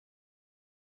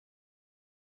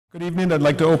Good evening. I'd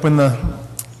like to open the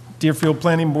Deerfield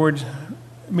Planning Board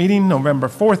meeting, November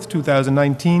 4th,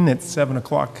 2019 at 7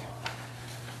 o'clock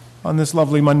on this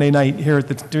lovely Monday night here at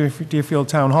the Deerfield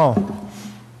Town Hall.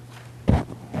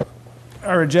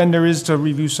 Our agenda is to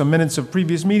review some minutes of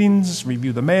previous meetings,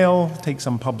 review the mail, take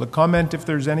some public comment if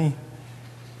there's any.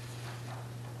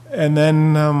 And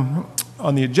then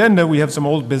on the agenda, we have some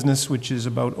old business, which is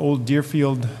about old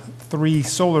Deerfield 3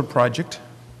 solar project.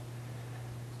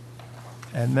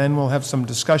 And then we'll have some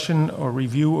discussion or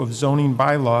review of zoning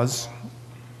bylaws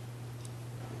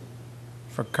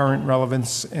for current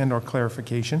relevance and or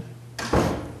clarification.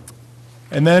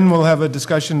 And then we'll have a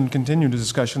discussion, continued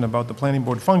discussion about the planning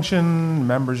board function,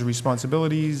 members'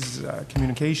 responsibilities,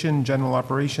 communication, general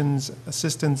operations,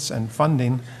 assistance, and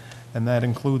funding, and that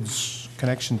includes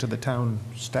connection to the town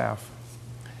staff.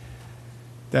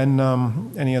 Then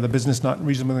any other business not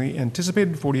reasonably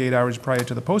anticipated 48 hours prior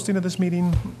to the posting of this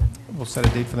meeting. We'll set a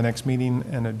date for the next meeting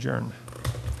and adjourn.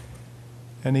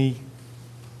 Any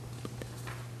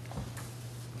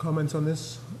comments on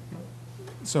this?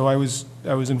 So I was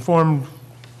informed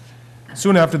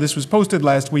soon after this was posted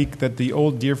last week that the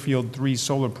old Deerfield 3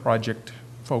 solar project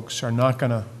folks are not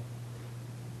going to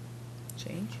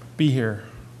be here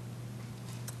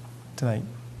tonight.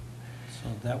 So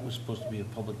that was supposed to be a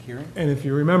public hearing? And if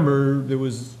you remember,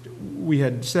 we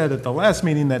had said at the last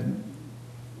meeting that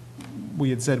we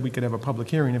had said we could have a public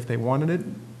hearing if they wanted it,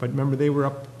 but remember they were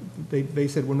up, they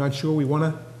said, we're not sure we want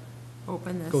to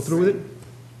open this. Go through with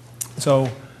it. So.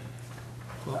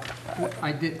 Well,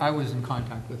 I was in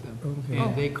contact with them, okay.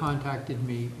 And they contacted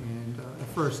me, and at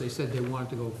first they said they wanted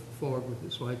to go forward with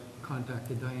it, so I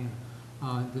contacted Diane.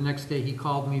 The next day he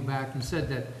called me back and said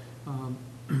that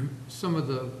some of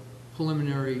the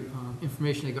preliminary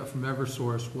information they got from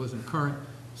Eversource wasn't current,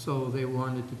 so they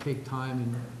wanted to take time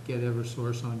and get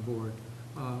Eversource on board.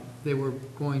 They were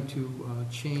going to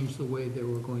change the way they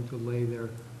were going to lay their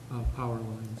power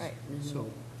lines. Right. Mm-hmm. So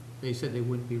they said they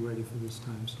wouldn't be ready for this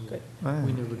time, so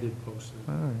we never did post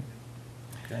it. All right.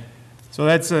 Okay. So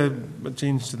that's a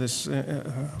change to this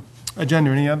agenda.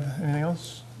 Anything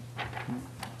else?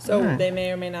 So they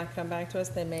may or may not come back to us.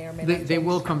 They may or may not. They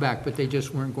will come back, but they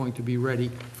just weren't going to be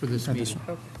ready for this meeting.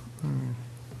 Okay.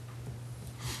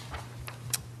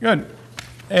 Good.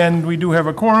 And we do have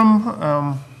a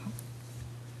quorum.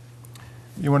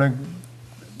 You want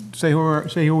to say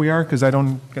who we are? Because I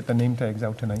don't get the name tags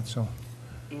out tonight. So.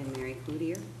 Anne Mary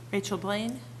Cloutier. Rachel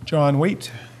Blaine. John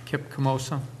Waite. Kip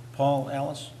Camosa. Paul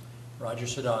Ellis. Roger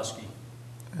Sadowski.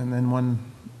 And then one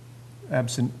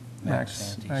absent,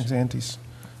 Max Antes.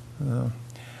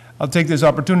 I'll take this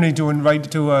opportunity to invite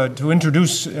to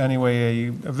introduce anyway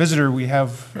a visitor we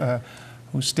have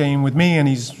who's staying with me, and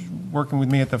he's working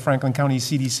with me at the Franklin County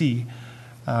CDC,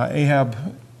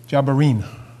 Ahab Jabarin,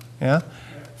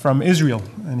 from Israel,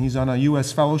 and he's on a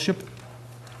U.S. fellowship.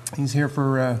 He's here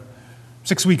for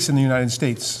 6 weeks in the United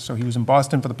States. So he was in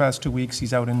Boston for the past 2 weeks.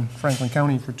 He's out in Franklin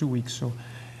County for 2 weeks. So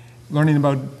learning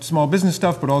about small business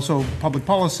stuff, but also public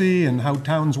policy and how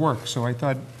towns work. So I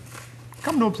thought,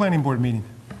 come to a planning board meeting.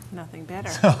 Nothing better.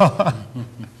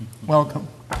 Welcome.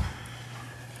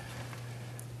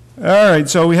 All right,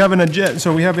 so we have an agenda.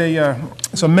 So we have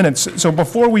some minutes. So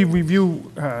before we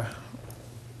review,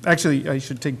 actually, I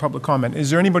should take public comment. Is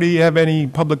there anybody have any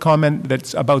public comment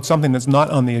that's about something that's not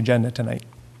on the agenda tonight?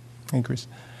 Hey, Chris.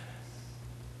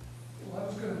 Well, I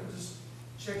was going to just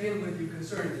check in with you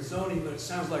concerning the zoning, but it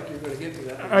sounds like you're going to get to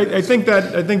that. I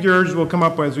think yours will come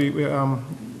up as we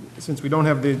since we don't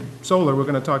have the solar, we're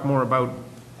going to talk more about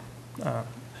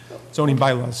zoning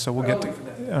bylaws. So we'll get to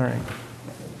that. All right.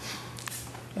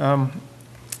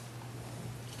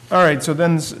 All right. So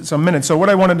then some minutes. So what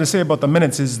I wanted to say about the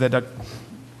minutes is that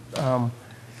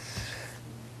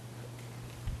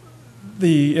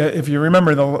if you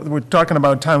remember, we're talking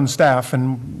about town staff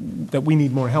and that we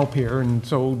need more help here. And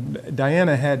so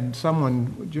Diana had someone,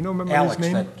 do you remember Alex, his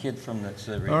name? that kid from that's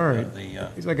all right.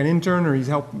 He's like an intern, or he's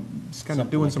kind of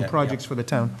doing like some that, projects for the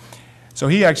town. So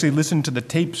he actually listened to the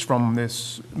tapes from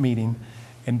this meeting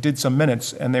and did some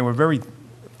minutes, and they were very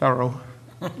thorough.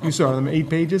 You saw them, 8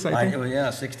 pages, I think?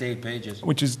 Yeah, 6 to 8 pages.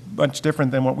 Which is much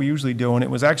different than what we usually do, and it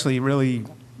was actually really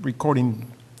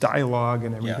recording dialogue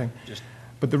and everything. Yeah, just.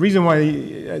 But the reason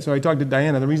why, so I talked to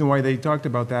Diana, the reason why they talked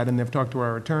about that, and they've talked to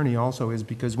our attorney also, is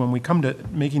because when we come to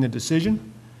making a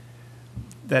decision,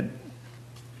 that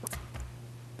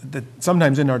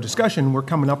sometimes in our discussion, we're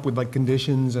coming up with like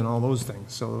conditions and all those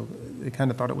things. So they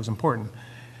kind of thought it was important.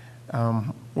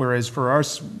 Whereas for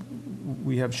us,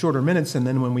 we have shorter minutes, and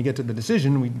then when we get to the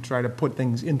decision, we try to put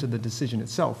things into the decision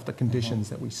itself, the conditions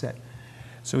that we set.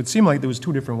 So it seemed like there was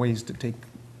 2 different ways to take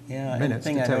Yeah, and the minutes, to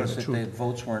thing I tell you noticed the that the truth.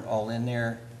 votes weren't all in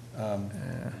there.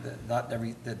 Not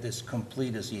every, that this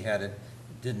complete as he had it,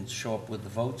 didn't show up with the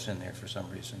votes in there for some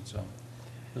reason, so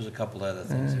there's a couple other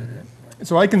things there that.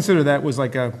 So I consider that was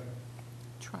like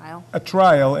Trial. a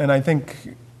trial, and I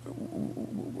think,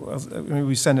 maybe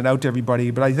we send it out to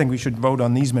everybody, but I think we should vote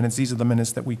on these minutes. These are the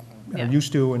minutes that we Yeah. are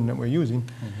used to and that we're using.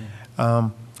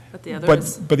 But the other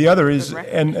is, But the other is, good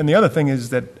record. and the other thing is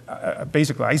that,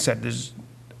 basically, I said, there's,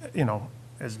 you know,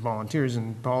 as volunteers,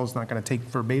 and Paul's not gonna take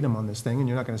verbatim on this thing, and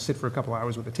you're not gonna sit for a couple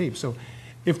hours with the tape. So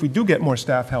if we do get more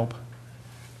staff help,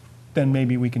 then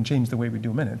maybe we can change the way we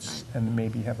do minutes and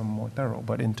maybe have them more thorough.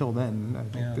 But until then, I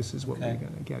Yeah, think this is what we're okay.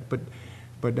 gonna get.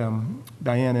 But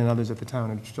Diane and others at the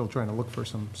town are still trying to look for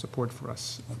some support for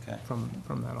us Okay. from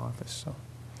that office, so.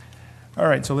 All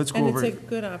right, so let's go and over. it's a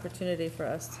good opportunity for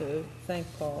us to thank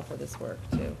Paul for this work,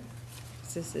 too.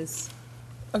 This is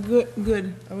a good,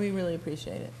 we really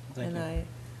appreciate it. Thank And you. I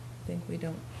think we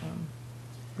don't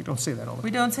say that all the time.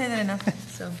 We don't say that enough,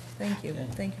 so thank you. Okay.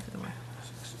 Thank you for the work.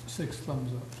 6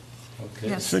 thumbs up. Okay.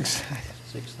 Yes. Six.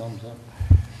 6 thumbs up.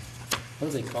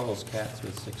 What do they call those cats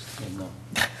with 6 thumbs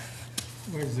up?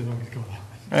 Where does it always go?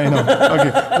 I know,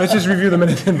 okay, let's just review the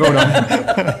minutes and vote on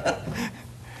it.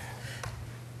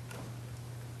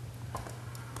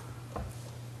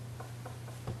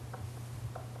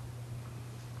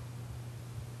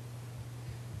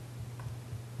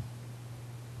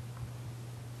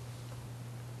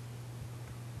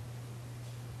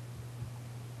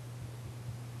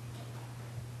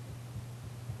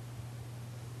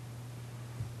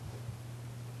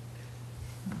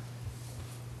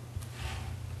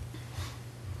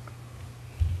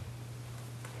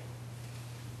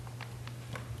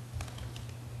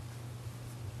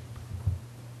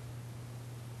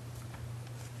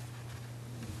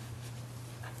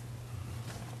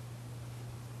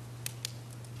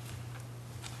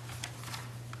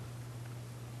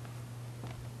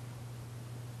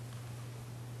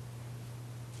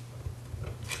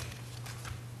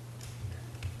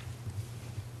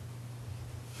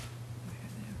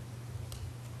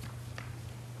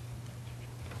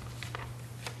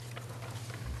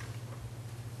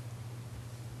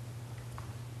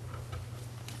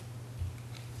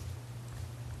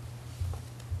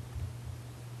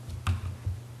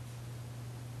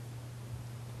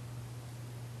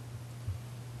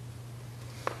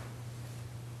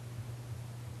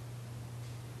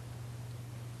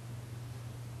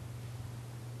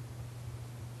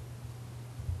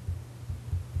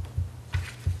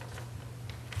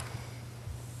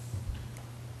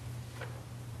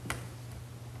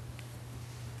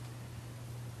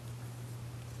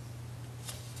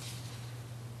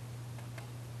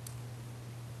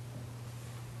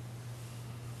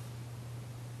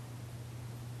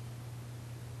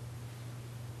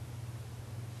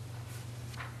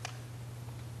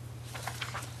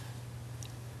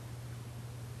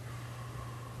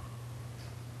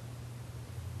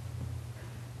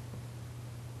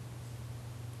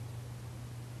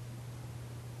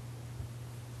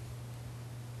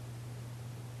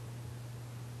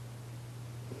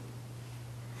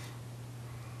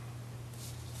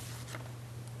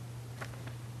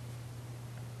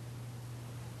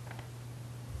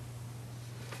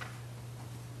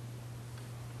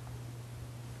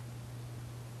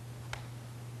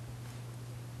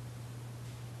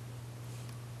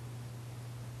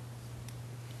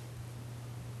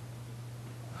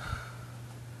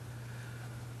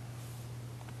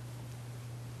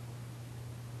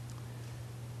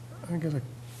 I got a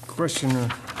question.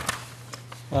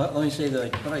 Well, let me say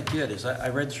that what I did is I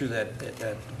read through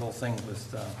that whole thing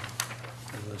with the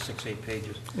 6, 8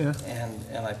 pages. Yeah.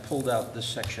 And I pulled out this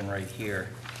section right here.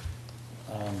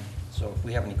 So if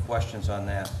we have any questions on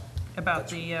that. About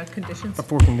the conditions?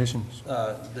 Four conditions.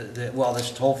 Well,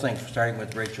 this whole thing, starting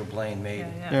with Rachel Blaine made.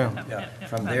 Yeah.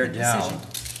 From About there the down,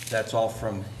 decision. that's all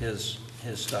from his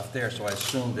stuff there, so I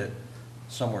assumed that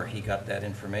somewhere he got that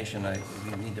information.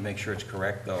 We need to make sure it's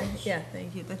correct, though. Yeah,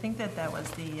 thank you. I think that was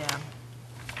the,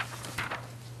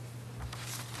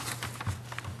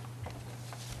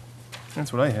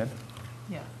 That's what I had.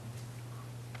 yeah.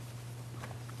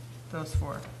 Those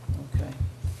 4. Okay.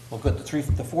 Well, good,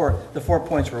 the four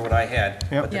points were what I had,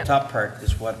 Yep. but the Yep. top part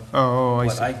is what I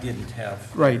what see. I didn't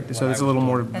have. Right, so when it's I a little was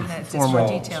more doing- And that's just formal. more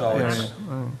So- detail. so Yeah, it's-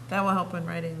 yeah, That will help in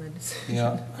writing the decision. Yeah.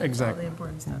 All the exactly.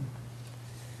 important stuff.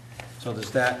 So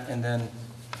there's that, and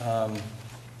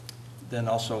then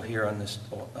also here on this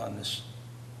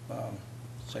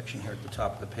section here at the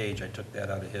top of the page, I took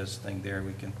that out of his thing there.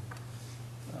 We can,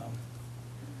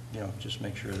 just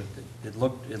make sure that it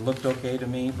looked okay to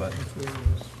me, but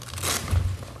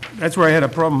that's where I had a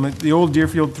problem. The old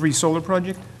Deerfield 3 solar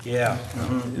project, Yeah.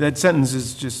 that sentence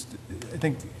is just, I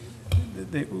think,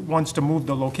 it wants to move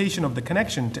the location of the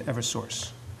connection to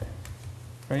Eversource.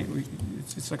 Right?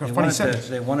 It's like a funny sentence.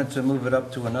 They wanted to move it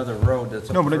up to another road that's.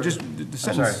 No, but the I'm sentence.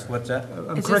 sorry, what's that?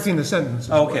 I'm correcting the sentence.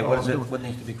 Oh, okay, what all is I'm it, doing. what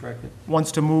needs to be corrected?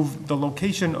 Wants to move the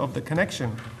location of the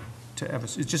connection to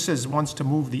Eversource. It just says wants to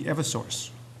move the Eversource.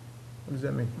 What does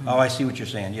that mean? Oh, I see what you're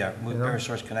saying, yeah, move You know?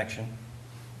 Eversource connection.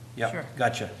 Sure. Yep,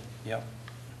 gotcha, yep.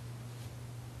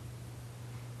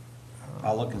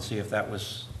 I'll look and see if that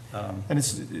was, And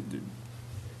it's, I'm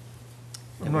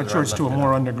whether not sure I it's to a left it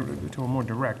more out. to a more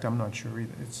direct, I'm not sure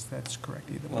either. That's correct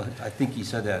either. well, I think he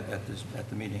said that at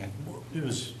the meeting. It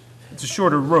was, It's a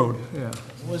shorter road, yeah.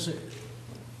 was it,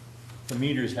 the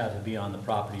meters have to be on the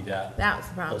property that That was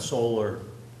the the problem. solar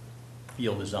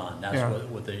field is on. Yeah. That's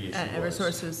what the issue And was.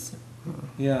 Eversource was,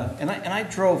 Yeah, and I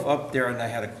drove up there and I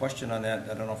had a question on that,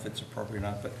 I don't know if it's appropriate or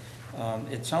not, but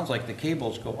it sounds like the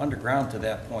cables go underground to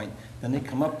that point, then they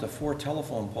come up to 4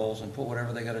 telephone poles and put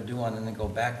whatever they gotta do on and then go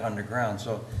back underground,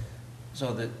 so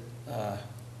that,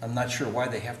 I'm not sure why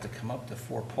they have to come up to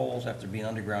 4 poles after being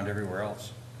underground everywhere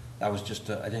else. That was just,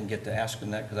 I didn't get to ask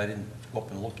them that because I didn't go up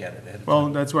and look at it ahead of Well,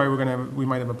 time. that's why we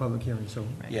might have a public hearing, so.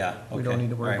 Yeah, okay. we don't need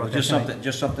to worry All right, about well, that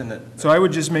just something that, So I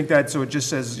would just make that, so it just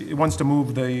says, it wants to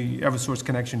move the Eversource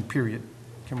connection, period.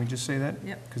 Can we just say that?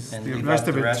 Yep. Because And the leave rest out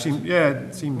of the it rest? seems, yeah,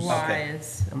 it seems, why Okay.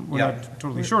 is, we're Yeah. not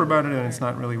totally sure about it, and it's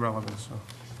not really relevant, so.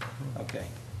 okay.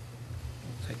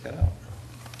 Take that out.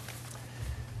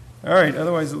 All right,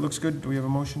 otherwise it looks good. Do we have a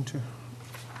motion to?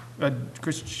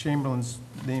 Chris Chamberlain's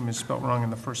name is spelled wrong in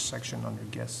the first section under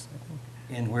guests, I think.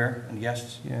 In where, in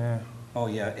guests? Yeah, Oh,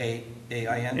 yeah,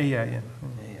 A-I-N? A-I-N. A-I-N.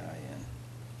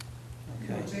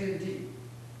 No, Okay. it's A&T.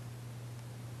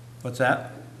 What's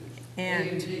that? and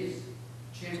A&T.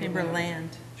 Chamberland.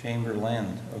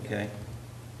 Chamberland, okay.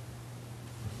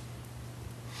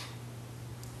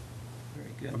 Very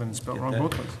good. Well, then it's spelled Get wrong that.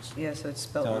 both places. Yeah, so it's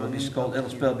spelled So wrong. it'll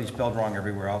be spelled wrong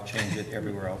everywhere. I'll change it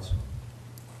everywhere else.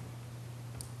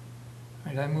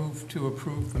 All right, I move to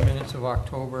approve the minutes of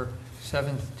October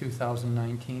 7th,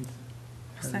 2019.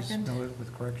 as Second. noted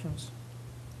with corrections.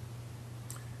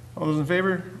 All those in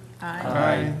favor?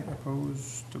 Aye.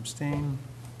 Opposed, abstain.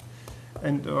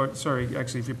 And, sorry,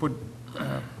 actually, if you put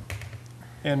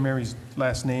Anne Mary's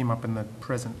last name up in the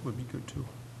present would be good, too.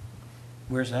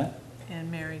 Where's that? And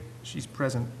Mary. She's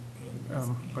present,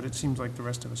 but it seems like the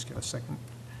rest of us get a second.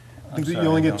 I think I'm that sorry, you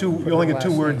only I get two, don't- you only get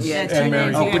two words. Yeah, Anne two Mary.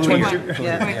 names. Oh, You which get one? one. you-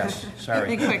 Yeah. Yes,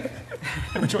 sorry. Think quick.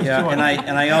 Which one do you Yeah, want?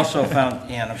 and I also found,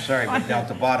 Ann, I'm sorry, but down at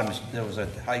the bottom, there was a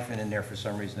hyphen in there for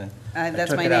some reason. I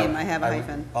That's took my it out. name, I have a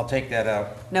hyphen. I'll take that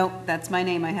out. No, that's my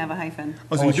name, I have a hyphen.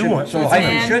 Oh, so you it do should- want. So a it's hyphen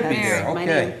Ann should be Mary. there, My okay.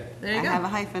 name. There you I go. have a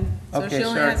hyphen. So Okay, she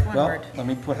only sorry. has one Well, word. let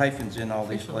me put hyphens in all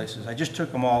these places. I just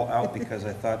took them all out because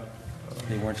I thought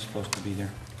they weren't supposed to be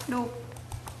there. Nope.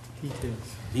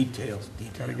 Details.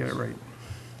 Gotta get it right.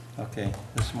 Okay,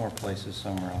 there's some more places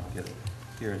somewhere, I'll get it.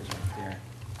 Here it is, right there.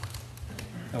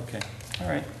 Okay, all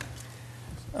right.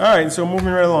 All right, so moving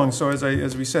right along, so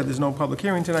as we said, there's no public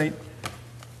hearing tonight.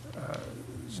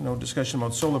 There's no discussion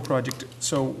about solar project,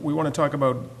 so we want to talk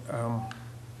about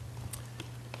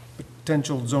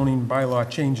potential zoning bylaw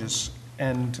changes.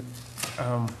 And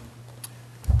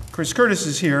Chris Curtis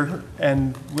is here,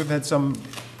 and we've had some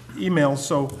emails,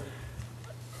 so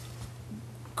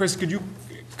Chris, could you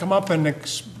come up and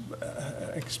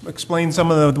explain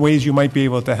some of the ways you might be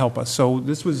able to help us? So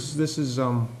this is,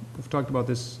 we've talked about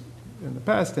this in the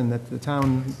past, and that the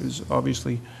town is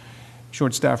obviously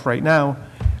short-staffed right now,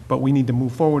 but we need to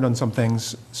move forward on some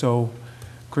things. So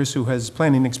Chris, who has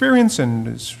planning experience and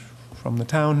is from the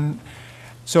town,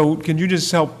 so can you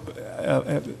just help,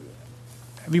 have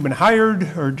you been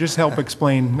hired, or just help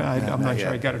explain? I'm not sure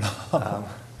I got it all.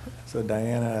 So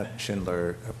Diana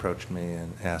Schindler approached me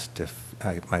and asked if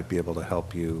I might be able to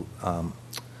help you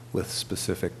with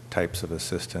specific types of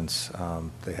assistance.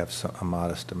 They have a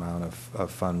modest amount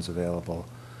of funds available,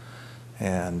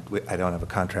 and I don't have a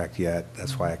contract yet.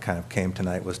 That's why I kind of came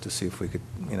tonight, was to see if we could,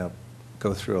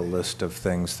 go through a list of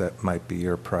things that might be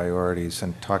your priorities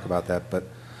and talk about that. But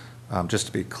just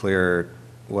to be clear,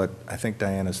 what I think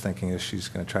Diana's thinking is she's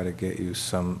going to try to get you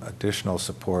some additional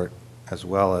support, as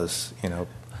well as,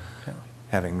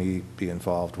 having me be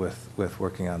involved with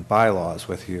working on bylaws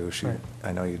with you. Right.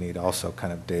 I know you need also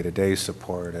kind of day-to-day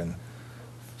support and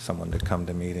someone to come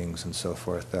to meetings and so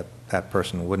forth. That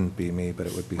person wouldn't be me, but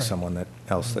it would be Right. someone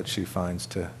else that she finds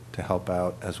to help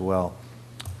out as well.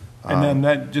 And then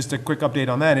that, just a quick update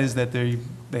on that, is that they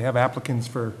have applicants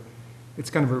for, it's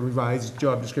kind of a revised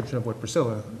job description of what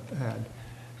Priscilla had.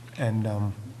 And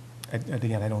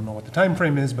again, I don't know what the time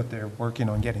frame is, but they're working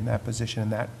on getting that position,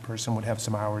 and that person would have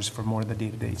some hours for more of the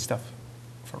day-to-day stuff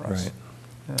for us. Right.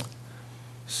 Yeah.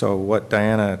 So what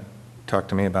Diana talked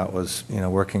to me about was,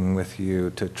 working with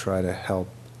you to try to help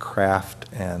craft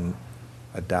and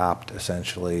adopt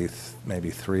essentially maybe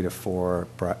 3 to 4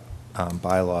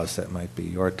 bylaws that might be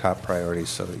your top priorities,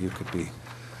 so that you could be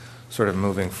sort of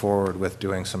moving forward with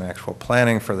doing some actual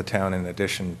planning for the town, in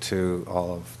addition to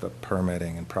all of the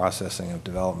permitting and processing of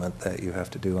development that you have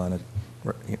to do on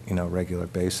a regular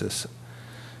basis.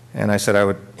 And I said I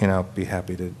would be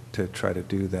happy to try to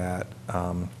do that.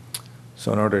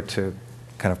 So in order to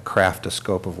kind of craft a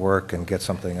scope of work and get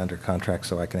something under contract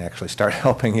so I can actually start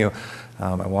helping you,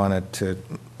 I wanted to,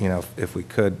 if we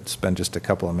could spend just a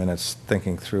couple of minutes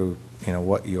thinking through,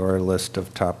 what your list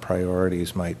of top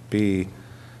priorities might be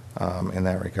in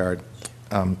that regard.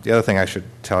 The other thing I should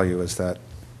tell you is that,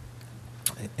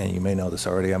 and you may know this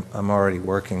already, I'm already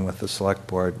working with the Select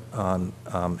Board on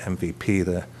MVP,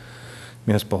 the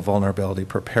Municipal Vulnerability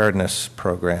Preparedness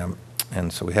Program.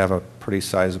 And so we have a pretty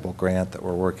sizable grant that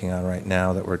we're working on right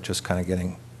now that we're just kind of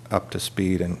getting up to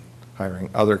speed and hiring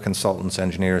other consultants,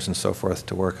 engineers, and so forth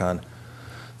to work on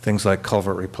things like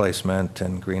culvert replacement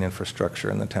and green infrastructure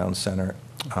in the town center.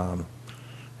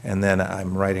 And then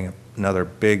I'm writing another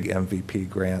big MVP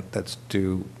grant that's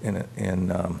due in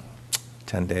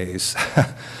 10 days.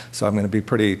 So I'm going to be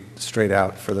pretty straight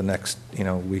out for the next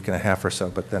week and a half or so,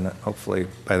 but then hopefully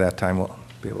by that time we'll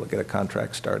be able to get a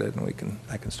contract started, and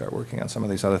I can start working on some of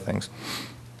these other things.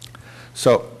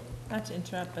 So, Not to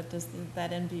interrupt, but does that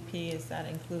MVP, does that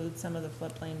include some of the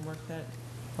floodplain work that,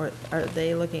 or are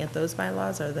they looking at those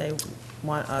bylaws, or they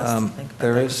want us to think about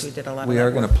that? 'Cause we did a lot of we that are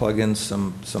going to work. plug in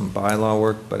some bylaw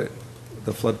work, but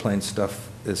the floodplain stuff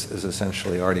is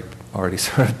essentially already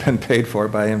sort of been paid for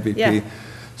by MVP. Yeah.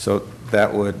 So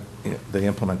that would, the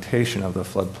implementation of the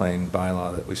floodplain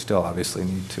bylaw that we still obviously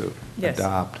need to Yes.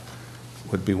 adopt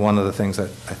would be one of the things that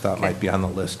I thought Okay. might be on the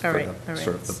list All for right, the all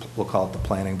sort right. of, we'll call it the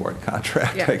planning board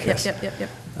contract, Yeah, I guess. Yep.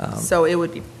 So it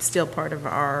would be still part of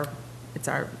it's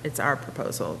our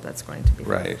proposal that's going to be.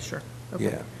 Right. Sure. Okay.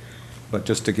 Yeah. But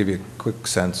just to give you a quick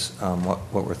sense,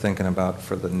 what we're thinking about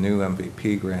for the new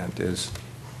MVP grant is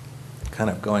kind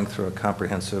of going through a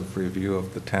comprehensive review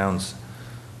of the town's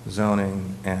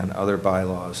zoning and other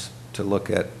bylaws to look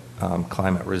at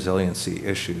climate resiliency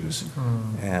issues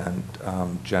and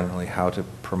generally how to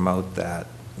promote that,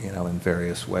 in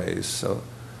various ways. So,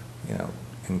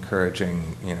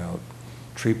 encouraging,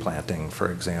 tree planting, for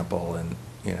example, and,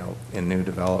 in new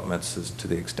developments as to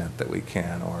the extent that we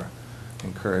can, or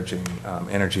encouraging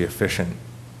energy efficient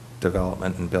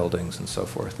development in buildings and so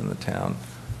forth in the town.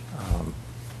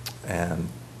 And,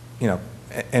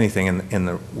 anything in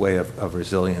the way of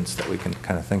resilience that we can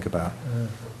kind of think about.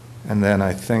 And then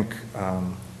I think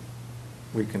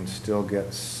we can still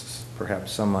get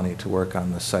perhaps some money to work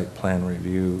on the site plan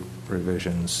review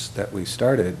revisions that we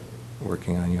started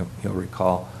working on, you'll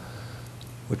recall,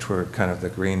 which were kind of the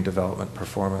green development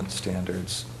performance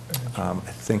standards. I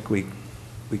think we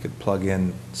could plug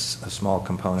in a small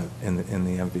component in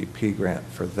the MVP grant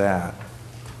for that.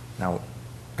 Now,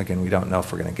 again, we don't know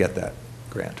if we're going to get that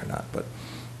grant or not, but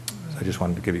I just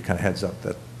wanted to give you kind of heads up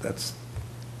that that's.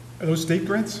 Are those state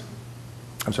grants?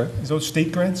 I'm sorry? Is those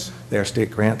state grants? They are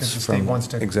state grants Because the state from wants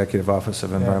to- Executive Office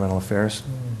of Environmental Affairs.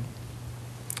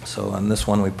 So on this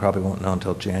one, we probably won't know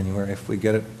until January if we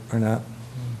get it or not.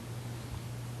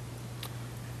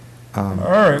 All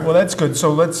right, well, that's good.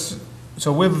 So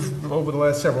we've, over the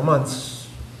last several months,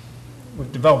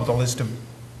 we've developed a list of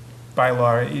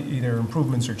bylaw, either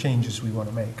improvements or changes we want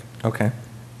to make. Okay.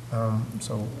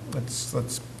 So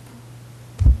let's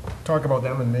talk about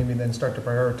them and maybe then start to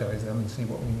prioritize them and see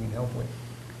what we need help with.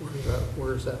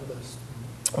 Where's that list?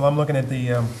 Well, I'm looking at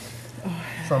the,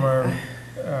 from our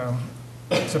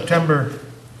September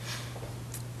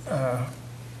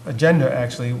agenda,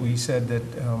 actually, we said that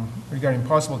regarding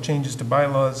possible changes to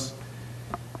bylaws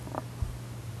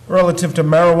relative to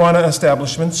marijuana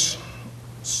establishments,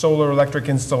 solar electric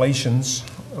installations,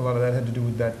 a lot of that had to do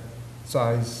with that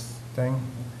size thing,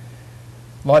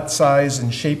 lot size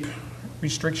and shape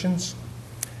restrictions,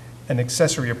 and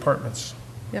accessory apartments.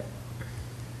 Yep.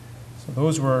 So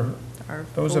those have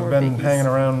four been biggies. hanging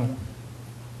around,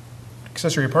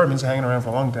 accessory apartments hanging around for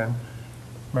a long time.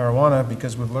 Marijuana,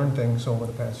 because we've learned things over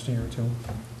the past year or two.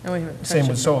 And we haven't touched Same it with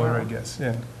for a solar, I while. guess,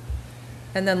 yeah.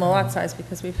 And then the lot size,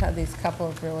 because we've had these couple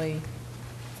of really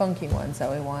funky ones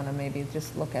that we want to maybe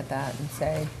just look at that and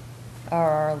say,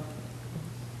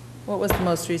 what was the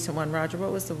most recent one, Roger?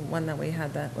 What was the one that we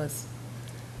had that was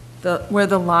where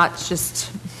the lots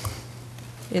just,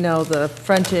 you know, the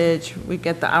frontage, we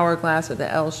get the hourglass or the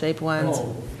L-shaped ones.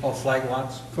 Oh, flag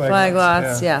lots? Flag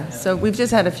lots, yeah. So we've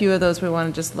just had a few of those, we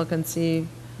want to just look and see.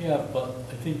 Yeah, but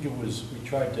I think it was, we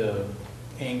tried to,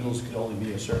 angles could only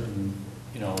be a certain,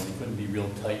 you know, they couldn't be real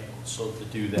tight, so to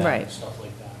do that Right. and stuff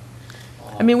like that.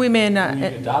 I mean, we may not, We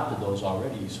adopted those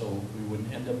already, so we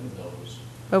wouldn't end up with those.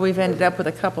 but we've ended up with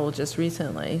a couple just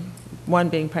recently, one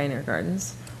being Pioneer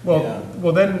Gardens. Yeah.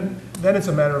 Well, then it's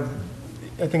a matter of,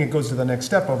 I think it goes to the next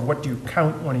step of what do you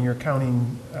count when you're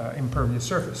counting impervious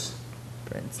surface?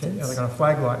 For Like instance. on a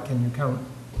flag lot, can you count,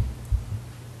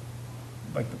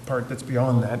 like the part that's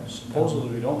beyond that? Supposedly,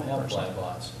 we don't have flag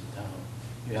lots in town.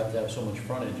 You have to have so much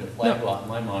frontage. A flag lot, in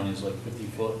my mind, is like 50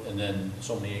 foot and then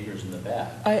so many acres in the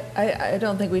back. I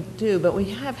don't think we do, but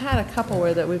we have had a couple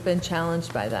where that we've been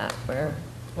challenged by that, where,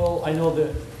 Well, I know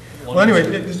that. Well,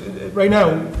 anyway, right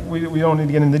now, we don't need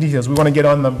to get into the details. We want to get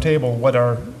on the table what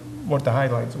the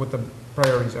highlights, what the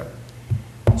priorities are.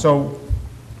 So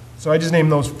I just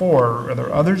named those 4. Are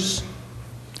there others?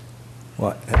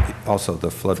 Well, also the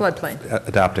Floodplain.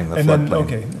 Adopting the And then, floodplain.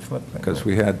 okay, the floodplain. Because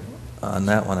we had, on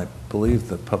that one, I believe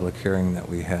the public hearing that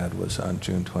we had was on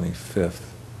June 25th.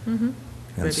 Right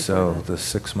And so before that. the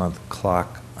 6-month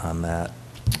clock on that,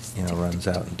 you know, runs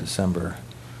out in December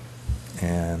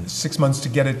and 6 months to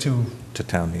get it to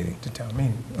town meeting. town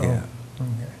meeting. Oh, Yeah.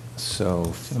 okay.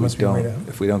 So there must be a way to-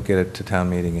 if we don't get it to town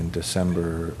meeting in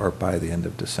December, or by the end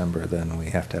of December, then we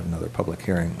have to have another public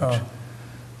hearing, which, Oh.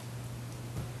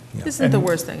 yeah. this isn't the And-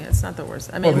 worst thing, it's not the worst.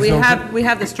 I Well, mean, there's no- we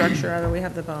have the structure of it, we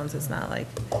have the bones, it's not like,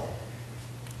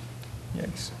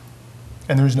 Yikes.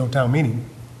 And there is no town meeting.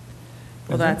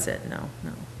 well, Is there? that's it, no,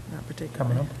 not particularly.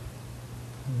 Coming up?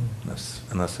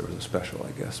 Unless there was a special,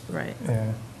 I guess. but- Right.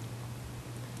 Yeah.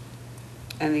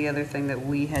 And the other thing that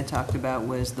we had talked about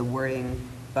was the wording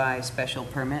by special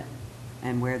permit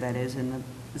and where that is in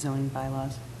the zoning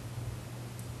bylaws.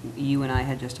 You and I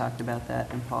had just talked about that,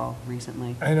 and Paul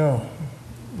recently. I know.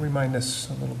 Remind us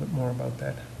a little bit more about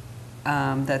that.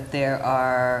 That there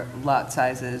are lot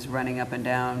sizes running up and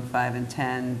down 5 and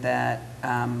 10 that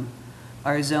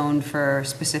are zoned for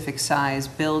specific size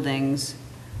buildings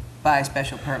by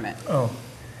special permit. Oh,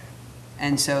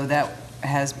 And so that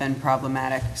has been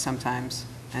problematic sometimes.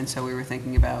 And so we were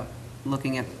thinking about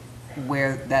looking at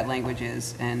where that language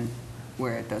is and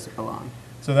where it doesn't belong.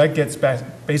 so that gets back,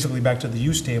 basically back to the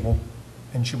use table.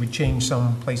 And should we change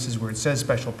some places where it says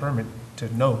special permit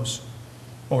to no's?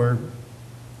 Or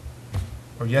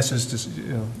yeses,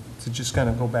 to just kind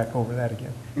of go back over that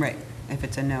again? Right. If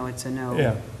it's a no, it's a no.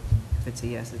 Yeah, If it's a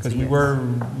yes, it's a because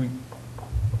yes.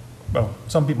 well,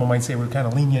 some people might say we're kind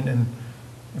of lenient, and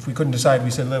if we couldn't decide, we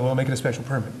said, well, make it a special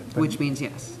permit. But- Which means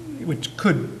yes. Which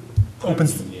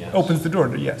opens the door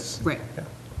to yes. Right. Yeah.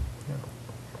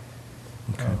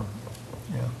 Yeah.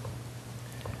 Yeah.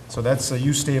 So that's a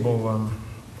use table,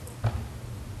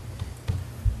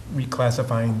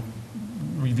 reclassifying,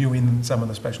 reviewing some of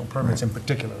the special permits in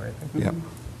particular, I think. Yep.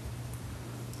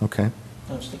 Okay.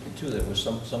 I was thinking too, there was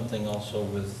something also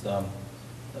with a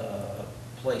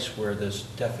place where there's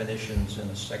definitions in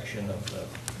a section of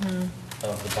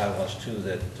the bylaws too,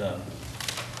 that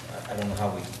I don't know how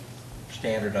we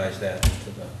standardize that into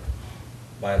the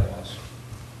bylaws.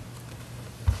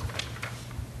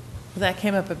 That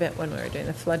came up a bit when we were doing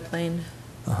the floodplain.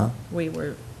 Uh-huh. We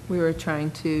were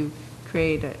trying to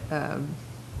create a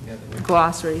Yeah, that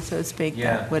glossary, so to speak,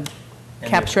 Yeah. that would and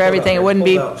capture they're everything. It pulled wouldn't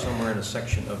be, out somewhere in a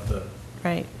section of the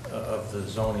right.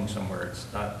 zoning somewhere. It's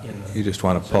not in the. You just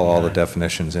want to pull all the 79.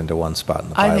 definitions into one spot in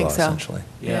the I bylaw, think so. essentially.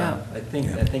 Yeah, I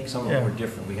think some of them Yeah. were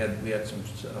different. We had some,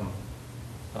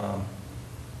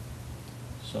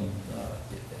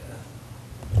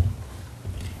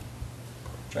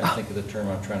 trying to think of the term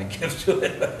I'm trying to give to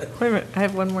it. Wait a minute, I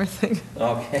have one more thing.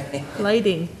 Okay.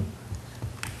 Lighting.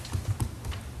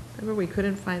 Remember, we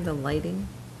couldn't find the lighting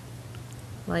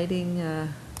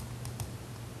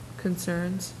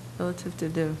concerns relative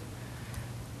to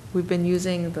we've been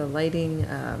using the lighting,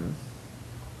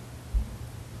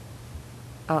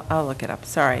 I'll look it up,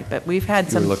 sorry, but we've had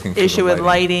You were some looking for the issue with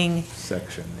lighting.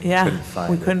 Section. and you Yeah, couldn't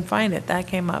find we it. couldn't find it, that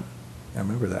came up. I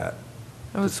remember that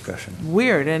It was discussion.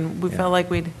 weird, and we Yeah. felt like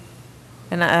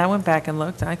and I went back and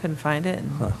looked, and I couldn't find it,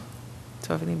 and Huh.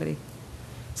 so if anybody,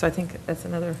 so I think that's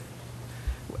another,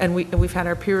 and we've had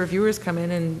our peer reviewers come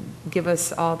in and give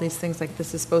us all these things, like,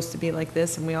 this is supposed to be like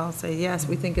this, and we all say, yes,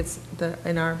 we think it's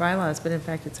in our bylaws, but in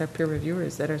fact, it's our peer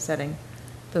reviewers that are setting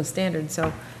those standards,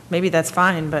 so maybe that's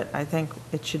fine, but I think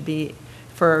it should be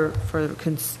for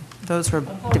those were I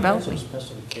thought we had some developing.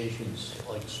 specifications,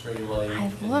 like straight light,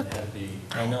 I've and looked. it had to be,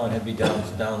 I know, and it'd be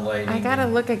down lighting. I gotta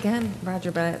and- look again,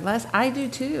 Roger, but I do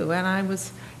too, and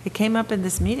it came up in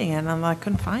this meeting, and I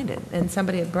couldn't find it, and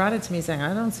somebody had brought it to me saying,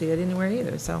 I don't see it anywhere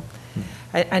either, so.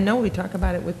 I know we talk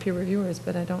about it with peer reviewers,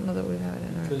 but I don't know that we have it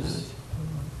in our. because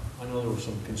I know there was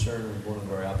some concern with one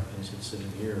of our applicants that's sitting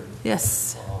here,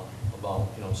 Yes, about,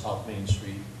 South Main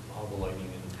Street, how the lighting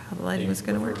and. How the lighting was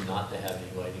gonna work. They preferred not to have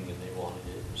any lighting, and they wanted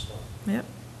it and stuff, yep.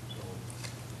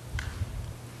 so,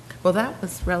 Well, that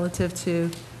was relative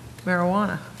to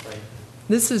marijuana. right.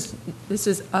 This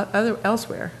is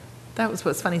elsewhere. That was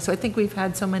what's funny. So I think we've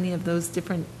had so many of those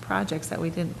different projects that we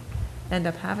didn't end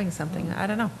up having something. I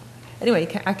don't know. Anyway,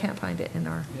 I can't find it in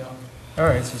our, All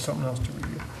right, so something else to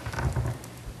review.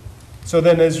 So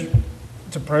then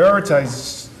to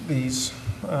prioritize these,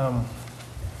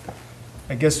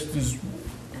 I guess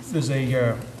there's a,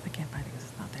 I can't find it because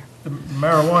it's not there. the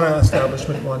marijuana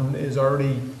establishment one is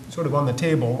already sort of on the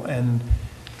table, and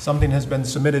something has been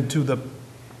submitted to the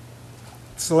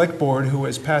select board, who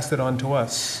has passed it on to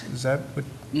us. Is that what?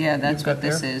 Yeah, that's You've got what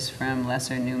this there? is from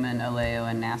Lesser, Newman, Aleo,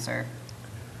 and Nasser.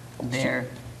 They're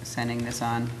sending this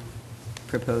on,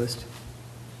 proposed.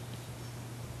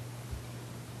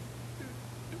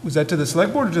 Was that to the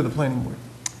select board or to the planning board?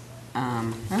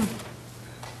 Oh.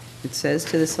 It says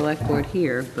to the select board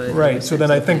here, but. it Right, was so sent then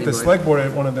to I think the planning board. select board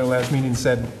at one of their last meetings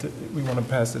said, we want to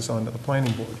pass this on to the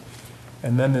planning board.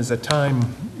 And then there's a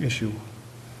time issue.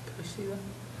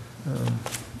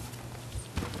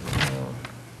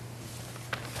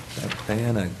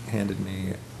 Diana handed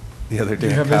me the other Do you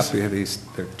day a have this? copy of these,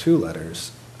 there are two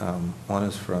letters. One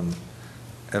is from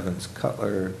Evans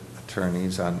Cutler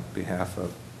Attorneys on behalf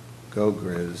of Go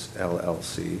Grizz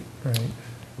LLC, Right,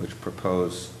 which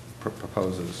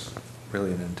proposes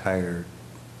really an entire,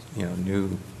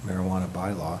 new marijuana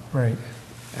bylaw. right.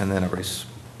 And then a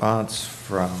response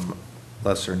from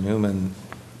Lesser Newman,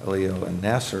 Leo, and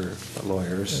Nasser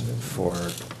lawyers for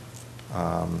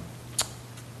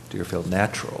Deerfield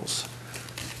Naturals.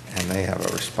 And they have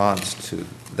a response to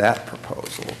that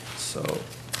proposal, so.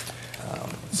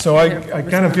 So I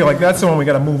kind of feel like that's the one we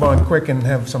got to move on quick and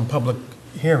have some public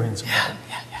hearings about.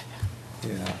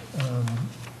 Yeah.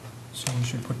 So we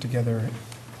should put together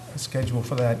a schedule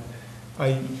for that.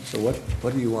 So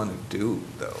what do you want to do,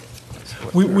 though? That's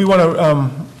what We you're- want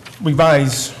to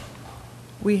revise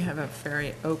We have a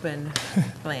very open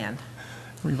plan.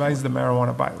 the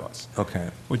marijuana bylaws, Okay,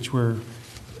 which we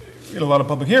had a lot of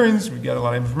public hearings, we got a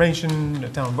lot of information, the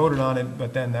town voted on it,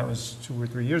 but then that was 2 or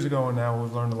 3 years ago, and now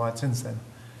we've learned a lot since then.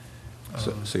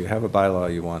 so you have a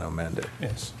bylaw, you want to amend it.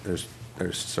 Yes. There's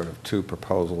sort of two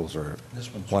proposals, or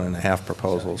This one's- 1.5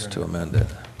 proposals to amend it.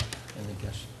 And I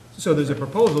guess, So there's a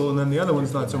proposal, and then the other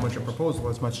one's not so much a proposal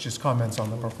as much just comments on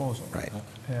the proposal. Right,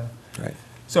 Yeah. right.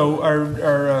 So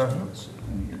our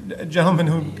gentleman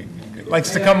who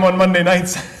likes to come on Monday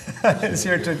nights is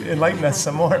here to enlighten us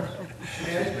some more.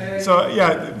 So,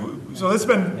 yeah, so let's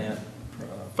spend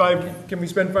Matt, can we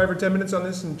spend 5 or 10 minutes on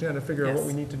this and try to figure out what we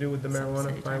Yes. need to do with the marijuana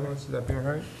City timer. bylaws? Does that be all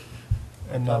right?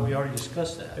 I And thought we already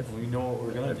discussed that, we know what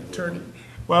we're gonna do. Attorney,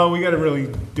 well, we got to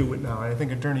really do it now. I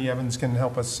think Attorney Evans can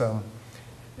help us,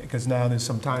 because now there's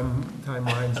some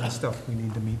timelines and stuff we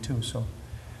need to meet too, so.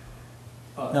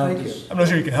 No, Thank you. this- I'm not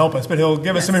sure he can help us, but he'll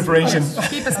give us some information. I've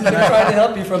been trying to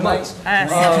help you for months. Can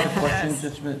I ask a question,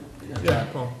 just a minute? Yeah,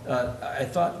 Paul. I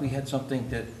thought we had something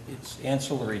that it's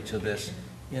ancillary to this,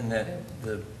 in that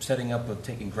the setting up of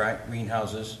taking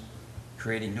greenhouses,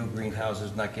 creating new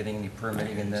greenhouses, not getting any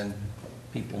permitting, and then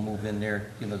people move in there,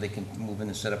 they can move in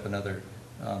and set up another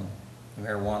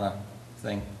marijuana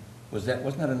thing. Wasn't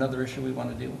that another issue we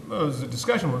want to deal with? Well, it was a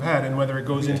discussion we've had, and whether it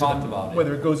goes We into, talked about it.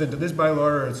 whether it goes into this bylaw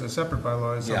or it's a separate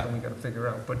bylaw is Yeah. something we got to figure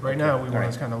out. But right now, we all want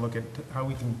right. to kind of look at how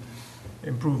we can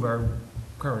improve our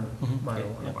current Mhm.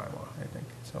 marijuana Yeah. bylaw, I think,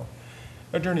 so.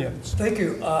 Attorney Evans. Thank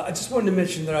you. I just wanted to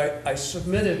mention that I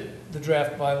submitted the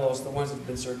draft bylaws, the ones that have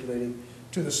been circulating,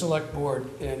 to the select board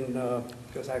in,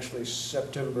 it was actually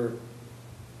September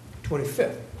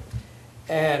 25th.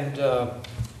 And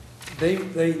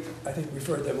they, I think,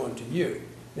 referred them on to you.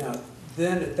 Now,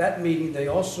 then at that meeting, they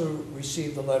also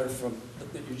received the letter from,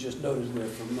 that you just noted there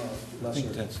from I Lesser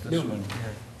think that's this Newman. one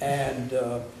here. And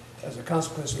as a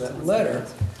consequence of that letter,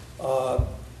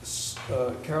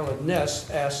 Carolyn Ness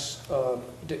asked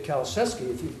Dick Kaliszewski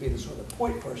if he'd be the sort of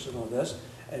point person on this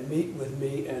and meet with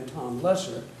me and Tom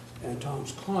Lesser and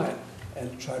Tom's client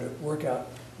and try to work out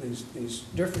these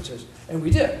differences. And we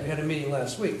did. We had a meeting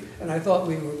last week, and I thought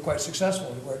we were quite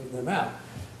successful in working them out.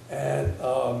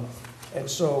 And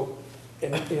so,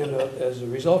 as a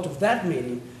result of that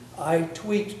meeting, I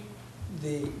tweaked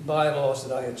the bylaws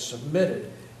that I had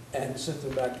submitted and sent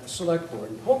them back to the select board.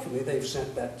 And hopefully, they've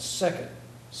sent that second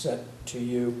set to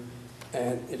you,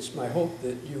 and it's my hope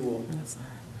that you will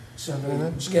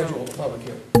simply schedule a public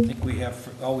hearing. I think we have,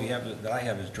 all we have, that I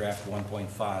have is draft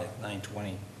 1.5,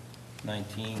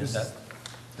 9/20/19. Is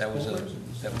that was a,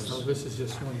 that So was this is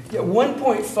just one. Yeah,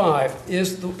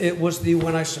 1.5 it was the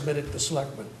one I submitted to the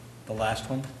selectmen. the last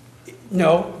one?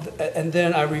 No, and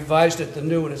then I revised it, the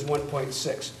new one is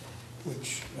 1.6,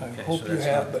 which I Okay, hope so you that's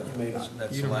have, not- but you may not.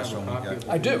 That's You the don't last have a one we copy got. of it?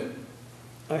 I do.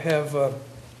 I have a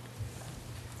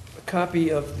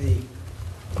copy of the,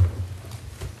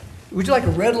 would you like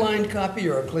a red-lined copy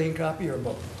or a clean copy or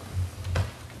both?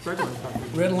 Regular copy.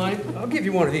 Red line? I'll give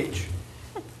you one of each.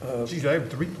 Geez, I have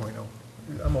 3.0.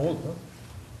 I'm old, huh?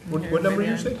 What number did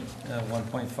you say?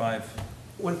 1.5,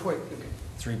 1 point, okay.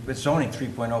 it's only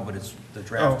 3.0, but it's, the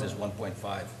draft Oh. is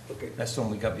 1.5. Okay. That's the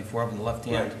one we got before, on the left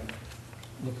hand.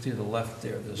 Look to the left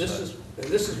there, there's This a, is, and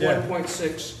this is Yeah.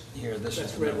 1.6, here, this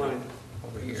that's is the red number. line.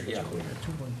 Over here, yeah. That's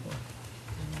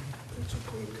a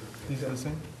clean copy. These are the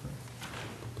same?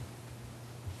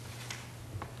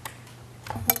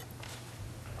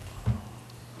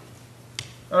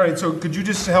 All right, so could you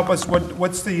just help us,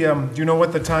 what's the, do you know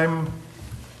what the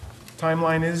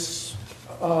timeline is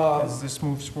as this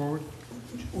moves forward?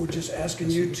 We're just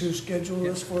asking you to schedule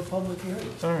this for a public hearing,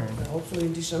 All right. and hopefully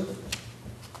in December.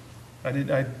 I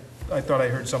thought I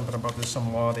heard something about there's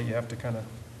some law that you have to kind of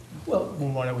Well,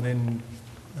 move on it within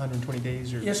 120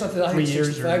 days or yes, I thought I 3 had years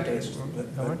or... 65 days,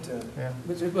 How much? Yeah.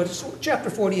 but it's chapter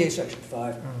 48, section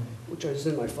 5, Mm. which is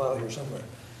in my file here somewhere.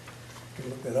 You can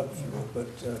look that up if you want, but,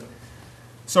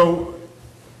 So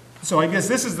I guess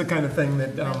this is the kind of thing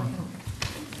that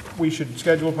we should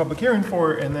schedule a public hearing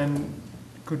for, and then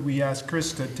could we ask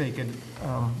Chris to take it,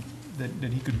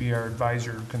 that he could be our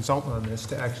advisor consultant on this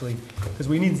to actually, because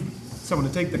we need someone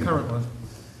to take the current one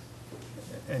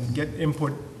and get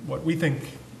input, what we think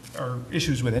are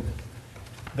issues with it,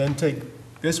 then take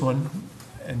this one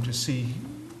and just see,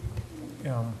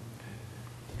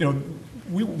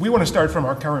 we want to start from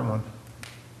our current one.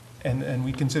 And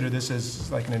we consider this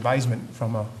as like an advisement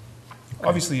from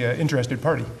obviously an interested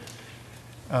party.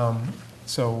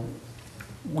 So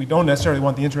we don't necessarily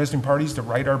want the interesting parties to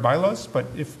write our bylaws, but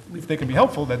if they can be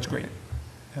helpful, that's great.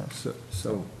 Yeah.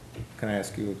 So can I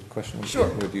ask you a question? Sure.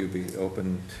 Would you be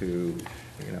open to,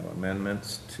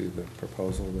 amendments to the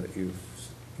proposal that you've,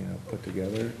 put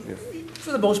together?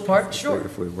 for the most part, sure.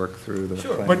 If we work through the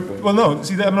Sure. planning But, board? well, no,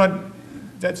 see,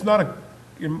 that's not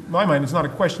in my mind, it's not a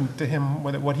question to him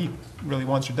whether what he really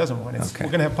wants or doesn't want. It's, Okay.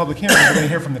 we're gonna have public hearings, we're gonna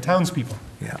hear from the townspeople,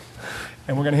 Yeah,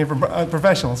 and we're gonna hear from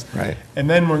professionals. right. And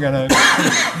then we're gonna,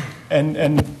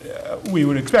 and we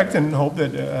would expect and hope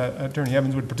that Attorney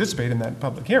Evans would participate in that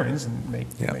public hearings and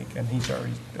Yeah. and he's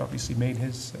already obviously made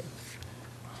his,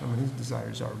 some of his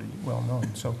desires already well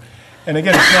known, so. And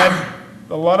again, it's not,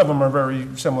 a lot of them are very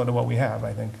similar to what we have,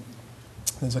 I think.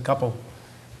 There's a couple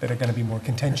that are gonna be more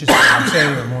contentious, I would say,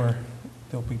 or more,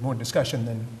 there'll be more discussion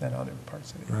than other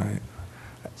parts of it. Right.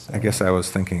 I guess I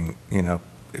was thinking,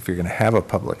 if you're going to have a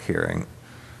public hearing,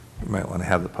 you might want to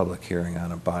have the public hearing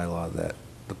on a bylaw that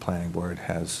the planning board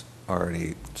has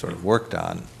already sort of worked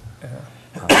on.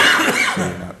 So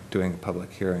you're not doing a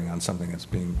public hearing on something that's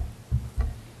being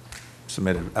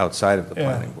submitted outside of the Yeah.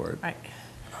 planning board. Right.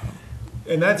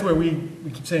 And that's where we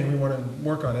keep saying we wanna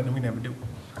work on it, and we never do.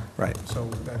 Right. So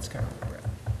that's kind of where we're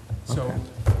at. So, Okay.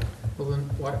 Well, then,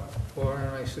 why don't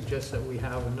I suggest that we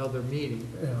have another meeting?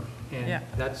 yeah. Yeah.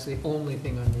 And that's the only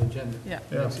thing on the agenda. Yeah.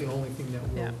 That's the only thing that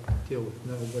Yeah. we'll deal with,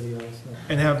 nobody else.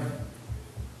 No.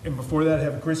 And before that,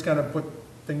 have Chris kind of put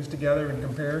things together and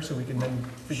compare, so we can then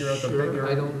figure out the bigger. Sure,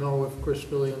 I don't know if Chris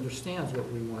really understands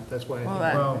what we want, that's why Well,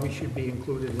 I that- think we should be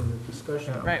included in the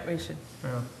discussion. Yeah. Right, we should,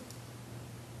 Yeah.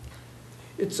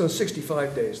 It's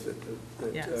 65 days that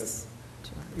yes.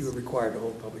 you are required to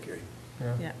hold a public hearing.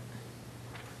 Yeah. Yeah.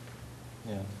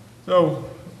 Yeah. So,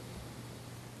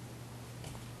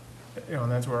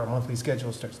 and that's where our monthly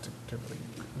schedule starts to really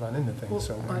run into things,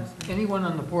 so. Well, anyone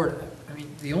on the board, I mean,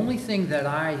 the only thing that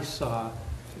I saw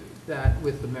that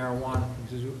with the marijuana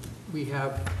things is we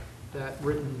have that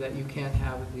written that you can't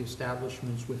have the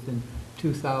establishments within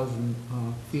 2,000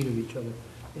 feet of each other.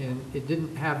 And it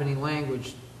didn't have any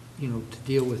language, to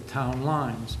deal with town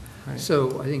lines. Right.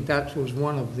 So I think that was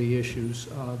one of the issues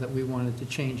that we wanted to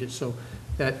change it, so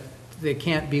that they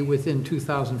can't be within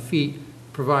 2,000 feet,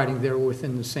 providing they're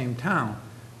within the same town.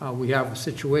 We have a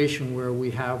situation where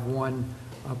we have one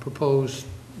proposed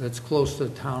that's close to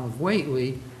the town of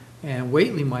Whately, and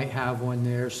Whately might have one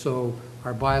there, so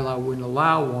our bylaw wouldn't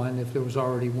allow one if there was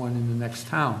already one in the next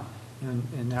town,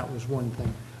 and that was one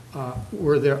thing.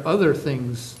 were there other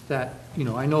things that, you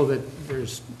know, I know that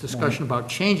there's discussion about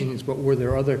changing these, but were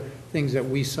there other things that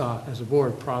we saw as a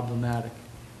board problematic?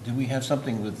 Do we have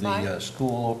something with the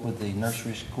school, with the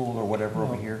nursery school or whatever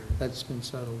over No, here? That's been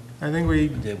settled. I think we,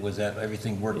 Was that,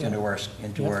 everything worked into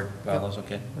our bylaws,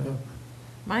 okay?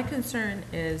 My concern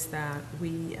is that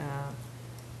we,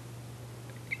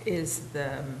 is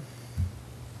the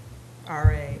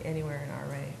RA, anywhere in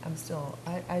RA. I still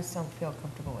don't feel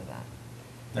comfortable with that.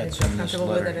 I didn't That's feel in this comfortable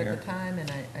with letter it at here. the time,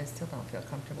 and I still don't feel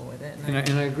comfortable with it.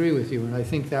 And I agree with you, and I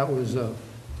think that was a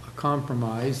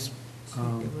compromise. It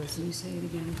was- Can you say it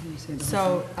again? Can you say the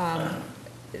whole So,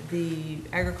 the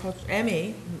agriculture,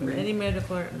 ME, any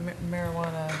medical,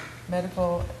 marijuana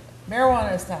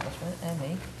establishment,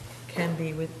 ME, can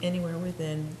be with, anywhere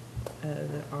within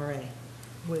the RA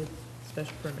with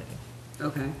special permitting. thing?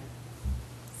 Okay.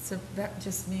 So that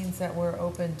just means that we're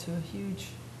open to a huge,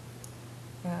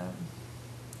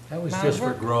 That was Amount of just for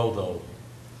work. grow, though.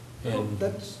 Well, And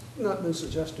that's not been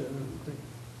suggested, I don't think,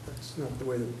 that's not the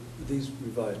way that these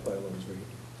revised bylaws read.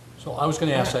 so I was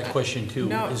gonna ask that question too.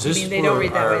 no, Is I this mean, they don't for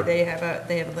read that way, our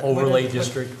they have a. overlay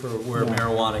district for where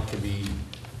marijuana can be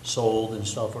sold and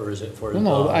stuff, or is it for?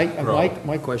 No, grow?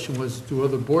 my question was, do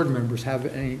other board members have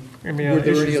any, Any were other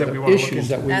there issues any that we other wanna look issues into?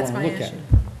 that we That's want to my look at?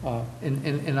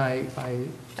 issue. And I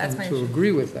That's tend my to issue.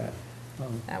 agree with that.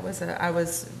 That was, I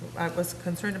was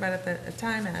concerned about it at the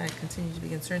time, and I continue to be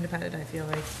concerned about it. I feel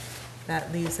like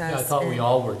that leaves us. Yeah, I thought we in-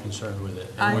 all were concerned with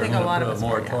it. I think a lot of And us we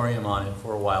were, were yeah. gonna put a moratorium on it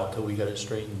for a while till we got it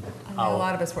straightened I think a lot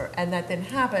out. of us were, and that didn't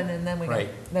happen, and then Right.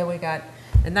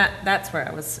 and that's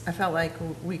where I felt like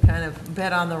we kind of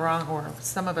bet on the wrong, or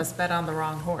some of us bet on the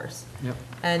wrong horse. Yep.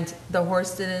 And the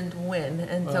horse didn't win,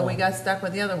 and so we Well- got stuck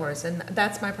with the other horse, and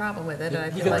that's my problem with it, and I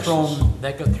We feel got like.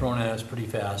 that got thrown at us pretty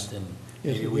fast, and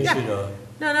Yes, maybe it we did. should,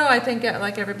 No, I think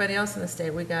like everybody else in the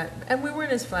state, and we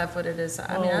weren't as flat-footed as,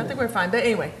 I mean, I don't think we're fine, but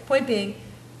anyway, point being,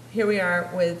 here we are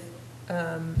with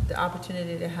the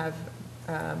opportunity to have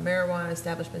marijuana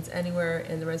establishments anywhere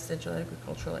in the residential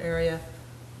agricultural area.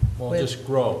 well, with- just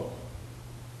grow.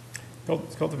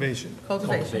 it's cultivation.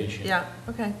 Cultivation, Cultivation. yeah,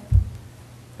 okay.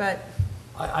 But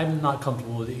I'm not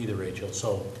comfortable with it either, Rachel,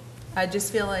 so I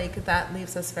just feel like that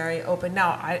leaves us very open.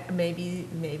 Now,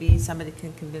 maybe somebody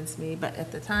can convince me, but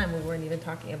at the time, we weren't even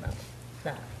talking about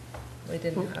that. We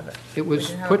didn't have It was we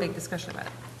didn't have a put- big discussion about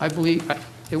it. I believe,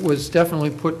 it was definitely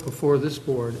put before this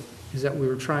board, is that we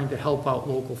were trying to help out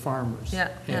local farmers. Yeah,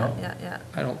 You know, yeah.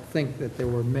 I don't think that there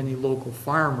were many local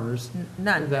farmers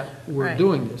None. that were Right.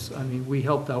 doing this. I mean, we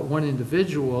helped out one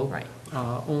individual. Right.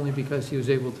 Only because he was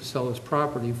able to sell his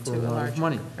property for a To a lot large- of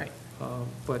money. Right.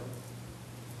 But,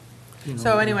 you know.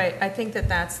 So anyway, I think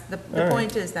that's, the All right.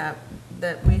 point is that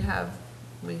we have,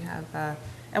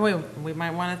 and we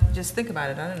might want to just think about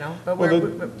it, I don't know, but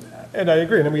And I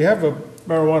agree, and we have a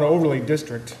marijuana overlay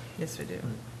district, yes, we do.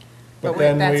 but we-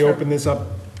 then that's we for- open this up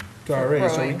to for RA,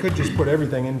 so we growing. could just put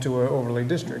everything into an overlay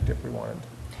district if we wanted.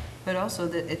 But also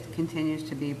that it continues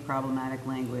to be problematic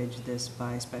language, this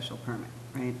by special permit,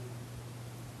 right?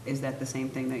 Is that the same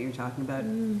thing that you're talking about?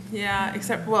 Yeah,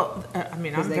 except, well, I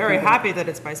mean, I'm Because they very could- happy that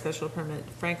it's by special permit,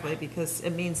 frankly, because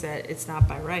it means that it's not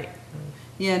by right.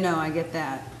 Yeah, no, I get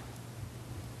that.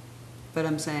 But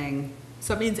I'm saying,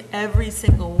 So it means every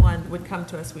single one would come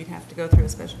to us, we'd have to go through a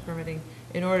special permitting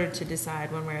in order to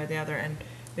decide one way or the other, and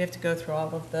we have to go through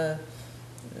all of the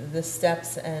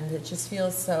steps, and it just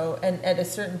feels so, and at a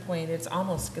certain point, it's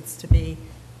almost gets to be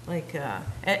like,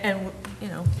 and, you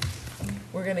know,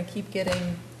 we're gonna keep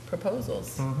getting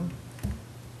proposals.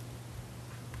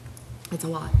 It's a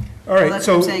lot. All well, right, that's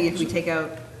what I'm so, saying, if we take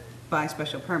out by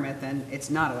special permit, then it's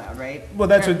not allowed, right? well,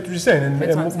 that's what you're saying, and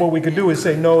That's what I'm and what we could saying, do is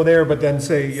say no there, but then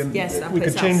say, Yes, we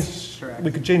could someplace change, else. Correct.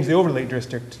 we could change the overlay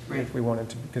district Right. if we wanted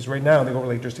to, because right now, the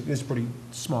overlay district is pretty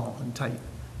small and tight.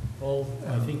 well,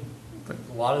 I think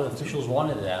a lot of officials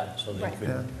wanted that, so they Right. could.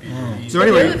 Yeah. be- So But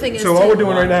the anyway, other thing is so all we're too-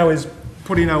 doing right now is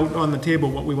putting out on the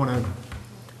table what we want to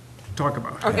talk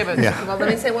about. Okay, but, Yeah. well, let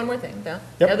me say one more thing, though. Yep.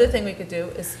 The other thing we could do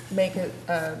is make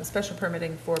a special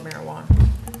permitting for marijuana.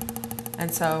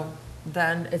 And so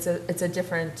then it's a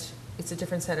different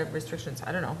set of restrictions.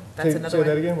 I don't know. That's another way. Say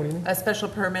that again, what do you mean? A special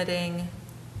permitting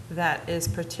that is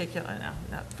particular,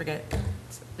 no, forget it.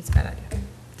 It's a bad idea.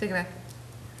 Take it back.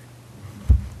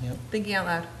 Yep. Thinking out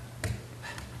loud.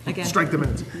 Again. Strike the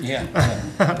minutes. Yeah,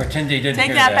 pretend they didn't Take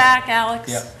hear that back, Alex,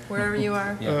 Yeah. wherever you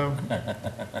are. Yeah.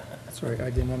 That's right,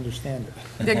 I didn't understand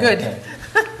it. They're good.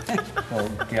 Well,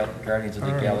 Guardians of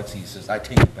the Galaxy says, I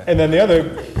take it back. And then the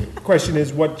other question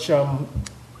is what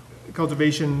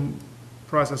cultivation,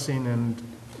 processing, and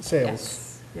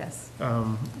sales, Yes,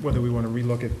 whether we want to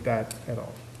relook at that at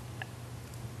all.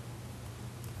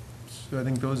 So I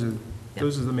think those are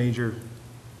the major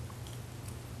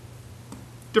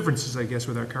differences, I guess,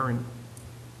 with our current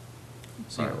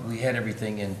See, bylaw. we had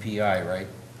everything in PI, right?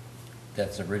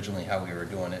 That's originally how we were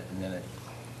doing it, and then it,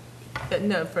 But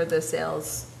no, for the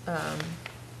sales, and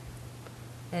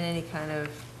any kind of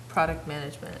product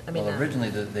management, I mean. well, originally,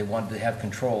 they wanted to have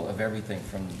control of everything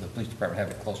from the police department,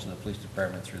 have it close to the police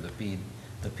department through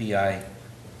the PI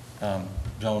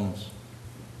zones.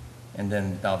 And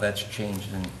then now that's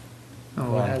changed and.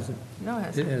 No, it hasn't. No,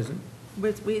 it It hasn't.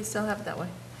 hasn't. We still have it that way.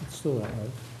 It's still that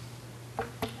way.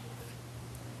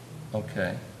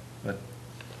 Okay, but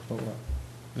But what?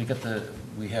 we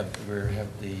have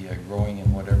the growing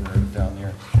and whatever down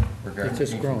there. It's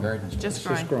just Green growing. Gardens. Just It's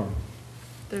just growing.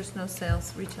 There's no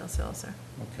sales, retail sales there,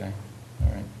 Okay,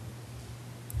 all right.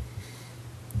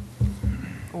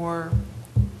 or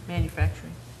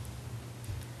manufacturing.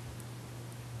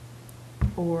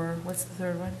 Or, what's the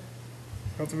third one?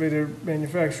 Cultivator,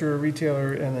 manufacturer,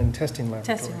 retailer, and then testing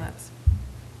laboratory. Testing labs.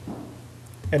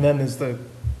 And then there's the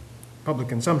public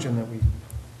consumption that we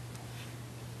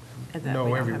And that we know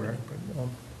don't have everywhere. any. But,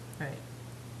 Right.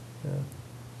 yeah.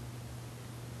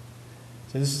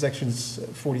 So this is sections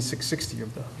 4660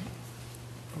 of the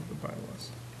bylaws.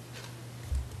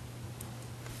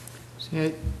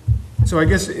 See, So I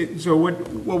guess, so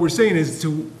what we're saying is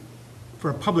for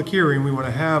a public hearing, we want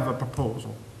to have a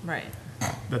proposal Right.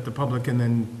 that the public can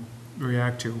then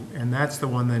react to. And that's the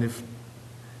one that if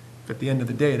at the end of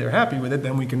the day, they're happy with it,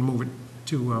 then we can move it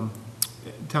to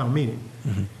town meeting.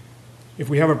 If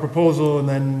we have a proposal and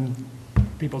then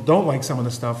people don't like some of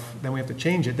the stuff, then we have to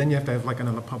change it, then you have to have like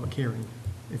another public hearing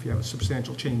if you have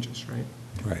substantial changes, right?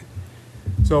 Right.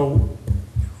 So,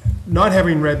 not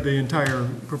having read the entire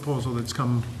proposal that's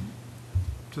come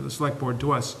to the select board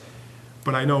to us,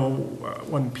 but I know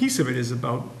one piece of it is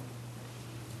about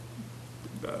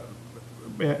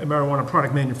marijuana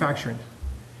product manufacturing.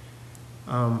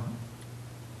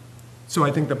 So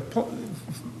I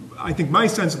think my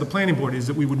sense of the planning board is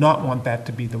that we would not want that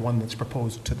to be the one that's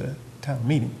proposed to the town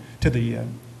meeting,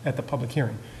 at the public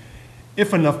hearing.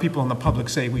 If enough people in the public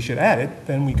say we should add it,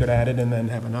 then we could add it and then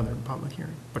have another public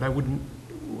hearing. But I wouldn't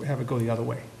have it go the other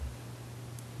way.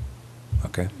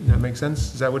 Okay. Does that make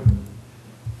sense? Is that what,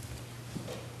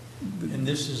 And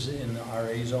this is in the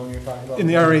RA zone you're talking about? in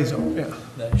the RA zone, yeah.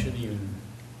 That shouldn't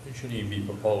even be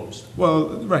proposed, Well,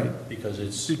 right, because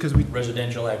it's because we,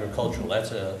 residential agricultural,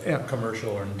 that's Yeah. a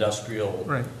commercial or industrial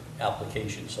right,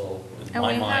 application, so in And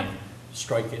my we mind, have-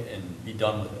 strike it and be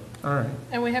done with it. all right.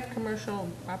 And we have commercial,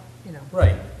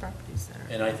 Right, properties there.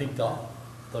 and I think the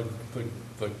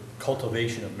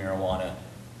cultivation of marijuana,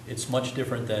 it's much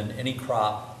different than any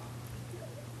crop,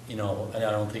 and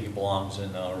I don't think it belongs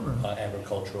in a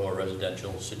agricultural or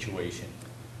residential situation,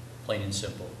 plain and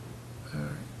simple.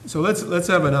 So let's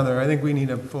have another, I think we need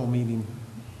a full meeting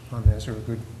on this, or a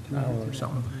good hour or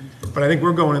something. But I think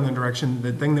we're going in the direction,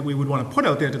 the thing that we would want to put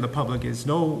out there to the public is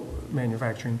no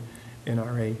manufacturing in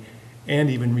RA, and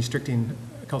even restricting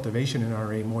cultivation in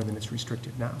RA more than it's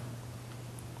restricted now.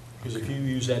 Because if you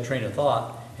use that train of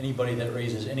thought, anybody that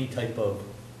raises any type of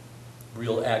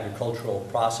real agricultural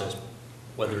process,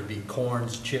 whether it be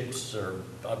corns, chips, or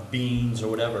beans, or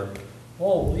whatever,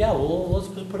 oh, yeah, well, let's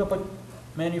put up a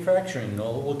manufacturing,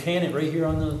 we'll can it right here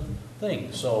on the thing,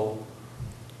 so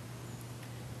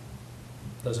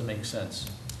doesn't make sense.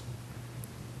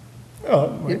 Well,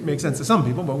 it might make sense to some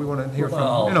people, but we want to hear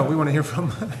Well- from, we want to hear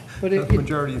from But the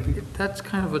majority of people. That's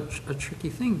kind of a tricky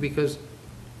thing, because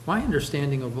my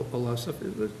understanding of a lot of stuff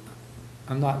is that,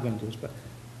 I'm not going to do this, but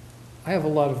I have a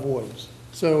lot of woods.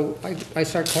 So I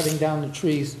start cutting down the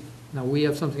trees. Now, we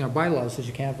have something in our bylaws that says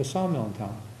you can't have a sawmill in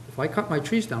town. If I cut my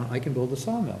trees down, I can build a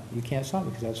sawmill. You can't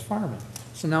sawmill because that's farming.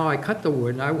 So now I cut the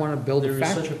wood and I want to build a There is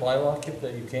such factory. a bylaw, Kip,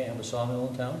 that you can't have a sawmill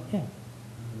in town? Yeah,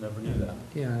 Never knew that.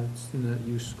 yeah, it's in the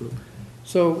use group.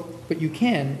 So, but you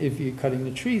can if you're cutting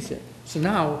the trees in. So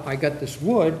now I got this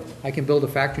wood, I can build a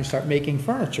factory and start making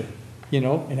furniture,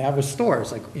 and have a store.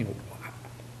 It's like,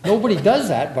 nobody does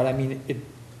that, but I mean,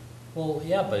 Well,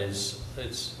 yeah, but it's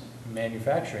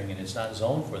manufacturing and it's not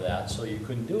zoned for that, so you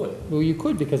couldn't do it. well, you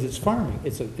could because it's farming.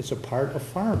 It's a part of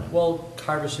farming. Well,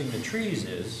 harvesting the trees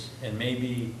is, and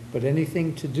maybe, But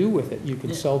anything to do with it, you can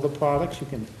Yeah. sell the products, you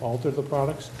can alter the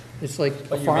products. It's like a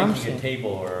but you're farm making a stand. table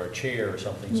or a chair or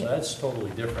something, so Yeah. that's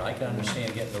totally different. I can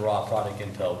understand getting the raw product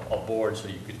into a board so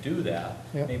you could do that.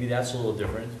 Yeah. Maybe that's a little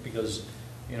different, because,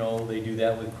 they do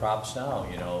that with crops now,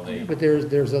 they, But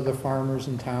there's other farmers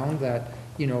in town that,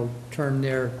 turn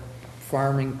their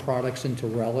farming products into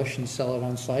relish and sell it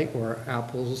on site, or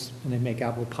apples, and they make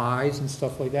apple pies and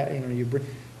stuff like that.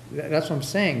 That's what I'm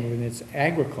saying, when it's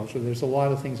agriculture, there's a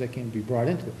lot of things that can be brought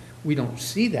into it. we don't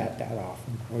see that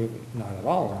often, or not at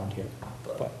all around here,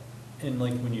 but. And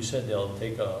like when you said they'll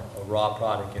take a raw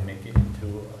product and make it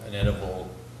into an edible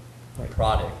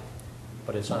product,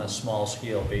 but it's on a small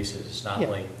scale basis, it's not Yeah.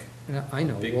 like And I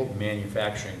know, big well,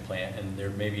 manufacturing plant, and there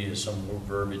maybe is some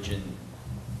verbiage in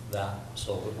that,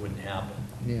 so it wouldn't happen.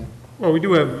 yeah, Well, we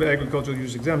do have agricultural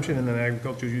use exemption, and then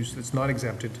agricultural use that's not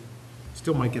exempted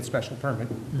still might get special permit.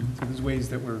 So there's ways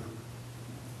that we're,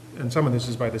 and some of this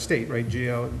is by the state, right?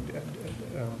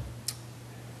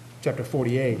 Chapter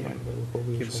 48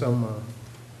 gives some,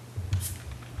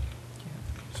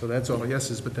 so that's all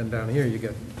yeses, but then down here you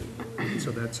get,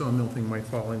 so that sawmill thing might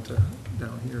fall into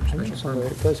down here, I think special some of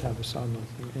permit. it does have a sawmill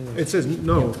thing in It says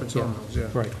no for sawmills, yeah.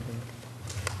 Right.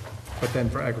 But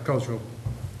then for agricultural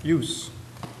use,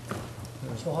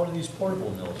 So how do these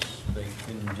portable mills, they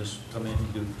can just come in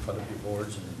and do cut up your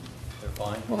boards and they're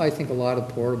fine? Well, I think a lot of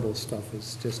portable stuff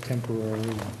is just temporary, you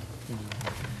know.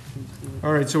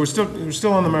 all right, so we're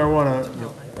still on the marijuana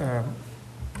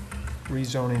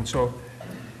rezoning,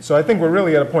 so I think we're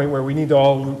really at a point where we need to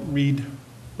all read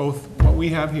both what we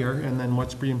have here and then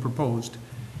what's being proposed,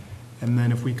 and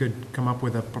then if we could come up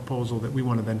with a proposal that we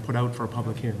want to then put out for a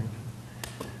public hearing.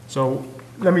 So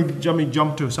let me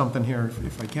jump to something here,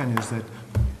 if I can, is that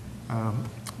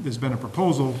there's been a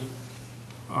proposal,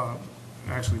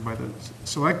 actually by the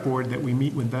select board, that we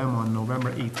meet with them on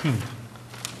November 18th,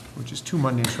 which is 2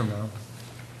 Mondays from now.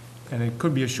 And it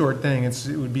could be a short thing. It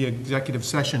would be an executive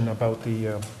session about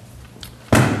the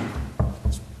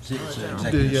It's an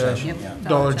executive session, yeah.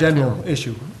 Dollar General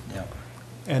issue. Yeah.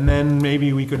 And then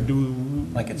maybe we could do.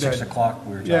 Like at that- 6 o'clock,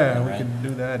 we were talking, Yeah, we right? could do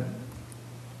that.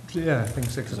 Yeah, I think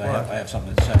 6 Because I o'clock. have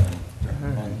something at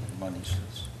 7 Mondays.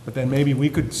 But then maybe we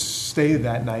could stay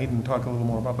that night and talk a little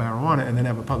more about marijuana and then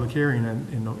have a public hearing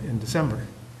in December,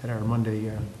 at our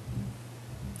Monday,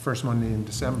 first Monday in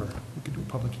December. We could do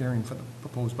a public hearing for the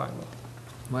proposed bylaw.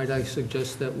 Might I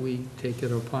suggest that we take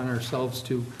it upon ourselves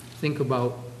to think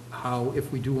about how,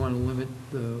 if we do want to limit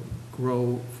the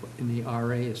grow in the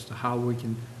RA, as to how we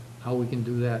can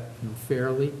do that, you know,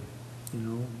 fairly, you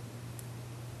know?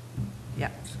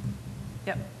 Yep.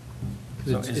 Yep.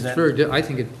 'Cause So it's is that- I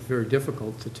think it's very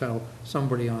difficult to tell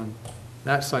somebody on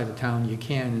that side of town you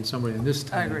can, and somebody on this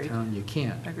side of Agreed. town you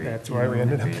can't. Agreed. That's why we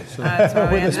ended up. So- That's why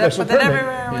we With a ended up special with it permit.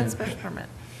 everywhere Yeah. with special permit.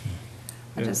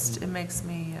 It makes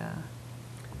me,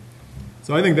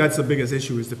 So I think that's the biggest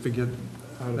issue, is to figure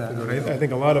that out. I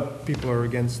think a lot of people are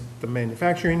against the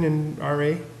manufacturing in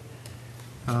RA.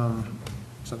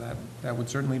 So that would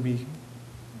certainly be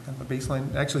kind of a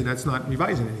baseline. Actually, that's not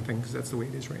revising anything, because that's the way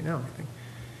it is right now, I think.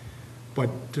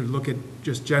 But to look at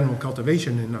just general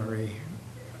cultivation in RA,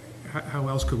 how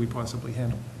else could we possibly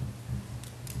handle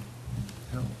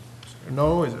it?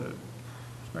 No, is it a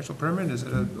special permit, is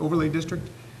it an overlay district?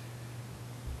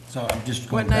 So I'm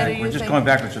just What going night are back, you we're just thinking? going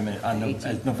backwards a minute. On 18th.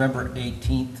 is November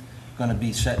 18th going to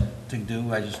be set to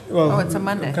do? I just, Well, Oh, it's a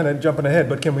Monday. I'm kind of jumping ahead,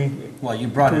 but can we, well, you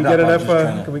brought can we it up. get I was enough, just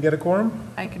trying can we get a quorum?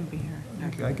 I can be here.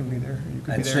 Okay, I can be there. You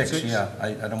can be At there at 6, 6? yeah.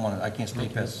 I don't want to, I can't stay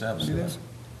past Be 7. there?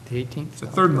 The 18th? It's the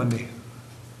third Monday.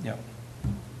 Yeah.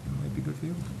 Might be good for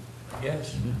you.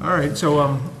 Yes. All right, so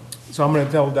I'm going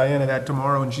to tell Diana that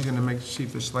tomorrow, and she's going to see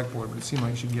if the select board, but it seemed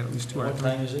like she'd get at least 2 What hours.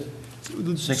 time is it?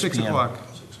 6 6 p.m. o'clock.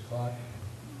 6 o'clock?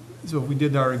 So if we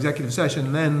did our executive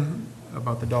session then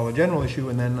about the Dollar General issue,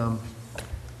 and then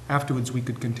afterwards, we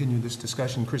could continue this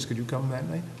discussion. Chris, could you come that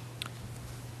night?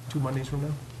 2 Mondays from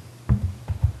now?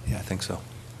 Yeah, I think so.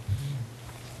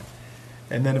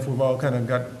 And then if we've all kind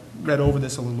of read over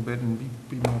this a little bit and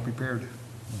be more prepared,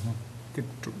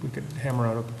 we could hammer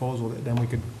out a proposal, that then we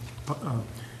could,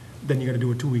 then you got to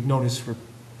do a 2-week notice for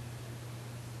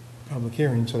public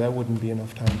hearing, so that wouldn't be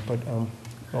enough time. But,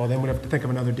 well, then we'd have to think of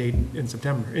another date in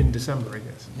December, I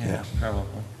guess. Yeah, probably.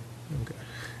 Okay.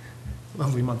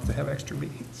 Lovely month to have extra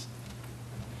meetings.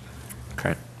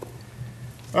 Okay.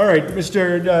 All right,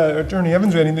 Mr. Attorney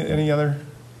Evans, any other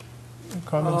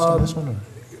comments on this one? or?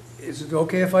 Is it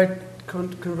okay if I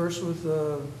converse with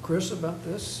Chris about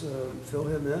this, fill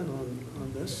him in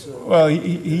on this? Well,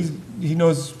 he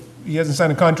knows, he hasn't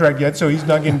signed a contract yet, so he's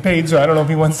not getting paid, so I don't know if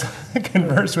he wants to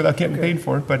converse without getting Okay. paid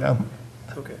for it, but,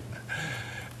 Okay.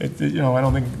 I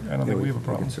don't think we have a We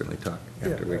problem. can certainly talk Yeah,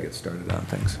 after we right. get started on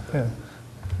things. Yeah,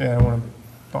 I don't want to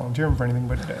volunteer him for anything,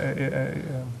 but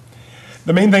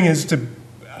the main thing is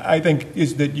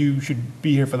that you should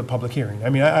be here for the public hearing. I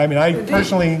mean, I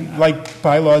personally like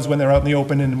bylaws when they're out in the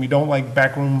open, and we don't like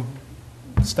backroom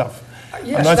stuff.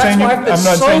 Yes, I'm not that's saying why I've been I'm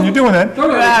not so saying you're doing that.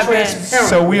 thoroughly Yeah, transparent.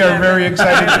 So we are very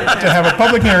excited to have a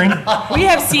public hearing. We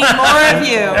have seen more of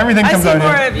you. Everything comes out I've seen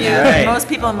more here. of you Right. than most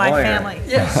people in my Lawyer. family.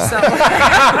 Yes. So,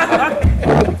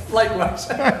 Likewise.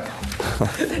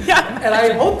 Yeah. And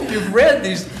I hope you've read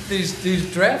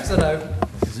these drafts that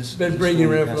I've been bringing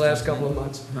around for the last couple of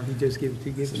months. He just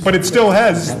gave. But it still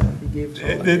has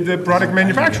the product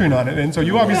manufacturing on it, and so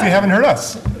you obviously haven't heard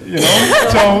us, you know?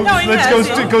 So No, he let's has.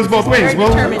 go, it goes both ways. Very We'll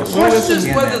determined. The question is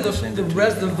Yeah, whether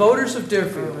that's the voters of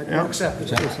Deerfield will Yeah. accept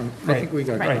it. I think we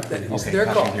got. Right, It's their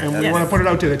call. and we Yes. want to put it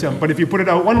out to them, but if you put it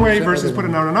out one way versus put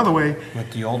it out another way,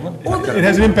 With the old one? it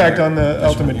has an impact on the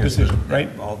ultimate decision, right?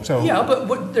 So, Yeah,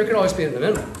 but there can always be an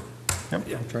amendment.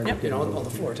 Yep. You know, on the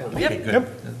floor of town. Yep. Okay, good.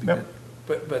 Yep, That'd be yep. good.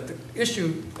 But the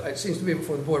issue, it seems to be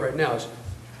before the board right now is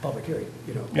public hearing,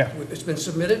 you know. Yeah. It's been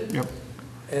submitted, Yep,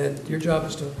 and your job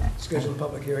is to schedule a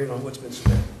public hearing on what's been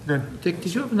submitted. good. Dick,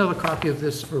 did you have another copy of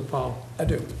this for Paul? I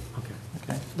do.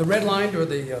 Okay. The red line or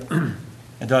the,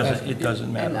 It doesn't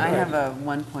And matter. I have a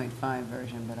 1.5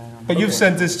 version, but I don't. But you've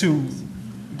sent this to,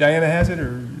 Diana has it,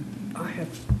 or? I have,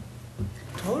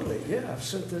 totally, yeah, I've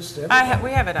sent this to I everybody. have,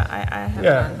 we have it, I have it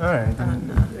Yeah, on. all right.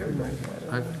 on, Everybody.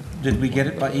 Did we get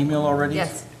it by email already?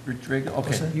 Yes. Rodrigo?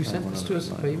 Okay. You sent this to us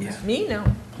by email? Me, no,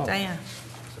 Diane.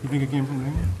 You think it came from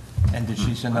Diana? And did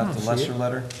she send out the lesser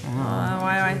letter?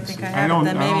 Why do I think I I have it, don't, I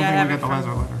then don't maybe I think have we it got the lesser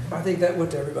from. letter. I think that went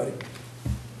to everybody.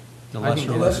 The I think lesser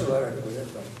The letter? lesser letter, I think, went to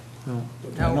everybody.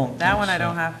 No, No, that one I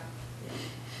don't have.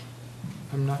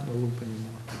 I'm not in the loop anymore.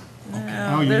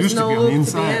 Oh, you used to be on the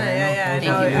inside. Yeah,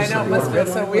 I know, it must feel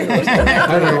so weird.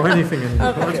 I don't know anything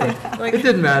anymore. Like, It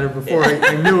didn't matter before,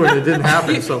 I knew it, it didn't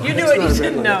happen, so. You knew what you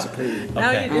didn't know. Now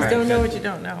Okay. you just don't know what you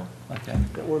don't know. Okay.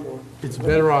 Got one more. It's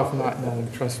better off not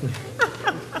knowing, trust me.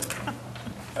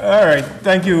 All right,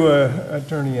 thank you,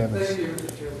 Attorney Evans. Thank you,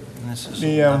 Mr. Chairman. And this is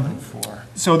The, 11-4.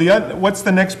 So what's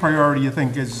the next priority, you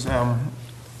think, is,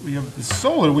 we have the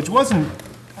solar, which wasn't,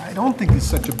 I don't think is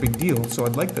such a big deal, so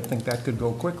I'd like to think that could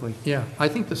go quickly. Yeah, I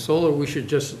think the solar, we should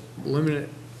just limit it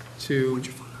to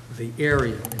the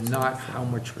area and not how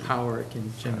much power it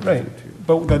can generate. Right,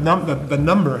 but the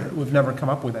number, we've never come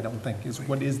up with, I don't think, is,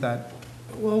 what is that?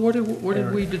 Well, what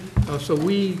did we, so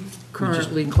we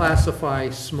currently classify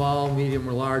small, medium,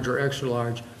 or large, or extra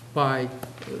large by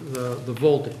the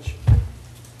voltage,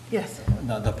 Yes.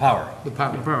 No, the power. the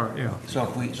power. Power, yeah. So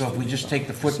if we just take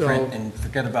the footprint So- and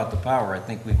forget about the power, I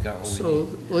think we've got what we need.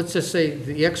 So let's just say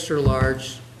the extra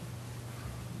large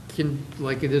can,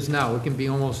 like it is now, it can be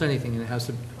almost anything, and it has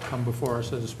to come before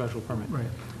us as a special permit. Right.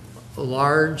 A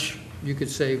large, you could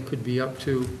say, could be up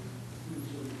to,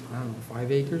 I don't know,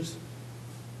 5 acres?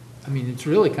 I mean, it's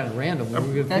really kind of random. What are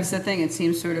we gonna That's think? the thing, it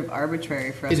seems sort of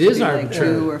arbitrary for us It to is be like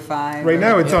arbitrary. 2 or 5. Right or-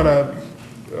 now, it's on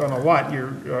a lot,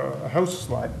 a house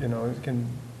lot, you know, it can.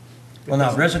 Well,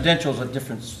 now, residential is a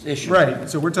different issue. Right,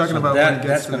 so we're talking So about when it that- gets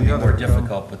that's to gonna the be more other.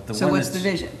 difficult, but the So one what's the that's,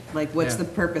 vision? Like, what's Yeah. the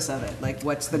purpose of it? Like,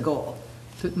 what's the goal?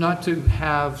 Not to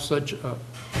have such a,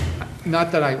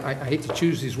 not that I hate to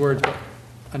choose these words, but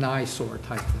an eyesore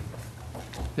type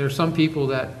thing. There are some people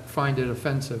that find it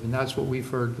offensive, and that's what we've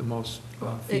heard the most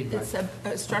feedback. It's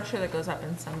a structure that goes up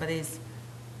in somebody's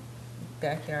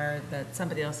backyard that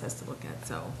somebody else has to look at,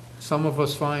 so Some of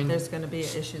us find, there's gonna be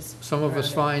issues. some of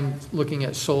us around it. find looking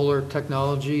at solar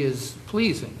technology is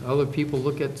pleasing. Other people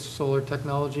look at solar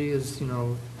technology as, you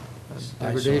know, a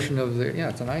degradation of the, yeah,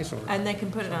 it's an eyesore. And they can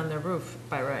put it on their roof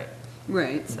by right,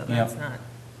 Right. so Yeah. that's not,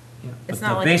 Yeah. it's but not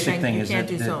the like basic saying thing you is can't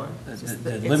that do solar. the- It's just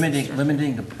the it's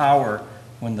limiting the power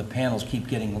when the panels keep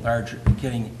getting larger,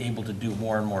 getting able to do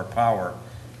more and more power,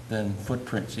 then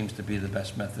footprint seems to be the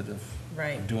best method of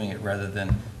Right. doing it, rather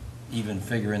than even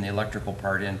figuring the electrical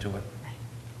part into it.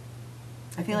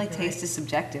 I feel like You're taste right. is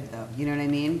subjective, though, you know what I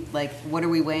mean? Like, what are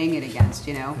we weighing it against,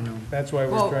 you know? I know. That's why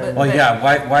Well, we're trying. Well, yeah,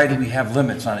 why do we have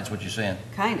limits on it, is what you're saying?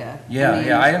 Kinda. Yeah, mean,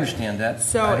 yeah, I understand that. I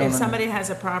So don't if under- somebody has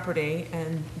a property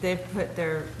and they've put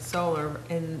their solar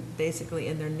in, basically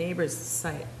in their neighbor's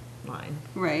sight line,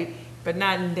 Right. but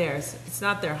not in theirs, it's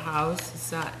not their house,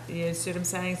 it's not, you see what I'm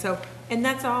saying? So, and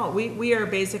that's all, we are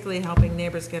basically helping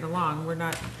neighbors get along, we're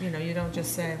not, you know, you don't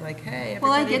just say like, hey,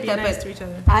 Well, I everybody get be that, nice but to each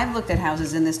other. I've looked at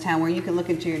houses in this town where you can look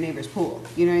into your neighbor's pool,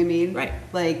 you know what I mean? Right.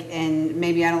 Like, and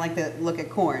maybe I don't like to look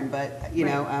at corn, but, you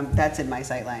know, that's in my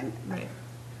sight line. Right,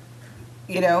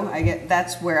 You know,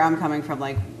 that's where I'm coming from,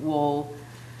 like, well,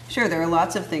 sure, there are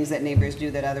lots of things that neighbors do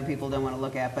that other people don't want to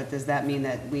look at, but does that mean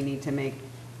that we need to make,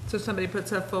 so somebody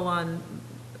puts a full-on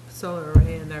solar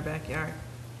array in their backyard,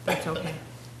 that's okay.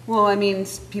 well, I mean,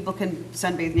 people can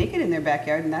sunbathe naked in their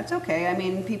backyard, and that's okay. I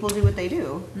mean, people do what they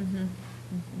do.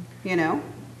 You know?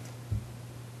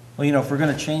 Well, you know, if we're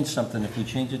gonna change something, if we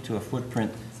change it to a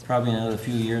footprint, probably in another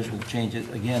few years, we'll change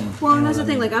it again. Well, you and know that's the what I thing,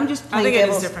 mean? like, I'm just I playing think it is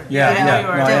devil's. different. Yeah, I know yeah, you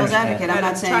are. no, I Devil's understand. advocate, I'm But not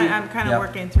trying- saying, I'm kind Yeah. of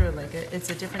working through, like, it's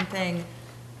a different thing,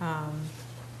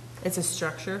 it's a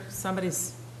structure,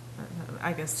 somebody's,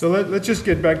 I guess. So let's just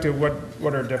get back to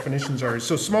what our definitions are.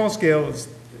 So small scale is,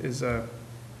 and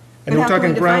But we're how can we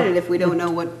talking define it ground. if we don't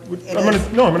know what it I'm is?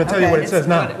 gonna tell you what it Okay. says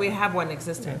now. We have one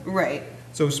existing. Right,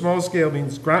 So small scale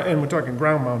means ground, and we're talking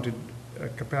ground mounted,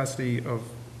 capacity of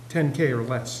 10K or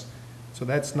less. So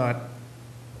that's not,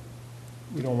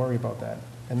 we don't worry about that.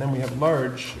 And then we have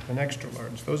large and extra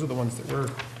large. Those are the ones that we're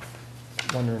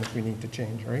wondering if we need to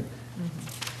change, right?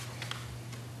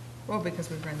 Well, because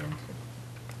we've run into.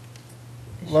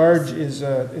 issues Large is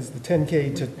the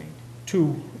 10K to we've made.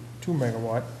 2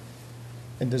 megawatt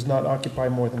and does not occupy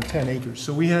more than 10 acres.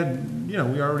 So we had, we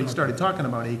already started talking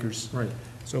about acres. Right.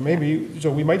 So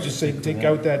we might just say, take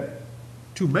out that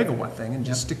 2 megawatt thing and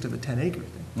just stick to the 10 acre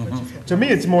thing. Which is what- To me,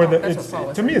 it's more than, That's what Paul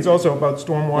was to me, it's also about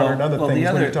stormwater and Well, other well, the things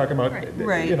when other- you're talking about,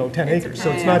 Right. 10 It's a acres.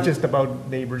 So it's plan. not just about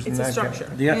neighbors and It's a that kind of.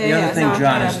 structure. The Yeah, other yeah, thing, no, I'm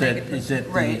John, trying is to that, make it is that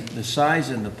Right. the size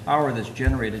and the power that's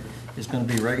generated is gonna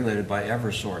be regulated by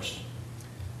Eversource.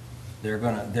 They're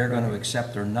gonna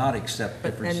accept or not accept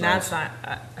But, different and that's size.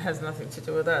 not, has nothing to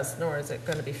do with us, nor is it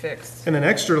gonna be fixed. And then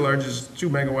extra large is 2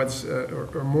 megawatts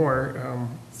or more,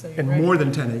 So you're and right. more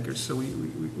than 10 acres. So we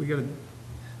gotta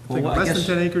think Well, I less than guess-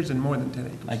 10 acres and more than 10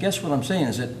 acres. I guess what I'm saying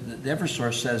is that the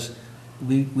Eversource says,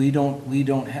 we don't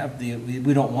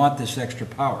want this extra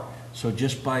power. So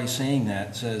just by saying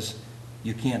that says,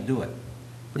 you can't do it.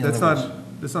 But In that's other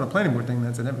words- not a planning board thing,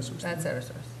 that's an Eversource. That's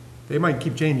Eversource. They might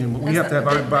keep changing, but we That's have to have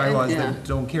not- our bylaws Yeah. that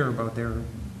don't care about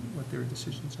what their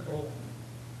decisions are.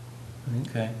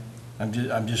 Okay, I'm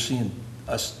just seeing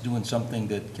us doing something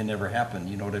that can never happen,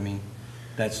 you know what I mean?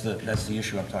 That's the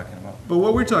issue I'm talking about. But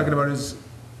what we're talking about is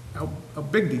how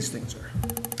big these things are,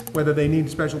 whether they need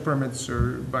special permits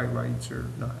or by rights or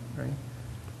not, right?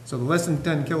 So the less than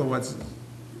 10 kilowatts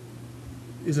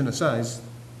isn't a size,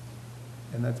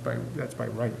 and that's by right,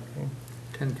 right?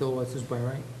 10 kilowatts is by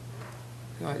right?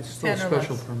 It's still a 10 or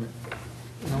special less. permit.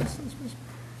 No?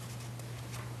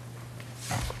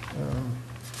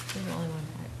 You're the only one.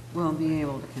 well, being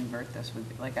able to convert this would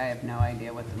be, like, I have no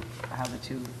idea how the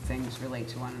two things relate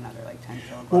to one another, like 10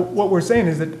 Well, kilowatts. what we're saying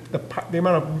is that the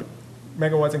amount of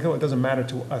megawatts and kilowatt doesn't matter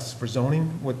to us for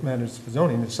zoning. What matters for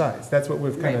zoning is size. That's what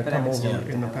we've kind Right, of but I come would over still have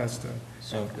to in the have it. past.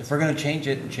 So if we're gonna change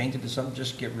it to something,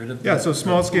 just get rid of. Yeah, so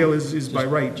small scale is by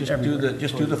right Just do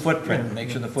everywhere. the footprint, and make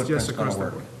sure the Just footprint's gonna across the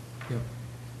work. board. Yeah.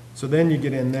 So then you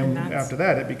get in, And then that's- after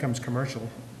that, it becomes commercial,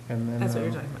 and then. That's what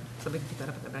you're talking about. So we can put that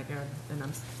up in the backyard, and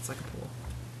it's like a pool.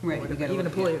 Right, Or you whatever. gotta Even a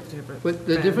look pool, at- you have to have But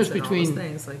the fence difference and all those between-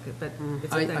 things, like, but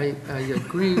it's a I thing.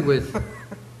 agree with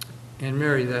Anne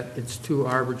Mary that it's too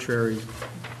arbitrary,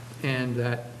 and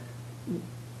that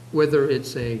whether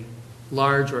it's a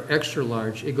large or extra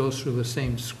large, it goes through the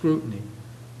same scrutiny.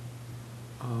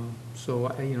 So,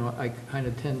 I kind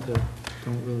of tend to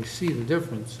don't really see the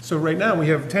difference. So right now, we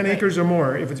have 10 acres or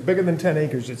more. If it's bigger than 10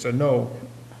 acres, it's a no,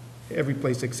 every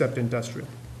place except industrial.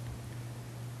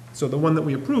 So the one that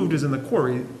we approved is in the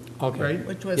quarry, Okay. right?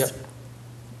 Which Yep. was,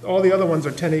 All the other ones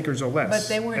are 10 acres or less. But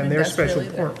they weren't and they're special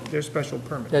industrial either. They're special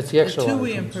permit. That's the the extra two large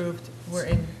we ones. improved were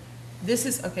in, this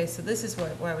is, okay, so this is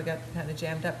why we got kind of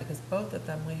jammed up, because both of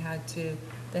them, they had to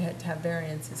have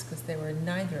variances, because they were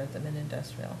neither of them in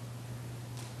industrial.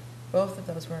 Both of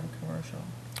those were in commercial.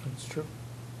 That's true.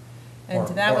 And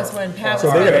that was when Pat So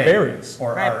was. they got a RA. variance.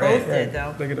 Or Right, RA. both did,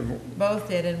 though. They get a, Both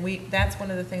did, and that's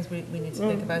one of the things we need to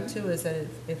think about too, is that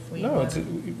if we no, want,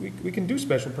 we can do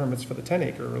special permits for the 10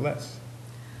 acre or less.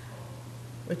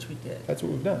 which we did. That's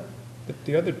what we've done.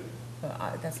 The other,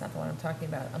 That's not the one I'm talking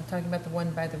about. I'm talking about the one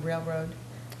by the railroad.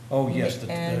 Oh, yes,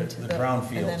 and the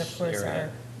brownfields And then, of course, our area.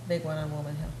 big one on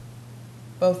Woman Hill.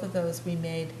 Both of those we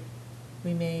made,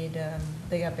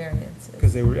 they got variances.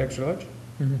 because they were extra large?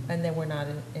 And they were not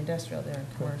in industrial, they're in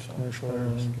commercial. Commercial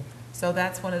areas. So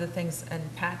that's one of the things,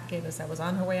 and Pat gave us, that was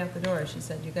on her way out the door, she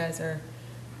said, you guys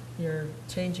you're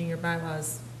changing your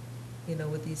bylaws,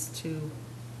 with these two,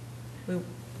 I don't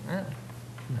know,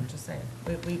 I'm just saying,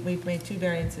 we've made two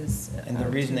variances. And the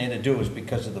reason they had to do it was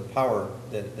because of the power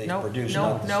that they produce,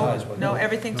 No, not the size. no,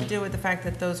 everything to do with the fact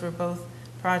that those were both,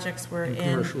 projects were In in.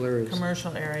 commercial areas.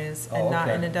 Commercial areas, Oh, and not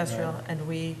in okay, industrial, yeah. and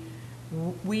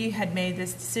we had made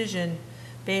this decision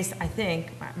based, I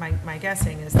think, my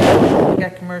guessing is that we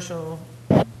got commercial,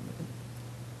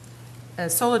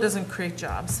 solar doesn't create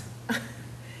jobs.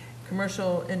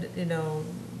 Commercial,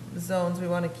 zones, we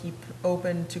want to keep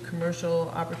open to commercial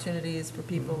opportunities for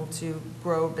people to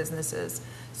grow businesses.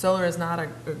 Solar is not a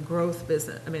growth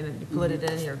business, I mean, you put it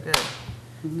in, you're good.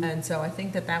 And so I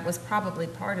think that was probably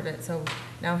part of it. So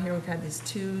now here we've had these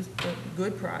two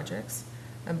good projects,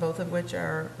 and both of which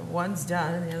one's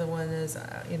done, and the other one is,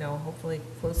 hopefully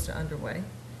close to underway.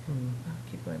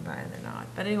 I'll keep going by and they're not.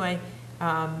 But anyway,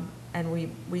 And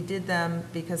we did them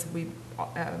because we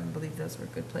believe those were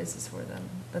good places for them,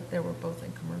 but they were both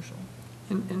in commercial.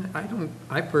 And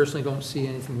I personally don't see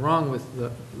anything wrong with the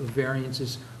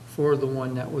variances for the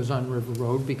one that was on River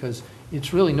Road, because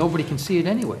it's really, nobody can see it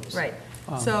anyways. Right.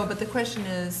 So, but the question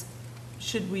is,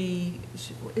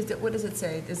 what does it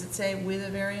say? Does it say with a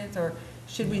variance, or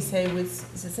should we say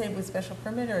does it say with special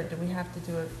permit, or do we have to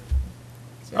do it?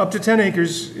 Up to 10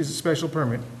 acres is a special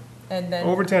permit. And then,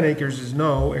 Over 10 acres is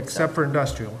no, except for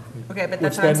industrial, okay, but which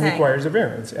that's what I'm then saying. requires a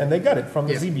variance. And they got it from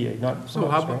the Yeah. ZBA, not So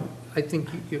from how us, about, right? I think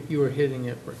you were hitting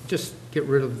it, just get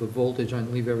rid of the voltage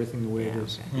and leave everything the way it Yeah,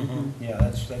 is. okay. Yeah,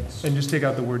 that's, And just take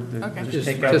out the word, Okay. Just Just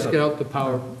take out just the- get out the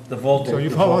power. the voltage. so you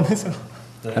following this?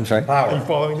 I'm sorry? Are you Power.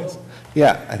 following this?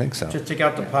 Yeah, I think so. Just take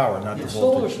out the power, not the If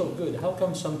solar's voltage. so good, how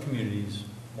come some communities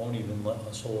won't even let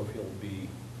a solar field be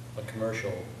a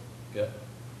commercial get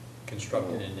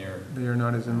constructed in there, They are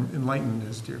not as enlightened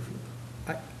as Deerfield.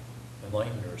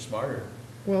 enlightened or smarter?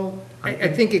 Well, I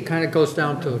think it kind of goes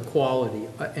down to the quality,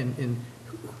 and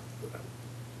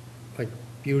like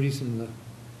beauty's in the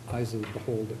eyes of the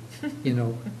beholder, you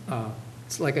know?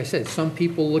 It's like I said, some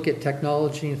people look at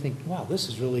technology and think, wow, this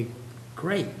is really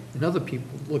great. And other people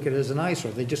look at it as an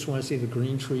eyesore. They just want to see the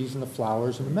green trees and the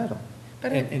flowers and the meadow.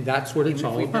 But And that's what it's Even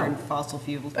if all we burn about. fossil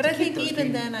fuels But to I keep think those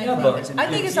even green- then, Yeah, but I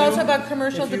think if it's also you- about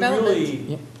commercial development. If you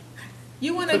Yeah.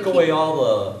 You want really to took away keep, all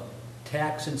the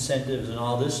tax incentives and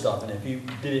all this stuff, and if you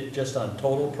did it just on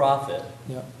total profit,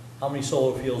 Yeah, how many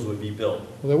solar fields would be built?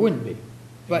 well, there wouldn't be.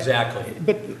 But- Exactly.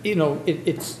 But, you know,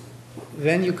 it's,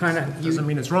 then you kind of, Doesn't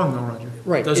mean it's wrong though, Roger.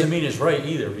 right. Doesn't it- mean it's right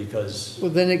either, because Well,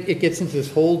 then it gets into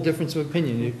this whole difference of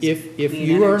opinion. If Clean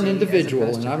you are an energy as individual,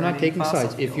 opposed and to I'm not burning taking fossil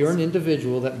sides, if you're an fuels.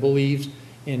 individual that believes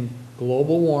in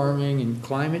global warming and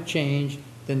climate change,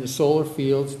 then the solar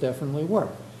fields definitely work.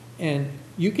 And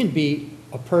you can be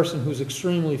a person who's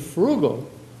extremely frugal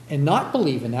and not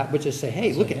believe in that, but just say,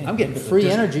 hey, look, I'm getting free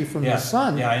Just- energy from yeah, the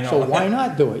sun, yeah, I know. so why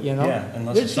not do it, you know? Yeah,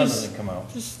 unless the It's sun just- doesn't come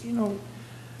out. Just, you know,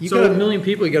 you So- got a million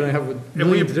people, you gotta have a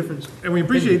million different. And we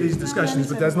appreciate these discussions,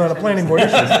 but that's not a planning board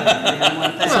issue.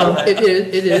 Well, it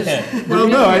is. Well,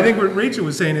 no, I think what Rachel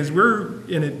was saying is we're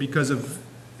in it because of,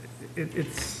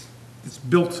 it's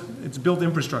built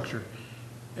infrastructure.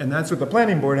 And that's what the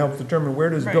planning board helps determine, where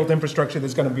does built infrastructure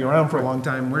that's gonna be around for a long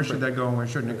time, where should that go and where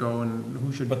shouldn't it go and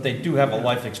who should. But they do have a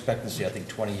life expectancy, I think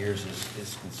 20 years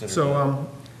is considered.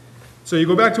 So you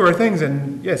go back to our things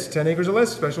and yes, 10 acres or less,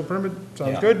 special permit,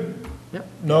 sounds Yeah. good. Yep.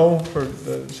 No for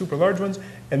the super large ones.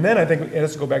 And then I think it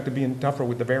has to go back to being tougher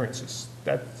with the variances.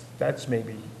 That's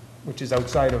maybe, which is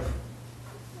outside of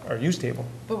our use table.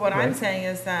 but what I'm Right. saying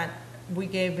is that we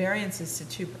gave variances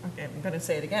to okay, I'm going to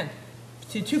say it again,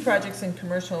 to 2 projects in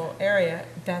commercial area,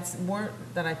 that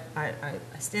I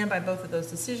stand by both of those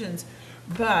decisions,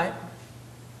 but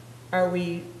are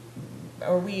we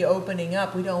opening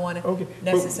up? We don't want Okay. to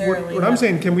but necessarily. What I'm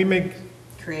saying, can we make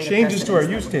Create a changes to our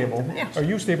precedence use that we want table? Yeah. Our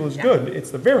use table is Yeah. good, it's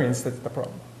the variance that's the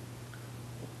problem.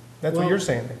 That's what Well- you're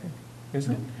saying, I think,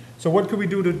 isn't it? So what could we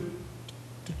do to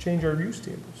change our use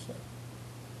tables?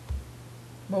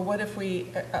 Well, what if we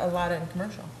allow it in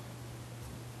commercial?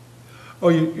 Oh,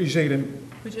 you're saying,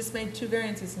 We just made 2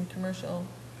 variances in commercial.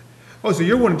 oh, so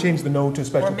you want to change the no to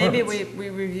special Or maybe permits? we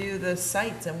review the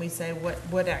sites and we say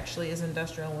what actually is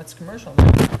industrial and what's commercial.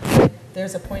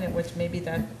 There's a point at which maybe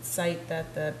that site,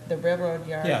 that the railroad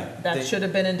yard, Yeah, that they- should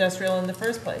have been industrial in the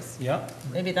first place. Yeah,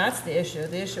 Maybe that's the issue.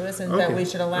 The issue isn't that Okay, we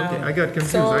should allow okay, I got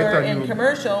confused. I solar thought you in were-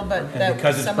 commercial, but And that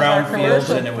because it's some of our brownfields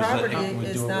commercial and it was- property we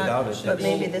is do it not. without it. should But be-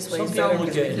 maybe this way some it's people better look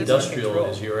because we at can industrial control,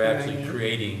 as you're you know what I actually mean?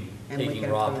 creating, And we taking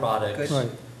can raw approve products good- Right.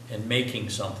 and making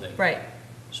something. Right,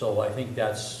 So I think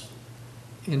that's,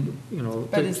 And, you know,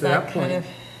 but to is to that that kind point, of,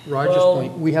 Roger's Well-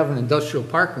 point, we have an industrial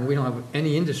park and we don't have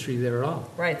any industry there at all.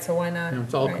 right, so why not? You know,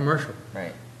 it's all Right, commercial.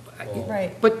 Right, Well-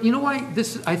 right. But you know why,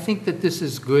 I think that this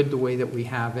is good, the way that we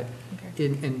have it Okay.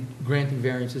 in granting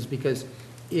variances, because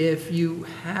if you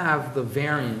have the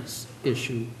variance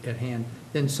issue at hand,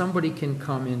 then somebody can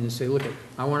come in and say, look,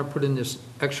 I want to put in this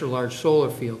extra large solar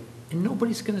field, and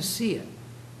nobody's going to see it.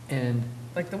 And,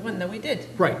 Like the one that we did.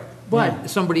 right, but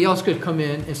somebody else could come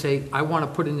in and say, I want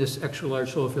to put in this extra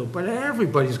large solar field, but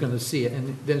everybody's going to see it, and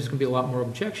then there's going to be a lot more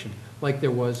objection, like there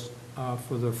was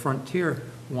for the Frontier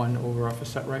one over off of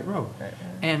Set Right Road. Right,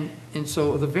 And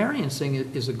so the variance thing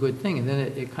is a good thing, and then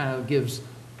it kind of gives,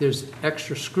 there's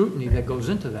extra scrutiny that goes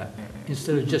into that,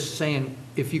 instead of just saying,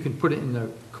 if you can put it in the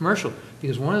commercial.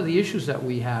 Because one of the issues that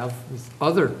we have with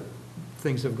other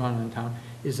things that have gone on in town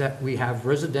is that we have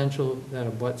residential that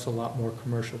abuts a lot more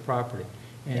commercial property.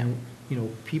 And, you know,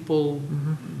 people,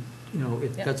 you know,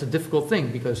 Yeah. that's a difficult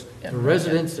thing, because Yeah. the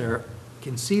residents are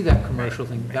can see that commercial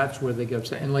thing, that's where they get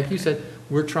upset. And like you said,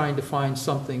 we're trying to find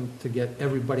something to get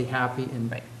everybody happy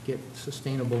and Right. get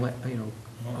sustainable,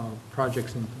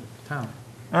 projects in the town.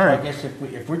 All I right, guess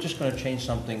if we're just gonna change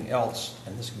something else,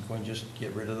 and this is going to just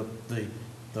get rid of the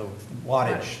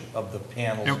wattage of the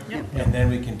panels, Yep. and then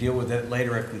we can deal with it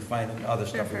later if we find other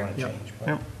stuff we wanna Yep. change. But-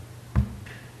 Yep.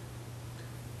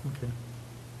 Okay.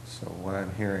 So what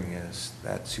I'm hearing is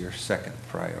that's your second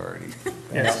priority.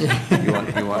 yes. You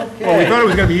want, Well, we thought it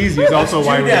was gonna be easy, is also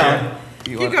why Two we. down.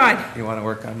 you Keep want, going. you want to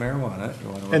work on marijuana, you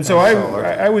want to work on And so I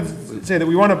solar. would say that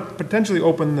we want to potentially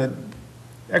open the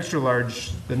extra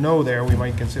large, the no there, we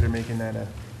might consider making that a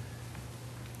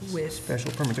With,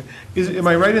 special permit. Am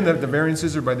I right in that the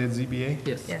variances are by the ZBA?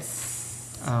 Yes.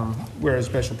 yes. Whereas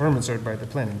special permits are by the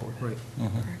planning board? Right.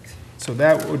 Correct. So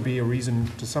that would be a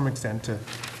reason, to some extent, to,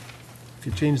 if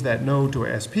you change that no to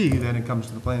a SP, then it comes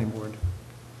to the planning board.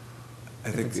 I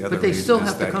think the But other they still reason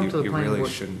is have to that come to the you planning really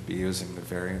board. shouldn't be using the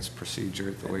variance procedure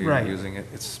the way you're Right. using it.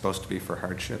 It's supposed to be for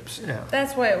hardships. Yeah.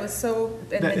 That's why it was so, and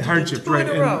then That to do hardship, two in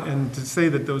right, a row. and to say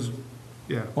that those,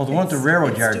 yeah. Well, the one at the It's- railroad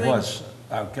it's yard doing- was,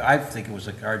 I think it was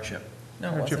a hardship, No,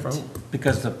 it Hardship, wasn't.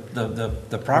 because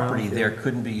the property there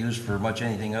couldn't be used for much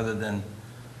anything other than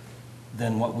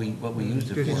what we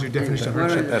used it Because for. your definition of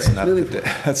hardship. That's not, that's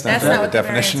not That's not the what the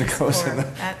definition that variance is goes in for.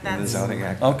 the That- in the that's- zoning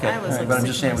act. Okay, I all was right, like but I'm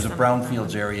just saying it was a sick of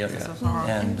brownfields area,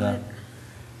 and,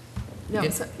 No,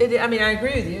 so I mean, I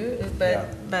agree with you, Yeah.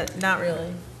 but not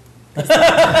really.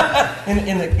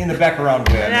 in the background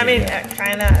way. And I mean, yeah.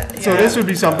 kinda, So this yeah. would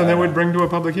be something that would bring to a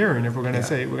public hearing, if we're gonna Yeah.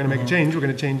 say, we're gonna make a change, we're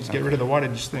gonna change, get rid of the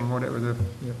wattage thing, whatever the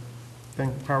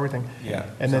thing, power thing. Yeah.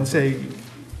 And then say,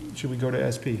 should we go to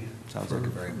SP? Sounds like a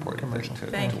very important Commercial. thing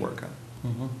Thank to you. work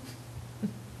on. Mhm.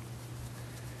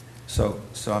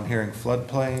 So I'm hearing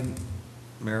floodplain,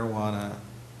 marijuana,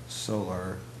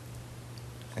 solar,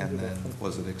 and then,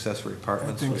 was it accessory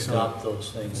apartments? think Was so. it- Adopt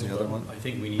those things, The other but one? I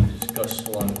think we need to discuss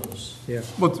a lot of those. Yeah.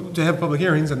 Well, to have public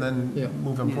hearings and then Yeah.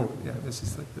 move them Yeah. forward, yeah, this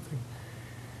is like the thing.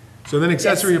 So then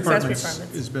accessory Yes, accessory apartments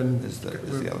apartments. has been, Is the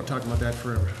we're other one. talking about that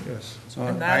forever, yes. So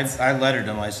And I that's- lettered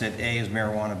them, I said A is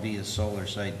marijuana, B is solar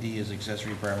site, D is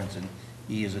accessory apartments, and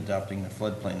E is adopting the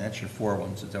floodplain. That's your four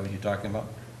ones, is that what you're talking about?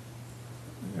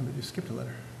 Yeah, but you skipped a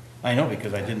letter. I know,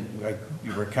 because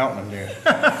you were counting them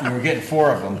there. You were getting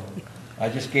four of them. I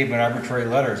just gave them arbitrary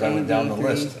letters, I went down the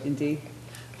list. And D.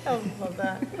 I love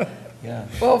that. Yeah.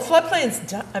 Well, floodplain's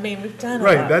done, I mean, we've done a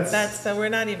Right, lot. that's- So we're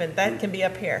not even, that can be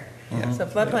up here. Yeah. So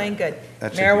floodplain, good.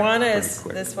 That should be Marijuana pretty is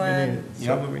quick. this We need one, it,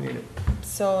 solar, we need it.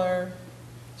 solar,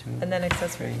 Two, and then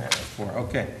accessory three, apartments. four,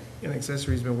 okay. And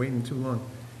accessory's been waiting too long.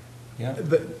 Yeah.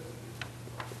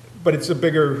 But it's a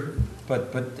bigger,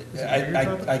 But Is it bigger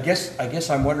topic? I guess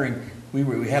I'm wondering,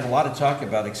 we had a lot of talk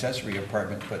about accessory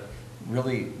apartment, but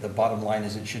really, the bottom line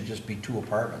is it should just be two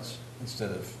apartments instead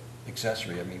of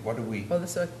accessory. I mean, what do we, Well,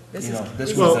 this you is. know,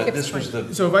 this is was, Skip's this was point.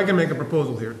 the, so if I can make a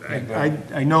proposal here, Yeah, go ahead.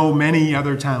 I know many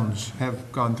other towns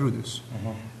have gone through this.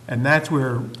 Mhm. And that's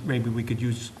where maybe we could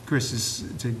use Chris's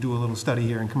to do a little study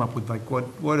here and come up with like, what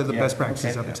are the Yeah, best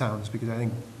practices okay. of the towns? Because I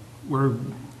think we're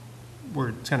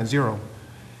kind of zero.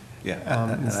 Yeah,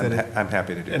 and instead of- I'm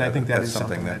happy to do that. And I think that That's is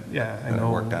something that, yeah, I that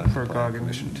know worked on at the FERCog planning and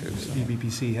commission too, so.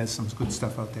 DVPC has some good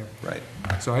stuff out there. Right.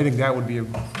 So I think that would be a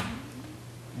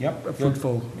yep, good.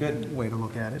 fruitful Good. way to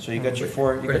look at it. So you got your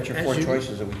four As you-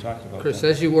 choices that we talked about. Chris, then.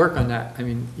 as you work on that, I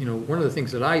mean, one of the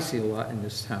things that I see a lot in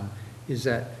this town is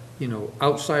that,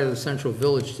 outside of the central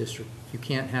village district, you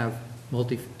can't have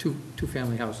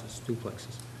two-family houses,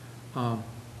 duplexes.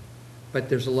 But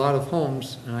there's a lot of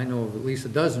homes, and I know of at least a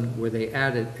dozen, where they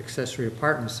added accessory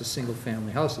apartments to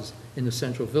single-family houses in the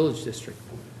central village district.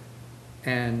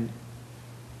 And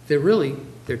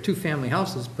they're two-family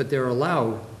houses, but they're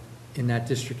allowed in that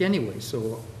district anyway.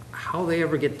 So how they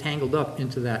ever get tangled up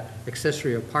into that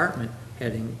accessory apartment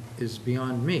heading is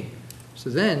beyond me. So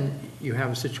then you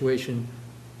have a situation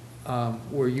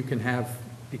where you can have,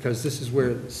 because this is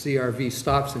where CRV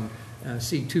stops and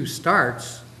C2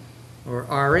 starts, or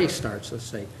RA starts, let's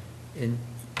say, and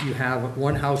you have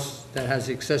one house that has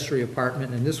the accessory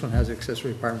apartment and this one has the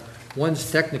accessory apartment. One's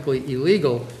technically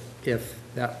illegal if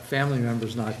that family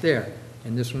member's not there,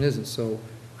 and this one isn't. So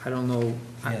I don't know,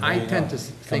 Yeah, I there you tend go. to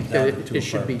think Comes that down to two it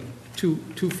should be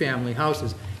two-family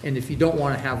houses. And if you don't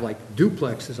want to have like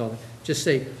duplexes, just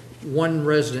say one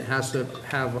resident has to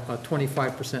have a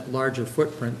 25% larger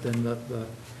footprint than the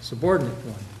subordinate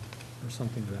one, or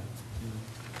something like that.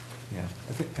 Yeah,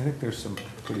 I think there's some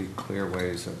pretty clear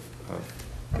ways of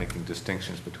making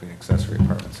distinctions between accessory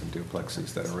apartments and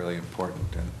duplexes that are really important,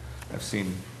 and I've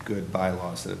seen good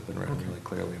bylaws that have been written really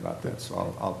clearly about that,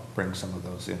 so I'll bring some of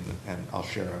those in, and I'll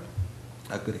share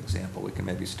a good example. We can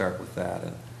maybe start with that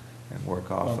and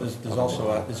work off Well, of.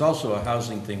 there's also a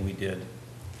housing thing we did.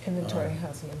 Inventory,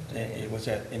 housing inventory. What's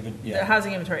that? The Yeah,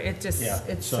 housing inventory, it just, yeah.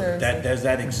 it So serves.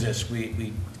 that exists. We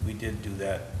did do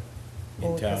that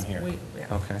well, in town because here. yeah.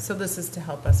 Okay. So this is to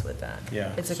help us with that.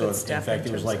 Yeah. It's a So good step. in fact,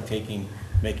 it was terms like of-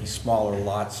 making smaller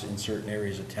lots in certain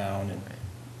areas of town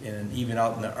and even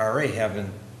out in the RA having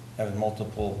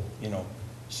multiple,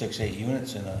 6, 8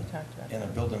 units in We talked about a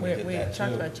that. building. We did We that too.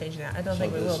 talked about changing that. I don't So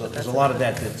think we will, there's- but there's that's a lot of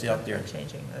another that that's thing out there.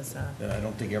 Changing is, That I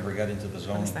don't think ever got into the what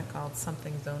zoning is that called?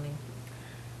 Something zoning.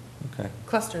 Okay.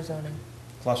 Cluster zoning.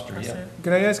 cluster, yeah. Cluster.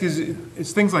 Can I ask,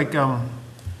 is things like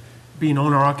being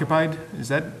owner occupied, does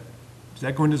that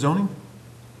go into zoning?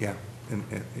 Yeah, and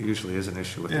it usually is an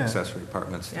issue with Yeah. accessory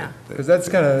apartments. Yeah. Because that's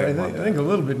kind of, they I want think that. a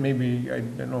little bit maybe, I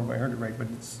don't know if I heard it right, but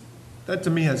that to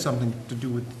me has something to do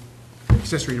with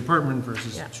accessory apartment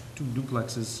versus Yeah. 2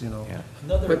 duplexes, Yeah.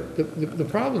 Another, But the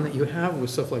problem that you have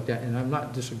with stuff like that, and I'm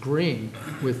not disagreeing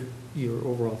with your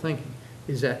overall thinking,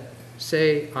 is that,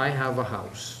 say I have a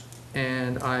house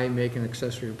and I make an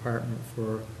accessory apartment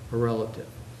for a relative,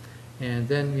 and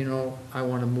then, I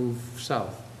want to move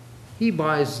south. He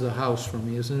buys the house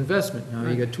from me as an investment. Now,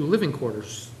 you got 2 living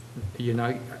quarters. You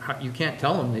can't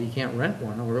tell him that he can't rent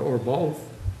one or both.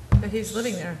 But he's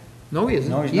living there. No, he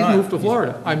isn't. No, he's He's not. moved to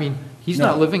Florida. I mean, he's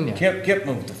not living there. Kip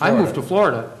moved to I Florida. moved to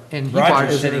Florida, and he bought it Roger's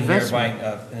as an sitting here investment.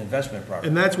 buying an investment property.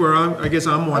 And that's where I guess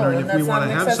I'm wondering Oh, if and we that's want not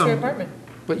to an have accessory some. apartment.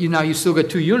 But you still got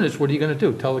 2 units, what are you gonna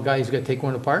do? Tell the guy he's gotta take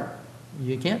one apart?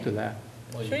 You can't do that.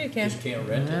 well, Sure you can. just can't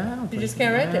rent it. No, You just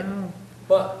can't rent it. no.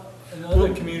 But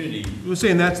another community, We're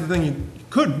saying that's the thing you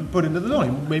could put into the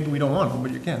zoning, maybe we don't want to,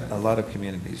 but you can. A lot of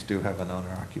communities do have an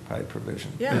owner-occupied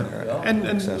provision. Yeah. in their Yeah. And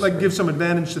like accessory. give some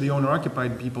advantage to the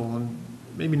owner-occupied people and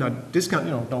maybe not discount,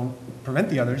 don't prevent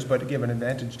the others, but give an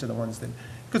advantage to the ones that,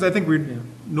 because I think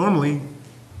normally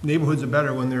neighborhoods are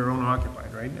better when they're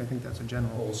owner-occupied, right? I think that's a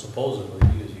general. well, supposedly,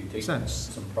 because you take Sense.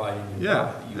 some pride in your Yeah,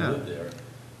 property, you yeah. live there.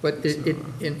 But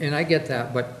and I get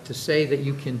that, but to say that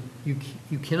you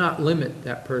cannot limit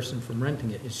that person from renting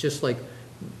it, it's just like,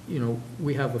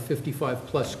 we have a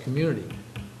 55-plus community.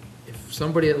 If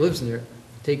somebody that lives in there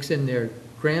takes in their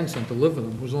grandson to live with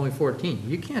them, who's only 14,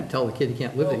 you can't tell the kid he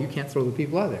can't live there, you can't throw the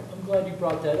people out of there. I'm glad you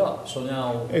brought that up, so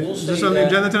now, we'll Is say this on the that-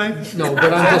 agenda tonight? No,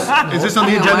 but I'm just, Is this on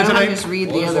the Yeah, agenda why don't we tonight? just read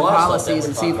Well, the there's other a lot of stuff policies that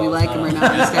and we're see if we talking like about them or now.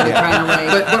 not, instead of trying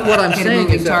to but what I'm hit a saying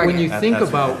moving is that when you target. think That's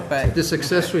about But- this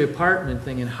accessory apartment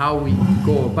thing and how we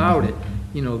go about it,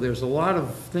 there's a lot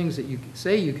of things that you can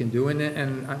say you can do,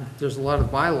 and there's a lot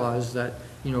of bylaws that,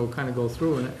 kind of go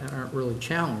through and aren't really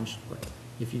challenged, but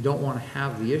if you don't want to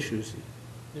have the issues,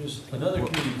 There's another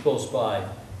community close by,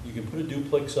 you can put a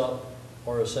duplex up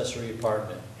or accessory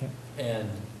apartment. And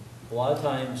a lot of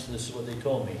times, this is what they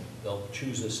told me, they'll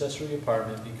choose accessory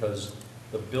apartment because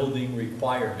the building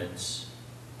requirements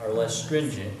are less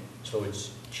stringent, so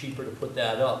it's cheaper to put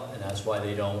that up, and that's why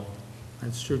they don't.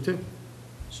 that's true too.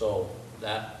 So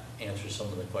that answers some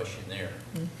of the question there.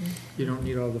 You don't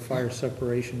need all the fire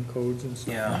separation codes and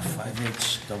stuff. Yeah,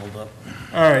 5/8 doubled up.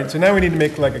 All right, so now we need to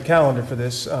make like a calendar for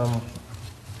this.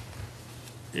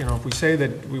 If we say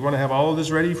that we want to have all of this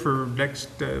ready for next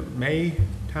May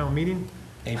town meeting,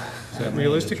 April. Is that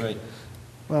realistic? That's right.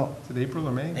 well, is it April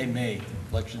or May? Hey, May,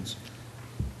 elections.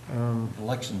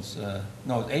 Elections,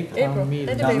 no, it's April. April. meeting.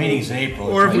 End of Town April. meeting's in April.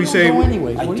 Or if You we don't say, go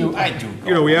anyways. I What do you- do, I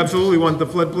do. we absolutely want the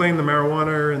floodplain, the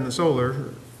marijuana, and the solar,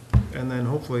 and then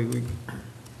hopefully we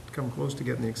come close to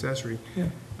getting the accessory.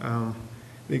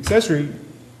 The accessory,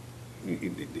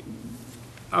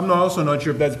 I'm also not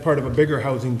sure if that's part of a bigger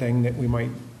housing thing, that we might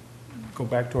go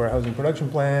back to our housing production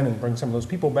plan and bring some of those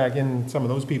people back in. Some of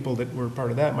those people that were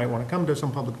part of that might want to come to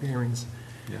some public hearings.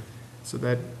 Yeah. So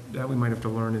that we might have to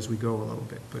learn as we go a little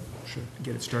bit, but should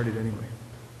get it started anyway.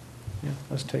 Yeah,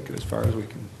 let's take it as far as we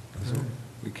can.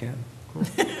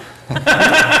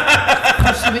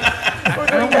 We're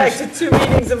going back to 2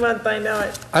 meetings a month, I know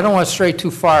it. I don't want to stray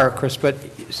too far, Chris, but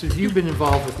since you've been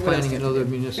involved with planning in other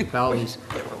municipalities,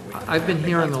 I've been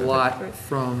hearing a lot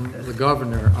from the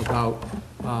governor about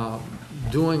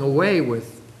doing away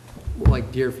with,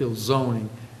 like Deerfield zoning,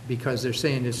 because they're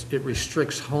saying it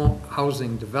restricts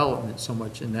housing development so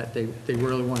much, in that they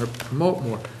really want to promote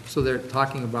more. So they're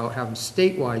talking about having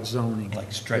statewide zoning.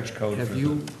 Like stretch code Have for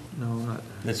you, no, not,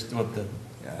 That's what the,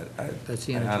 Yeah, That's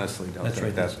the I energy. honestly don't That's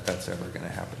think right. that's ever going to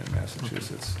happen in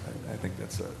Massachusetts. I think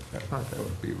that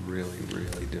would be really,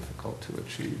 really difficult to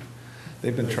achieve.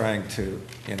 They've been trying to,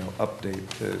 update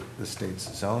the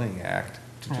state's zoning act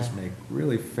to just make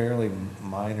really fairly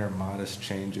minor, modest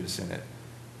changes in it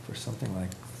for something like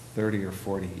 30 or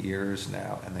 40 years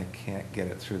now, and they can't get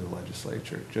it through the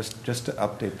legislature, just to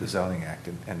update the zoning act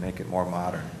and make it more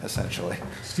modern, essentially.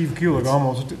 Steve Kulik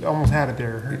almost had it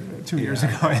there 2 years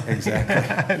ago. Yeah,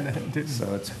 exactly. And it didn't.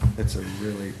 So it's a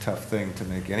really tough thing to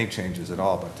make any changes at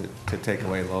all, but to take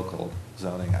away local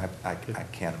zoning, I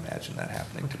can't imagine that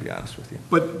happening, to be honest with you.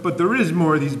 But there is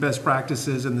more of these best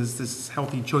practices, and there's this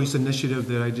healthy choice initiative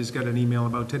that I just got an email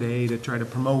about today to try to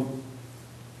promote.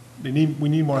 We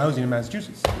need more housing in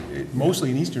Massachusetts, mostly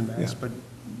in Eastern Mass, Yeah. but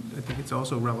I think it's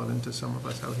also relevant to some of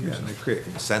us out here. Yeah, and they create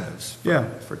incentives Yeah.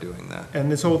 for doing that.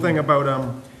 And this whole thing about,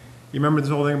 you remember this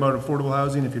whole thing about affordable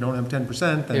housing, if you don't have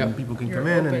 10%, Yeah. then people can You're come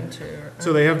in. open And to-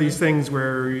 so they have these things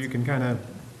where you can kind of,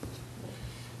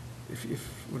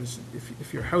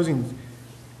 if your housing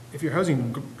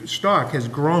stock has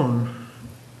grown,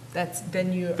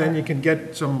 then you. then you can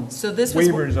get some So this was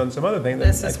wh- waivers on some other things.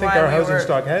 this I is think why our we housing were-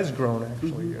 stock has grown,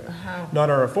 actually. How? Not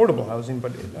our affordable housing,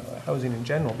 but housing in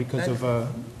general, because of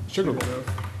sugar growth.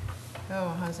 Oh,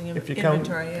 housing If you count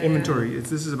inventory, yeah, yeah. inventory,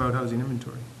 this is about housing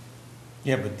inventory.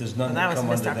 Yeah, but there's none Well, that that was a come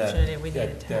missed under opportunity we that,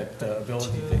 needed to that have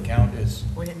ability to- to count as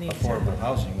We didn't need to. affordable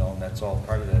housing, though, and that's all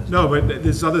part of that. No, but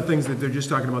there's other things that they're just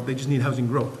talking about, they just need housing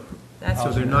growth. That's, So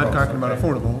they're Housing not growth, talking about okay.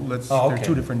 affordable, Oh, they're okay.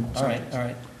 two different All right, subjects. all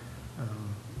right.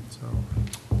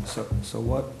 So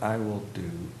what I will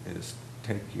do is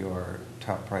take your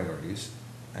top priorities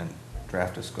and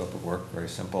draft a scope of work, very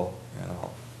simple, and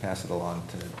I'll pass it along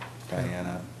to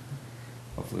Diana.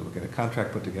 Hopefully we'll get a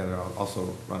contract put together. I'll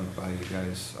also run it by you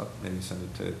guys, maybe send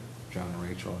it to John and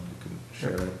Rachel, and you can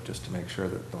share it, just to make sure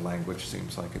that the language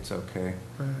seems like it's okay.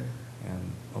 Right.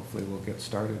 And hopefully we'll get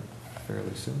started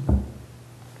fairly soon.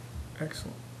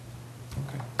 Excellent.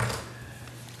 Okay.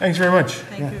 Thanks very much.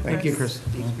 Thank you, Thank you, Chris.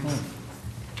 Chris.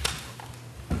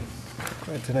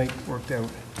 Glad tonight worked out.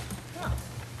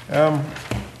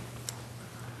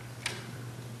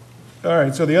 All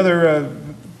right, so the other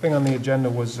thing on the agenda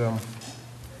was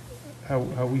how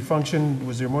we function.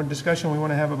 Was there more discussion we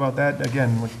want to have about that?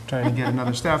 Again, we're trying to get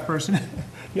another staff person.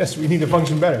 Yes, we need to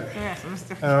function better. Yes,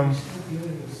 Mr.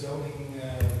 Dealing with zoning,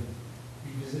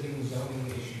 revisiting zoning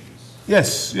issues.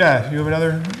 Yes, yeah, you have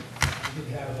another? We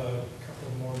did have a couple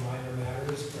more minor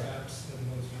matters perhaps than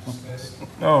those we discussed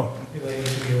Oh, related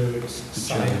to your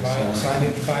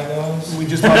signage bylaws. we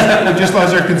just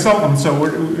lost our consultant, so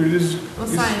we're just, Well,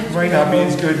 this signage, might not be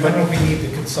as good, I don't know but if we need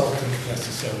the consultant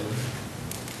necessarily.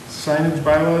 signage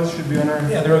bylaws should be on our,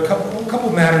 Yeah, there are a couple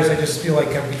matters I just feel like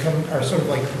are sort of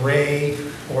like gray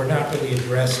or not really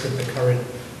addressed in the current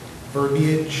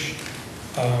verbiage,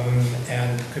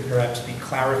 and could perhaps be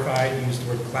clarified, use the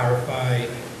word clarify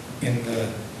in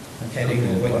the heading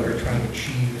of what we're trying to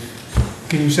achieve.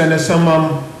 can you send us some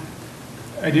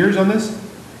ideas on this?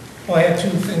 Well, I had two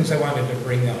things I wanted to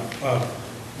bring up.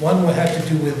 One had to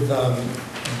do with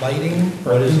lighting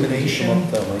or illumination.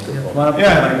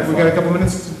 Yeah, we got a couple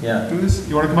minutes to Yeah. do this?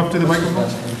 You want to come up to the microphone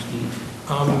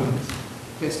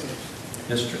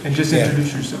District. and just Yeah.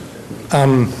 introduce yourself?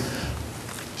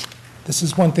 This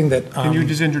is one thing that. Can you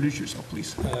just introduce yourself,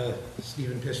 please?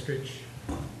 Stephen Pistrich.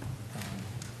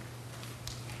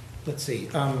 Let's see,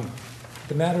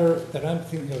 the matter that I'm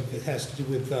thinking of, it has to do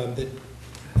with that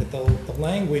the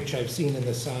language I've seen in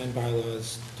the sign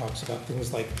bylaws talks about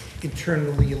things like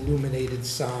internally illuminated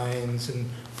signs and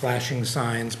flashing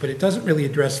signs, but it doesn't really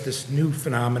address this new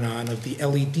phenomenon of the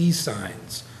LED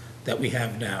signs that we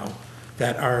have now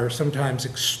that are sometimes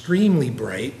extremely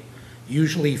bright,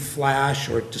 usually flash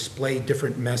or display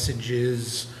different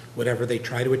messages, whatever, they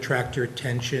try to attract your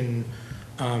attention.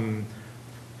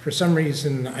 For some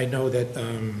reason, I know that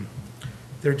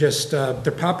they're just,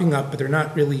 they're popping up, but they're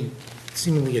not really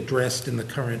seemingly addressed in the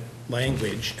current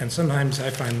language. And sometimes I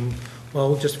find,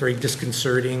 well, just very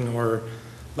disconcerting, or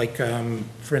like,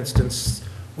 for instance,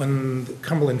 when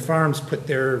Cumberland Farms put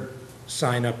their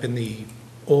sign up in the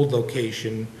old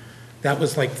location, that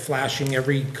was like flashing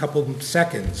every couple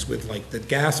seconds with like the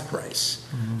gas price.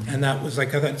 And that was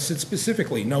like, I thought it said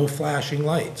specifically, no flashing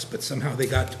lights, but somehow they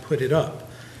got to put it up.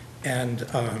 And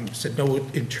said no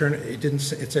it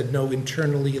said no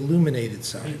internally illuminated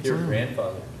signs. Your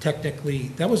grandfather. Technically,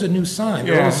 that was a new sign.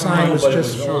 The Yeah. old sign No, was but it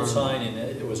was just, an old sign and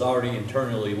it was already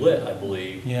internally lit, I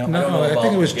believe. Yeah. I don't no, know I think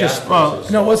about it was the gas just,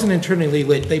 prices. no, it wasn't internally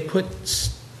lit. They put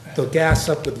the gas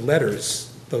up with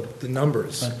letters, the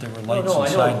numbers. But there were No, lights no, I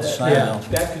inside know the sign Yeah. now.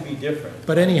 that could be different.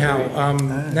 But anyhow,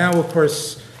 now, of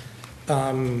course,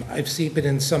 I've seen it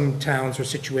in some towns or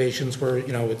situations where,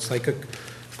 you know, it's like a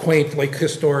quaint, like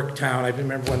historic town. I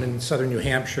remember one in southern New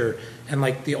Hampshire, and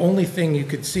like the only thing you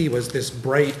could see was this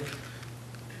bright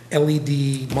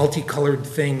LED multicolored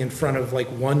thing in front of like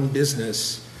one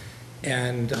business.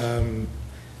 And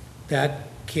that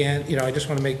I just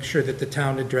want to make sure that the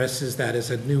town addresses that as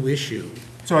a new issue.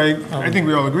 So I think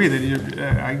we all agree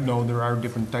that I know there are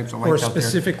different types of Or lights out there.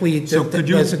 specifically So could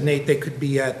you- designate they could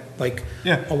be at, like,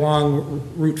 Yeah. along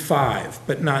Route 5,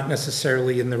 but not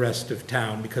necessarily in the rest of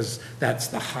town, because that's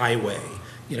the highway,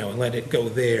 and let it go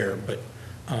there, but,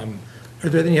 or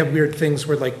then you have weird things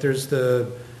where, like, there's the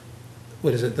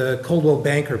Coldwell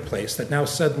Banker place that now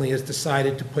suddenly has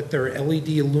decided to put their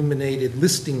LED illuminated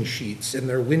listing sheets in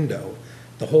their window.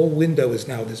 The whole window is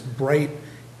now this bright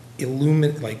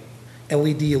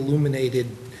LED illuminated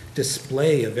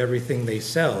display of everything they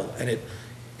sell, and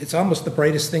it's almost the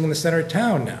brightest thing in the center of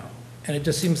town now, and it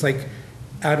just seems like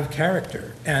out of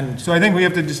character. And So I think we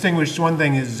have to distinguish, one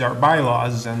thing is our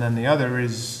bylaws, and then the other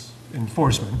is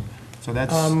enforcement. So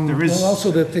that's, there is, well, also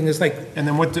the thing is, like, and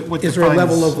then what is there a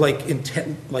level defines-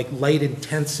 of like light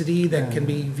intensity that can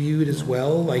be viewed as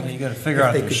well? Like, You gotta figure if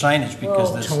out they their could signage,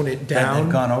 because this, tone it they've down.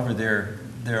 gone over their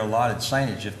allotted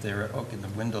signage if they're, in the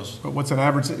windows. But what's an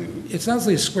average, It's not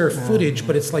only square footage,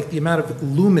 but it's like the amount of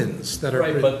lumens that are.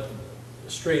 Right, but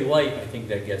stray light, I think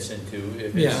that gets into,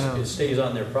 if Yeah. it stays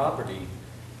on their property,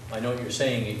 I know what you're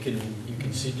saying, you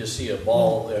can just see a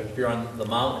ball, if you're on the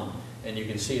mountain, and you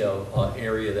can see a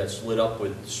area that's lit up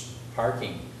with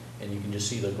parking, and you can just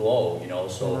see the glow,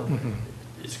 so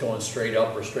it's going straight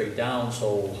up or straight down,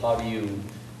 so how do you,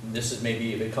 this is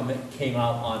maybe if it came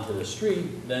out onto the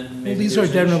street, then Well, maybe these are there's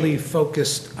an generally issue.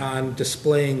 focused on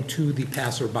displaying to the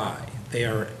passerby. They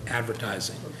are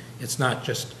advertising. It's not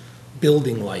just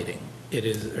building lighting. It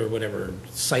is, or whatever,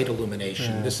 site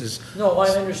illumination. This is, No, I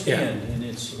understand, and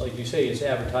it's, like you say, it's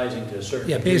advertising to a certain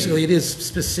yeah, degree. basically, it is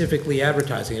specifically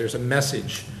advertising. There's a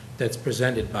message that's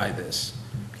presented by this.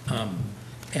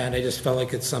 And I just felt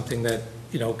like it's something that,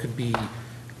 could be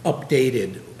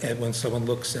updated when someone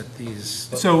looks at these.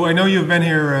 so I know you've been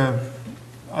here,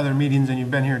 other meetings, and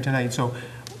you've been here tonight, so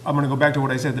I'm gonna go back to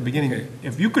what I said at the beginning. Okay.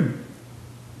 If you could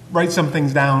write some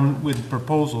things down with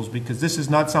proposals, because this is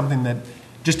not something that,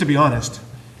 just to be honest,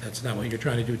 That's not what you're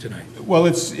trying to do tonight. well,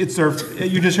 it's our,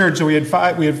 you just heard, so we had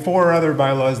 4 other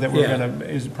bylaws that were Yeah.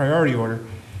 is priority order.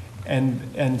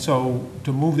 And so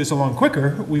to move this along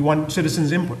quicker, we want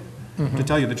citizens' input. To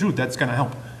tell you the truth, that's gonna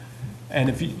help. And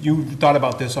if you thought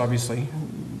about this, obviously,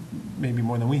 maybe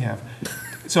more than we have.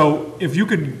 So if you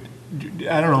could,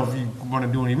 I don't know if you wanna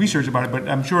do any research about it, but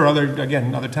I'm sure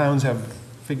other towns have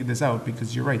figured this out,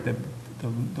 because you're right,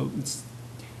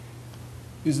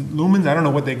 is it lumens? I don't know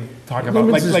what they talk about.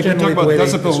 Lumens Like is we talk generally about the way they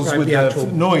decibels describe with the actual-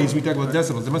 noise, we talk about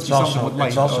decibels. There must be something with light.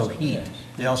 It's also heat.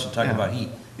 They also talk about heat.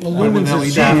 Well, But with lumens LED, is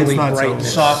it's generally not so-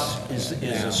 brightness. Soft is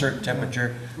a certain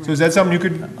temperature. So is that something you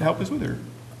could help us with, or?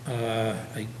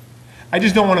 I- I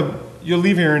just don't want to, you'll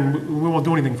leave here and we won't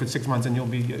do anything for 6 months, and you'll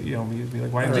be, be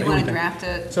like, why Do didn't you do want anything? to draft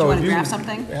it? Do So you want if to you draft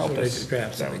something? Help Should I us,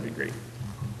 draft that would something? be great.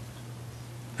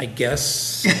 I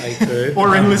guess I could.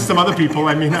 Or enlist some other people,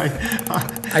 I mean,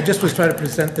 I just was trying to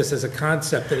present this as a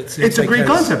concept that it seems like. it's a great has-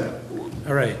 concept.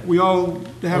 All right, We all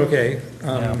have, okay.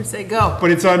 Say go.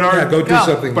 but it's on Yeah, our, go do Go.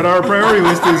 something. but our priority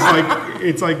list is like,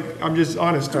 it's like, I'm just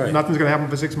honest, All right. nothing's going to happen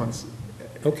for 6 months.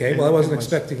 Okay, well, I wasn't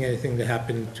expecting anything to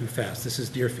happen too fast. This is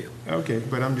Deerfield. Okay,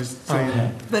 but I'm just saying,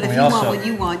 But if We you want also- what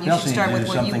you want, we you also should need start to with do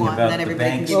what you something want, about and then the everybody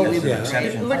can banks give you as the an Yeah.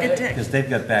 exception. Look at Dick. Because they've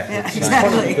got Yeah, backlit signs.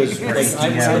 exactly. Because Yeah, that's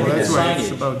why it's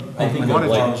signage, about- I think of Wanted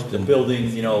like to. the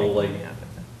building, like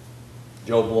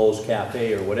Joe Blow's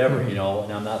Cafe or whatever, and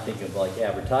I'm not thinking of like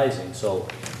advertising, so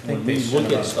when we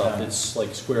look at stuff, it's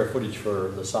like square footage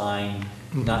for the sign,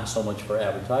 not so much for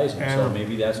advertising, so Yeah.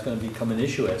 maybe that's gonna become an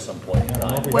issue at some point in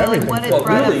time. Well, and what it Well,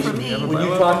 brought really, up for me, when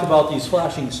you talked about these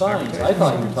flashing signs, I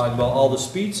thought you were talking about all the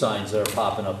speed signs that are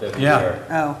popping up everywhere.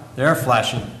 oh, They're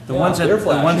flashing. The Yeah, ones they're the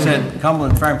ones flashing. at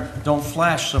Cumberland Farm don't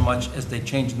flash so much as they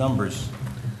change numbers.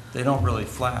 They don't really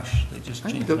flash, they just I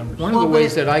think change the- numbers. one of the Well,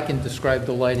 ways but- that I can describe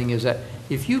the lighting is that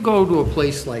if you go to a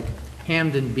place like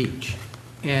Hamden Beach,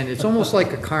 and it's almost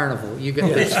like a carnival, you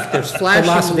get, there's Las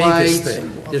flashing Vegas lights,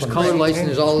 thing. there's colored lights, and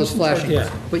there's all this flashing. Yeah.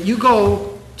 But you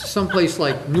go to someplace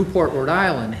like Newport, Rhode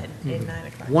Island, 8, 9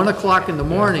 o'clock. 1 o'clock in the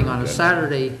morning on a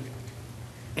Saturday,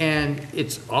 and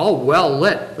it's all well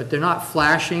lit, but they're not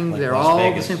flashing, Like they're Las all the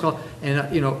Vegas. same color. And,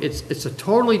 it's a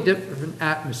totally different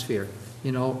atmosphere,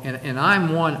 and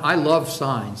I love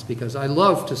signs, because I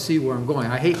love to see where I'm going.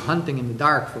 I hate hunting in the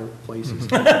dark for places.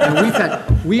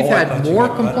 And we've had more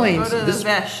Go complaints. to the This-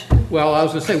 Vesh. Well, I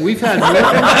was gonna say, we've had more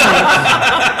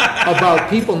complaints about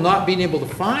people not being able to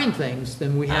find things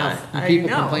than we have people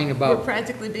complaining about We're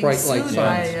practically being bright light sued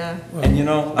signs. by, And you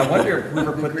know, I wonder if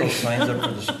whoever put those signs up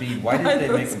for the speed, why didn't they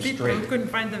make them people who straight? couldn't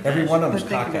find them. Every one of them's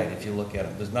cockeyed if you look at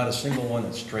them. There's not a single one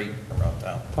that's straight around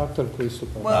town. Talk to the police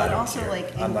department. Well, I and don't also care.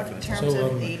 like I'm not in gonna terms So,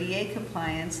 of ADA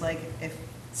compliance, like if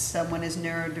someone is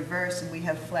neurodiverse and we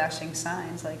have flashing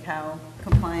signs, like how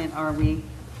compliant are we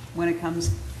when it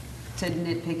comes to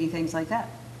nitpicky things like that?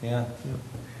 Yeah.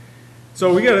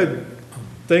 So we got a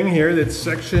thing here that's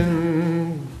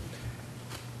section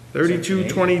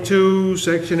 3222,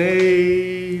 section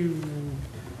A,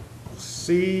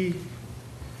 C.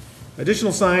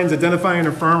 Additional signs identifying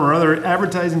a firm or other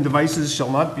advertising devices shall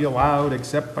not be allowed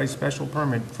except by special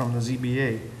permit from the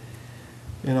ZBA.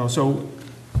 You know, so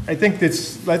I think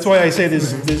that's why I say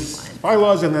there's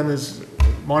bylaws and then there's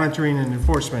monitoring and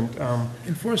enforcement.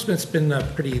 Enforcement's been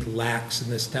pretty lax in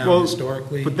this town Well,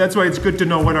 historically. But that's why it's good to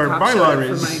know what our Cop showed bylaw up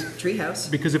for is. my treehouse.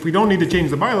 Because if we don't need to change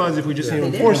the bylaws, if we just need to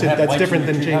They did. enforce it, Have that's lights in different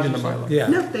your than changing the treehouse or bylaw. Yeah.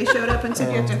 No, they showed up and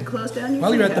said you have to close down your treehouse.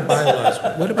 While you're at the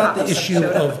bylaws, what about the issue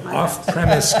of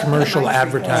off-premise commercial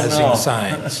advertising Oh, no.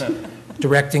 signs,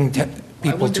 directing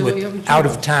people wouldn't to they have a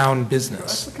out-of-town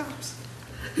business? The cops.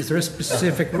 Is there a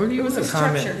specific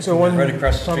comment? So one Right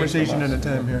across the street conversation from at us. a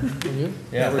time here.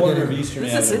 Yeah. Corner of Eastern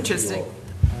This is Avenue, interesting.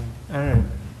 All right.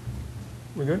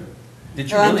 We good? Did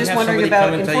you Well, I'm really just have wondering somebody come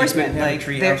about and tell you you couldn't enforcement, have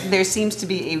a like, there treehouse? seems to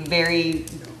be a very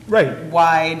Right.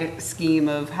 wide scheme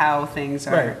of how things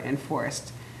are Right.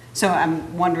 enforced. So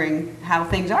I'm wondering how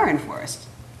things are enforced.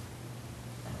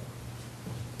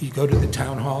 You go to the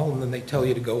town hall and then they tell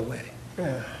you to go away.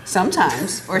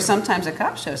 Sometimes, or sometimes a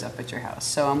cop shows up at your house.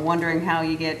 So I'm wondering how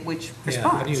you get which Yeah,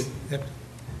 how do response.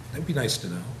 that'd be nice to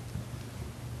know.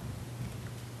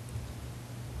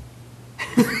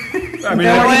 I mean,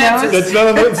 No one knows? it's not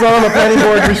on the planning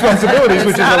board's responsibilities,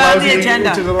 which is a not on the lousy, agenda.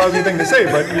 which is a lousy thing to say,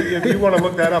 but if you want to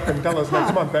look that up and tell us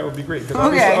next month, that would be great. Because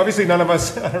Okay. obviously none of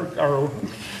us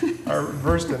are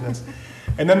versed in this.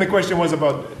 And then the question was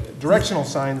about directional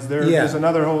signs. There's Yeah.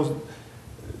 another whole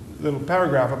little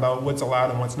paragraph about what's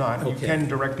allowed and what's not. You Okay. can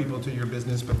direct people to your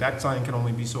business, but that sign can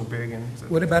only be so big and,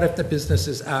 What about if the business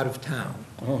is out of town?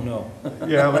 Oh, no.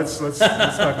 yeah, let's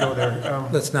not go there.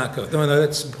 Let's not go, no,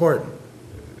 that's important.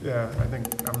 Yeah, I think,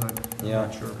 I'm not Yeah.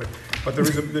 sure, but there's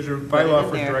a bylaw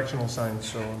for there. directional signs,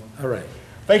 so. All right.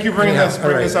 Thank you for bringing Yeah, this,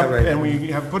 all right, up, all right. and we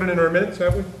have put it in our minutes,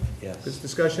 have we? Yes. This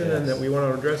discussion, and that we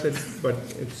want to address it, but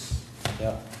it's,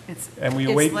 Yeah, It's- and we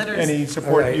it's await letters. any All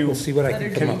support right, you we'll see what I can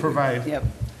Letters. come can up with. provide. Yep.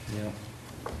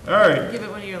 yeah. All right, Give it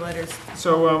one of your letters.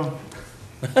 so,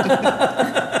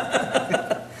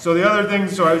 so the other thing,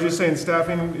 so I was just saying,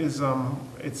 staffing is,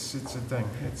 it's a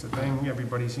thing,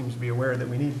 everybody seems to be aware that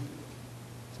we need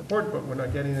support, but we're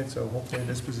not getting it, so hopefully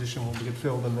this position will get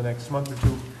filled in the next month or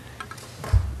two.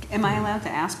 Am I allowed to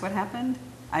ask what happened?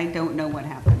 I don't know what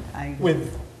happened.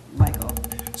 With, Michael.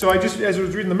 so I just, as I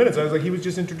was reading the minutes, I was like, he was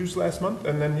just introduced last month,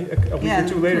 and then a week Yeah. or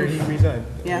two later, he resigned.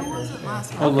 Yeah, It wasn't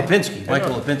last Oh, month. Lipinski,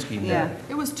 Michael Lipinski. yeah,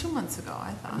 It was 2 months ago,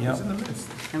 I thought. Yeah. It's in the minutes.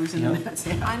 it was in the Yeah. minutes,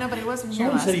 yeah. I know, but he wasn't here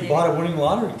Someone last said he meeting. bought a winning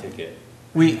lottery ticket.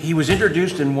 He was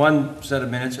introduced in one set of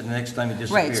minutes, and the next time he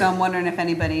disappeared. Right, so I'm wondering if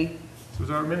anybody Was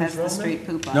our has minutes the wrong then? street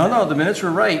poop on it. No, the minutes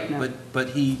were right, No. but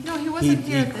he, No, he wasn't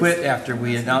here he at quit this- after we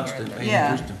he wasn't announced here it, at we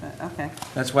Yeah, introduced him. okay.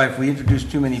 That's why if we introduce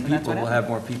too many So that's people, what we'll have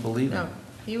more people leaving. No,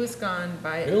 he was gone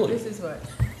by, Really? this is what,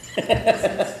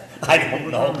 I don't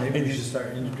know, maybe you should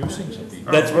start introducing some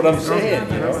people. That's what I'm it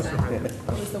saying, you know?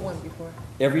 was the one before.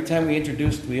 Every time we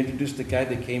introduced the guy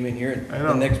that came in here, I and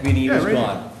know. the next meeting he Yeah, was right.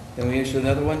 gone. Then we introduced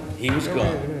another one, he was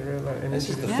gone. And This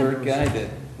is the Yeah. third guy that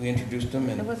we introduced him,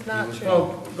 and It was he not was true. gone.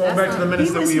 Oh, going back to the minutes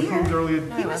He that was we here. approved earlier.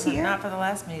 No, He he was wasn't, here. not for the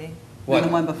last meeting. What? The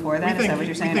one before that, is that what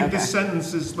you're saying? We think Okay. this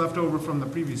sentence is left over from the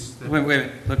previous, Wait,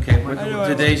 okay, what,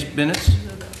 today's minutes?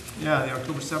 yeah, the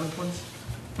October 7th ones?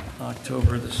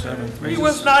 October the 7th. He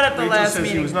was not at the Rachel last says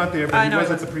meeting. he was not there, I but he know was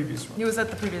he at the wasn't. previous one. He was at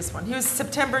the previous one. He was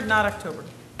September, not October.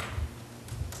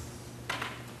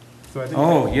 So I think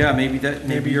Oh, yeah, maybe you're just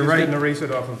didn't right. erase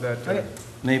it off of that. Okay.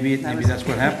 Maybe That was- that's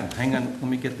what happened. Hang on, let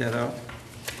me get that out.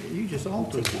 You just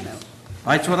altered Take it. that out.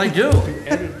 That's what I do.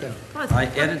 Edit them. I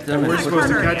edit them We're and supposed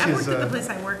to put, catch I his, worked at the place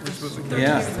I worked for 30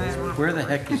 yeah, years. and I don't know. where the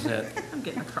heck is that? I'm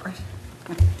getting a card.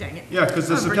 Dang it. Yeah, because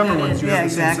the I'll bring September that ones, in. you have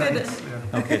the Yeah, same exactly. sentence.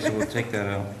 Yeah. Okay, so we'll take that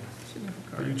out.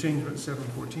 But you changed what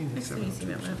 714 to Next time you see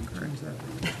me, I'm 7. gonna have a card. Change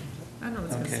that. I know what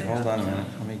it's gonna Okay, say. hold on a minute,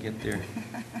 let me get there.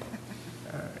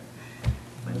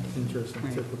 Interesting,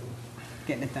 typical.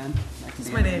 Getting it done. That can It's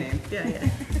be my a name. Yeah, yeah.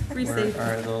 Resave.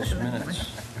 Where are those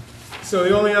minutes? So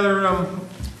the only other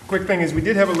quick thing is, we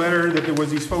did have a letter that there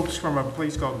was these folks from a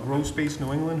place called Grow Space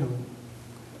New England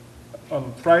who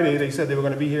on Friday, they said they were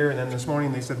gonna be here, and then this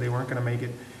morning, they said they weren't gonna make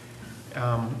it.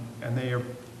 And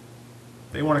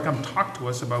they wanna come talk to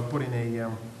us about putting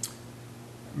a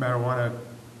marijuana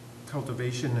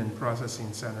cultivation and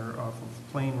processing center off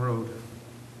of Plain Road,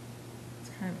 It's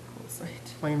kind of a cool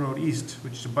site. Plain Road East,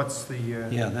 which abuts the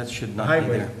Yeah, that should not be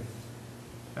highway, there.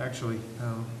 actually,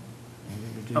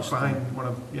 Maybe up reduce behind one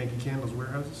of Yankee Candle's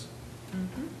warehouses.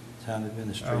 the Town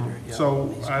administrator, yeah.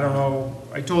 So, I don't know,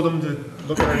 I told them to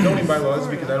look at our zoning bylaws,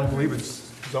 because I don't believe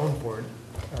it's zoned for it.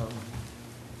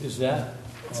 Is that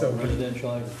So-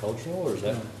 residential agricultural, or is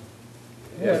that?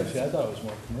 Yeah. See, I thought it was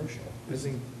more commercial. I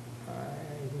think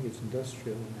it's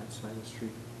industrial on that side of the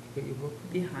street. What you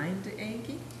look? Behind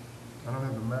Yankee? I don't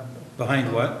have the map, though.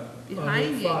 Behind what?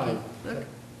 Behind Route 5. Yankee.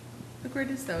 Look where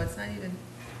it is though, it's not even,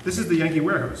 This is the Yankee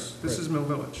warehouse, this is Mill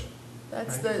Village.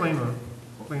 that's right? Plain the, Road,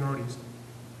 Plain Road East.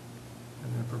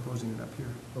 And they're proposing it up here.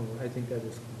 Oh, I think that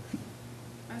is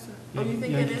commercial. oh, you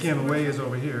think it Yankee is? Candle Way is commercial?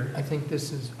 over here. I think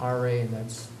this is RA and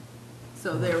that's,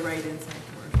 So they're right inside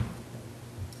commercial.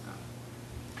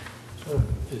 So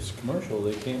if it's commercial,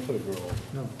 they can't put a grill.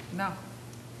 no. No.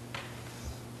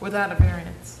 Without a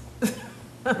variance.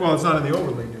 Well, it's not in the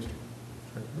overlay district.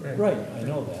 Right, I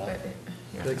know But, that.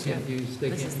 yeah. They can't use, they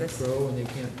This is can't this. grow and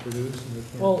they can't produce and they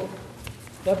can't. Well,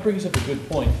 that brings up a good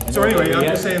point. I So know that anyway, we I'm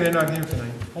had- just saying they're not here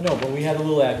tonight. I know, but we had a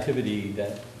little activity that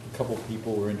a couple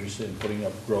people were interested in putting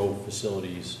up grow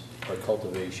facilities or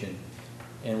cultivation.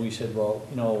 And we said, well,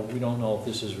 we don't know if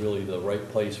this is really the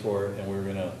right place for it, and we're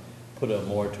gonna put a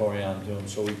moratorium to them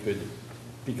so we could,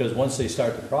 because once they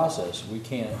start the process, we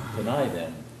can't deny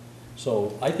them.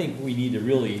 So I think we need to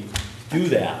really do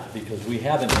that, because we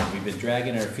haven't, we've been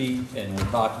dragging our feet, and we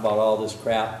talked about all this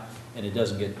crap, and it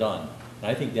doesn't get done. And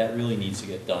I think that really needs to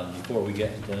get done before we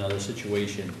get into another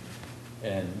situation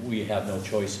and we have no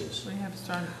choices. We have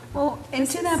strong, Well, and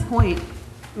to that point,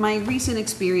 my recent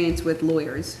experience with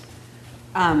lawyers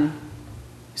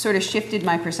sort of shifted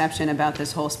my perception about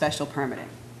this whole special permitting.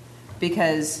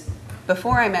 Because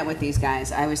before I met with these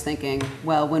guys, I was thinking,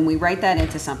 well, when we write that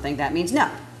into something, that means no.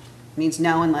 It means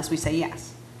no unless we say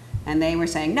yes. And they were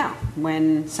saying no.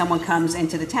 When someone comes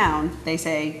into the town, they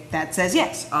say, that says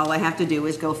yes. All I have to do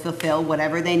is go fulfill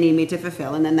whatever they need me to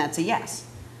fulfill, and then that's a yes.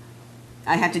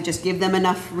 I have to just give them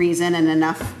enough reason and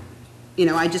enough,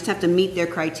 I just have to meet their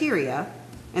criteria,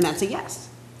 and that's a yes.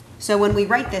 So when we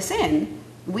write this in,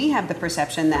 we have the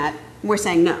perception that we're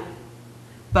saying no.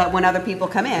 But when other people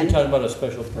come You're in, talking about a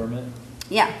special permit?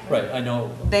 yeah, Right, I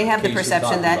know. they have the case you're perception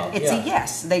talking that about, it's a yeah.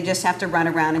 yes. They just have to run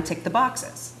around and tick the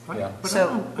boxes. Yeah.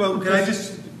 So Well, can I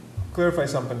just clarify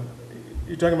something?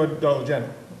 You're talking about Dollar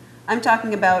General, I'm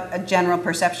talking about a general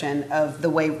perception of the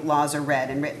way laws are read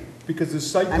and written. because the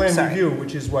site I'm plan sorry. review,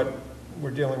 which is what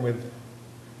we're dealing with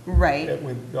Right.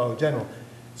 with Dollar General,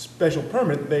 special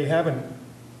permit,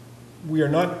 we are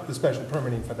not the special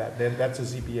permitting for that, that's a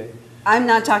ZBA. I'm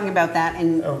not talking about that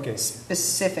in Okay.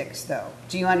 specifics, though.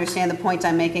 Do you understand the points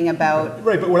I'm making about,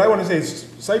 Right, but what I want to say is,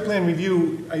 site plan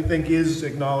review, I think, is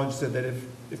acknowledged that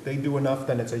if they do enough,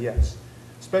 then it's a yes.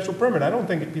 Special permit, I don't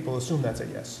think people assume that's a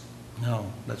yes. No,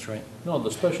 that's right. No, the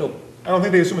special, I don't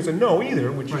think they assume it's a no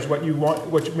either, which is Right. what you want,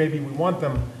 which maybe we want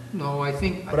them, No, I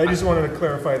think. but I just wanted to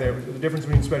clarify there, the difference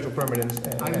between special permit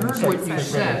and. I and heard site what you plan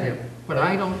said, review. but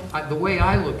I don't, the way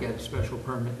I look at special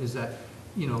permit is that,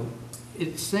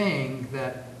 it's saying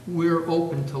that we're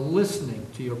open to listening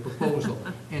to your proposal,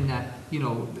 and that,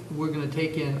 we're gonna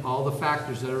take in all the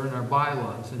factors that are in our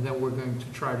bylaws, and then we're going to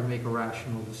try to make a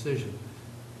rational decision.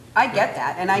 I get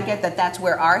that, and I get that that's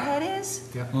where our head is,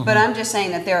 Yeah. but I'm just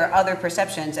saying that there are other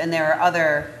perceptions and there are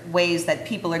other ways that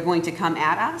people are going to come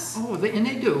at us. Oh, and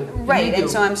they do. and they Right, do.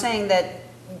 and so I'm saying that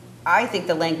I think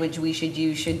the language we should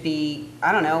use should be,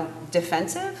 I don't know,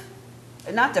 defensive?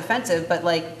 Not defensive, but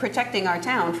like protecting our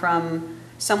town from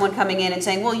someone coming in and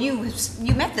saying, well, you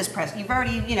met this you've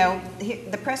already,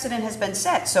 the precedent has been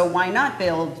set, so why not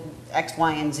build X,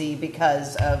 Y, and Z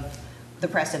because of the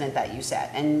precedent that you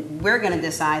set? And we're gonna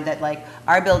decide that, like,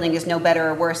 our building is no better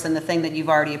or worse than the thing that you've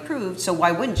already approved, so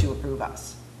why wouldn't you approve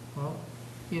us? Well,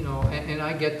 and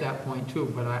I get that point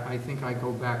too, but I think I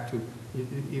go back to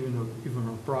even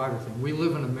a broader thing. We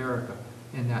live in America,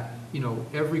 and that,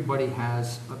 everybody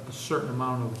has a certain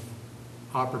amount of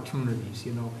opportunities,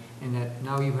 and that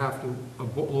now you have to,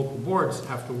 local boards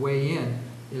have to weigh in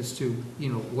as to,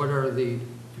 what are the,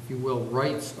 if you will,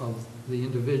 rights of the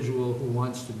individual who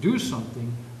wants to do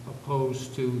something,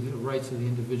 opposed to the rights of the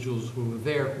individuals who are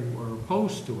there who are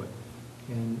opposed to it.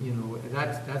 And,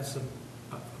 that's a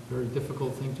very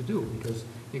difficult thing to do, because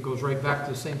it goes right back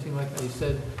to the same thing like I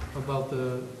said about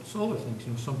the solar things.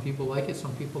 You know, some people like it,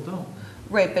 some people don't.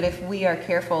 Right, but if we are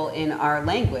careful in our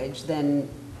language, then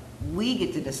we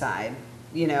get to decide,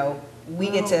 you know, we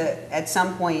get to, at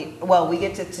some point, well, we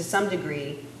get to some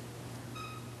degree,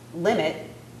 limit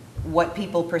what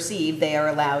people perceive they are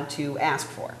allowed to ask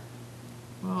for.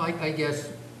 Well, I guess,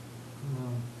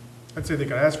 I'd say they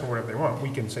can ask for whatever they want,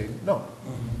 we can say no.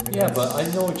 Yeah, but I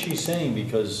know what she's saying,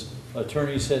 because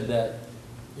attorney said that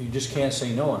you just can't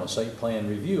say no on a site plan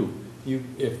review.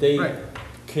 If they Right.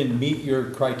 can meet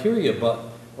your criteria,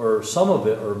 or some of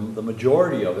it, or the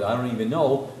majority of it, I don't even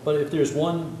know, but if there's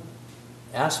one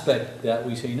aspect that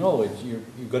we say, no,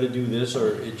 you've gotta do this,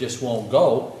 or it just won't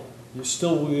go,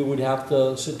 we would have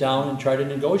to sit down and try to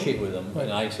negotiate with them.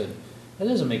 And I said, that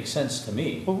doesn't make sense to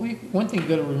me. well, one thing you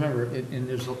gotta remember, and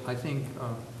there's, I think,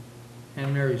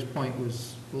 Anne Mary's point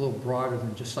was a little broader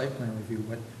than just site plan review,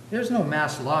 but there's no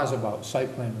mass laws about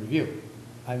site plan review.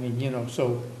 I mean, you know,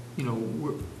 so, you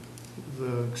know,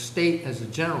 the state as a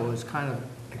general has kind of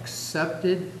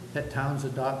accepted that towns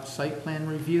adopt site plan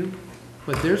review,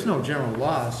 but there's no general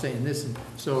law saying this.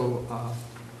 So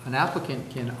an applicant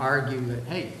can argue that,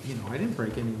 hey, you know, I didn't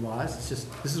break any laws, it's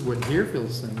just, this is what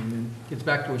Deerfield's saying. And then it gets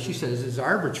back to what she says, it's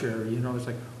arbitrary, you know, it's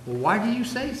like, well, why do you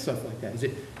say stuff like that? Is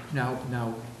it, now,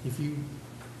 if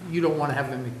you don't want to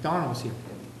have a McDonald's here,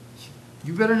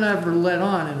 you better never let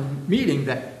on in a meeting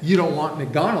that you don't want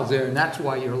McDonald's there, and that's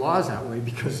why your law's that way,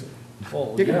 because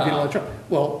Well, they're gonna get a lot of yeah. trouble.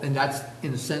 Well, and that's,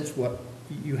 in a sense, what,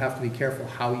 you have to be careful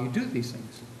how you do these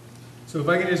things. So if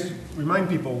I can just remind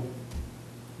people,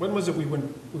 when was it we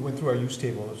went through our use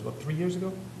table? It was about 3 years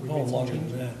ago? We made some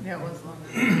changes. Yeah, it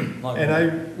was longer.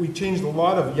 And we changed a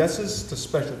lot of yeses to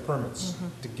special permits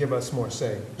to give us more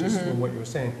say, just in what you were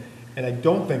saying. And I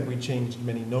don't think we changed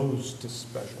many no's to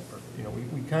special permit. You know,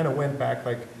 we kind of went back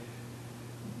like,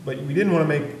 but we didn't want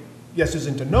to make yeses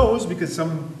into no's, because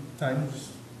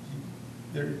sometimes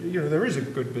there is a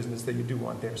good business that you do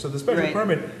want there. So the special Right.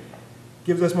 permit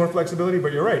gives us more flexibility,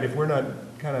 but you're right, if we're not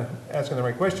kind of asking the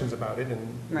right questions about it, and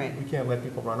Right. we can't let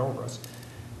people run over us.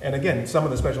 And again, some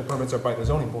of the special permits are by the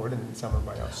zoning board and some are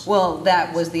by us. Well,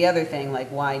 that was the other thing, like,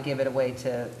 why give it away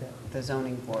to the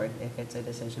zoning board if it's a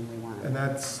decision we want? And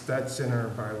that's in our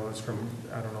bylaws from,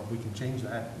 I don't know if we can change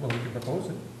that, well, we can propose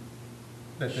it.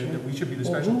 That we should be the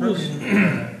Well, special who was-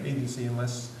 permitting agency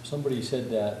unless, Somebody said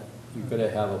that you gotta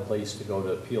have a place to go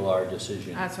to appeal our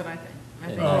decision. That's what I think. I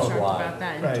think And we that's talked why. about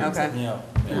that. in Right. terms of- Okay. Yeah.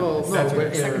 Well, no, That's but,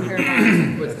 what- Second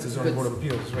paragraph. that's the zoning board of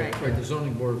appeals, right? Right, the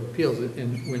zoning board of appeals,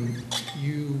 and when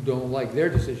you don't like their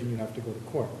decision, you have to go to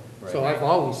court. So Right. I've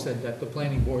always said that the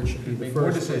planning board should be the Make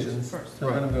more first place. decisions, First. they're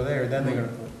gonna go there, then they're gonna,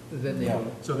 Then they Yeah. go.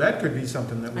 so that could be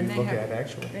something that we And they look have- at,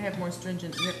 actually. They have more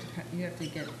stringent, you have to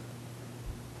get,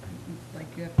 like,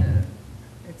 you have to,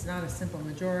 it's not a simple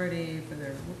majority for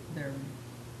their,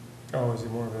 Oh, is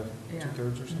it more of a Yeah.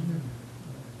 two-thirds or something?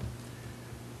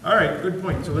 All right, good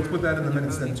point, so let's put that in the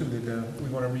minutes then too, that we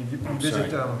want to revisit sorry.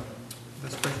 the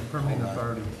special permitting Hold on.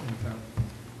 authority in town.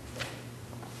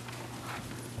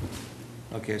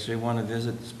 Okay, so you want to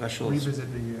visit special, Revisit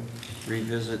the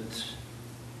revisit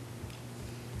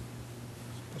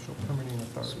special permitting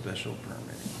authority. special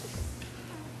permitting.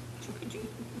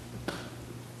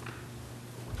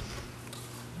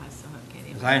 I still can't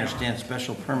even. As I understand,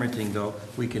 special permitting, though,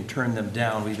 we can turn them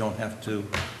down, we don't have to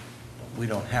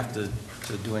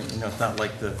do it, you know, it's not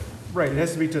like the. Right, it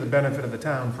has to be to the benefit of the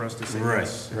town for us to say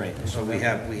yes. Right, so we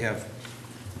have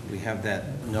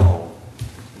that no.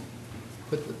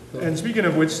 But And speaking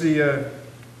of which,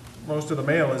 most of the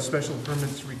mail is special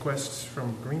permits requests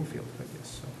from Greenfield, I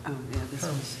guess, so. Oh, yeah, this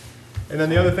is, And then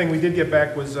the other thing we did get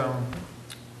back was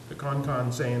the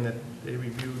Concon saying that they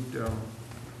reviewed the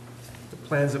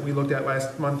plans that we looked at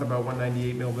last month about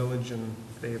 198 Mill Village, and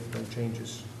they have no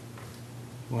changes.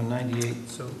 198,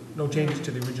 So no changes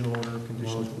to the original order of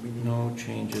conditions. What we need, no which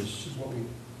changes is what we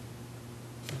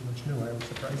pretty much knew. I was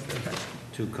surprised they actually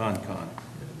to Concon.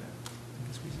 did that. I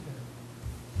guess we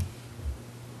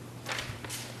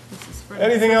This is for- did.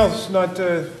 Anything else not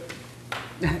that,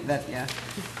 yeah.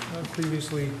 not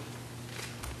previously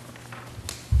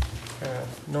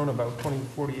known about,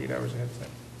 48 hours ahead of time,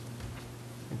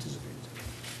 anticipated.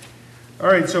 All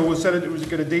right, so we'll set it, was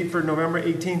got a date for November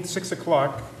 18th, 6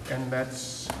 o'clock, and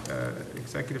that's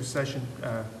executive session.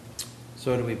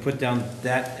 So do we put down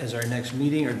that as our next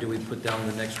meeting, or do we put down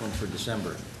the next one for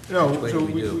December? No, Which way so do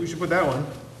we we do? should put that one,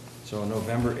 So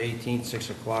November 18th, 6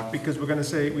 o'clock. because we're gonna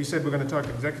say, we said we're gonna talk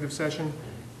executive session,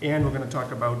 and we're gonna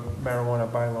talk about marijuana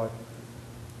bylaw.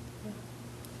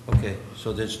 Okay,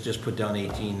 so just put down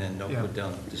 18 and don't Yeah. put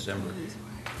down December.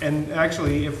 And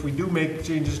actually, if we do make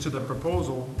changes to the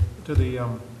proposal, to to the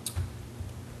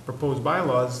proposed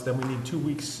bylaws, then we need 2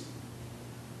 weeks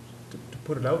to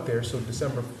put it out there, so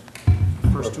December,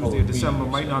 first Tuesday of December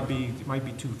might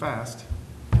be too fast.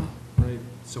 Right,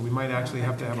 So we might actually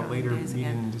have to have a later Days meeting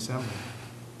again. in December.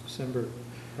 December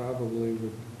probably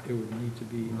would, it would need to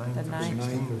be Ninth The or ninth.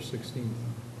 9th or 16th. 16th.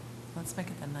 Let's make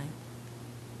it the 9th.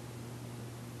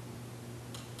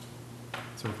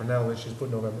 So for now, let's just put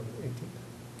November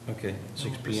 18th. Okay,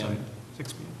 6 PM.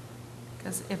 6 PM.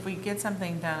 Because if we get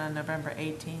something done on November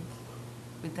 18th,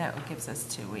 that gives us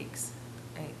 2 weeks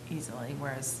easily,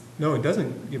 whereas No, it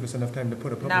doesn't give us enough time to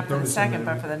put a public not for the notice in second,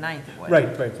 there. but for the 9th it would.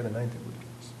 Right, for the 9th it would give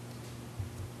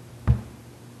us.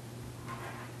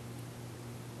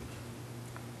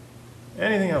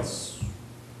 Anything else?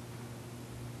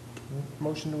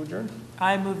 Motion to adjourn?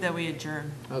 I move that we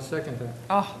adjourn. I'll second that.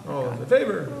 Oh, All those in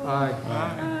favor? Aye.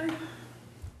 Aye.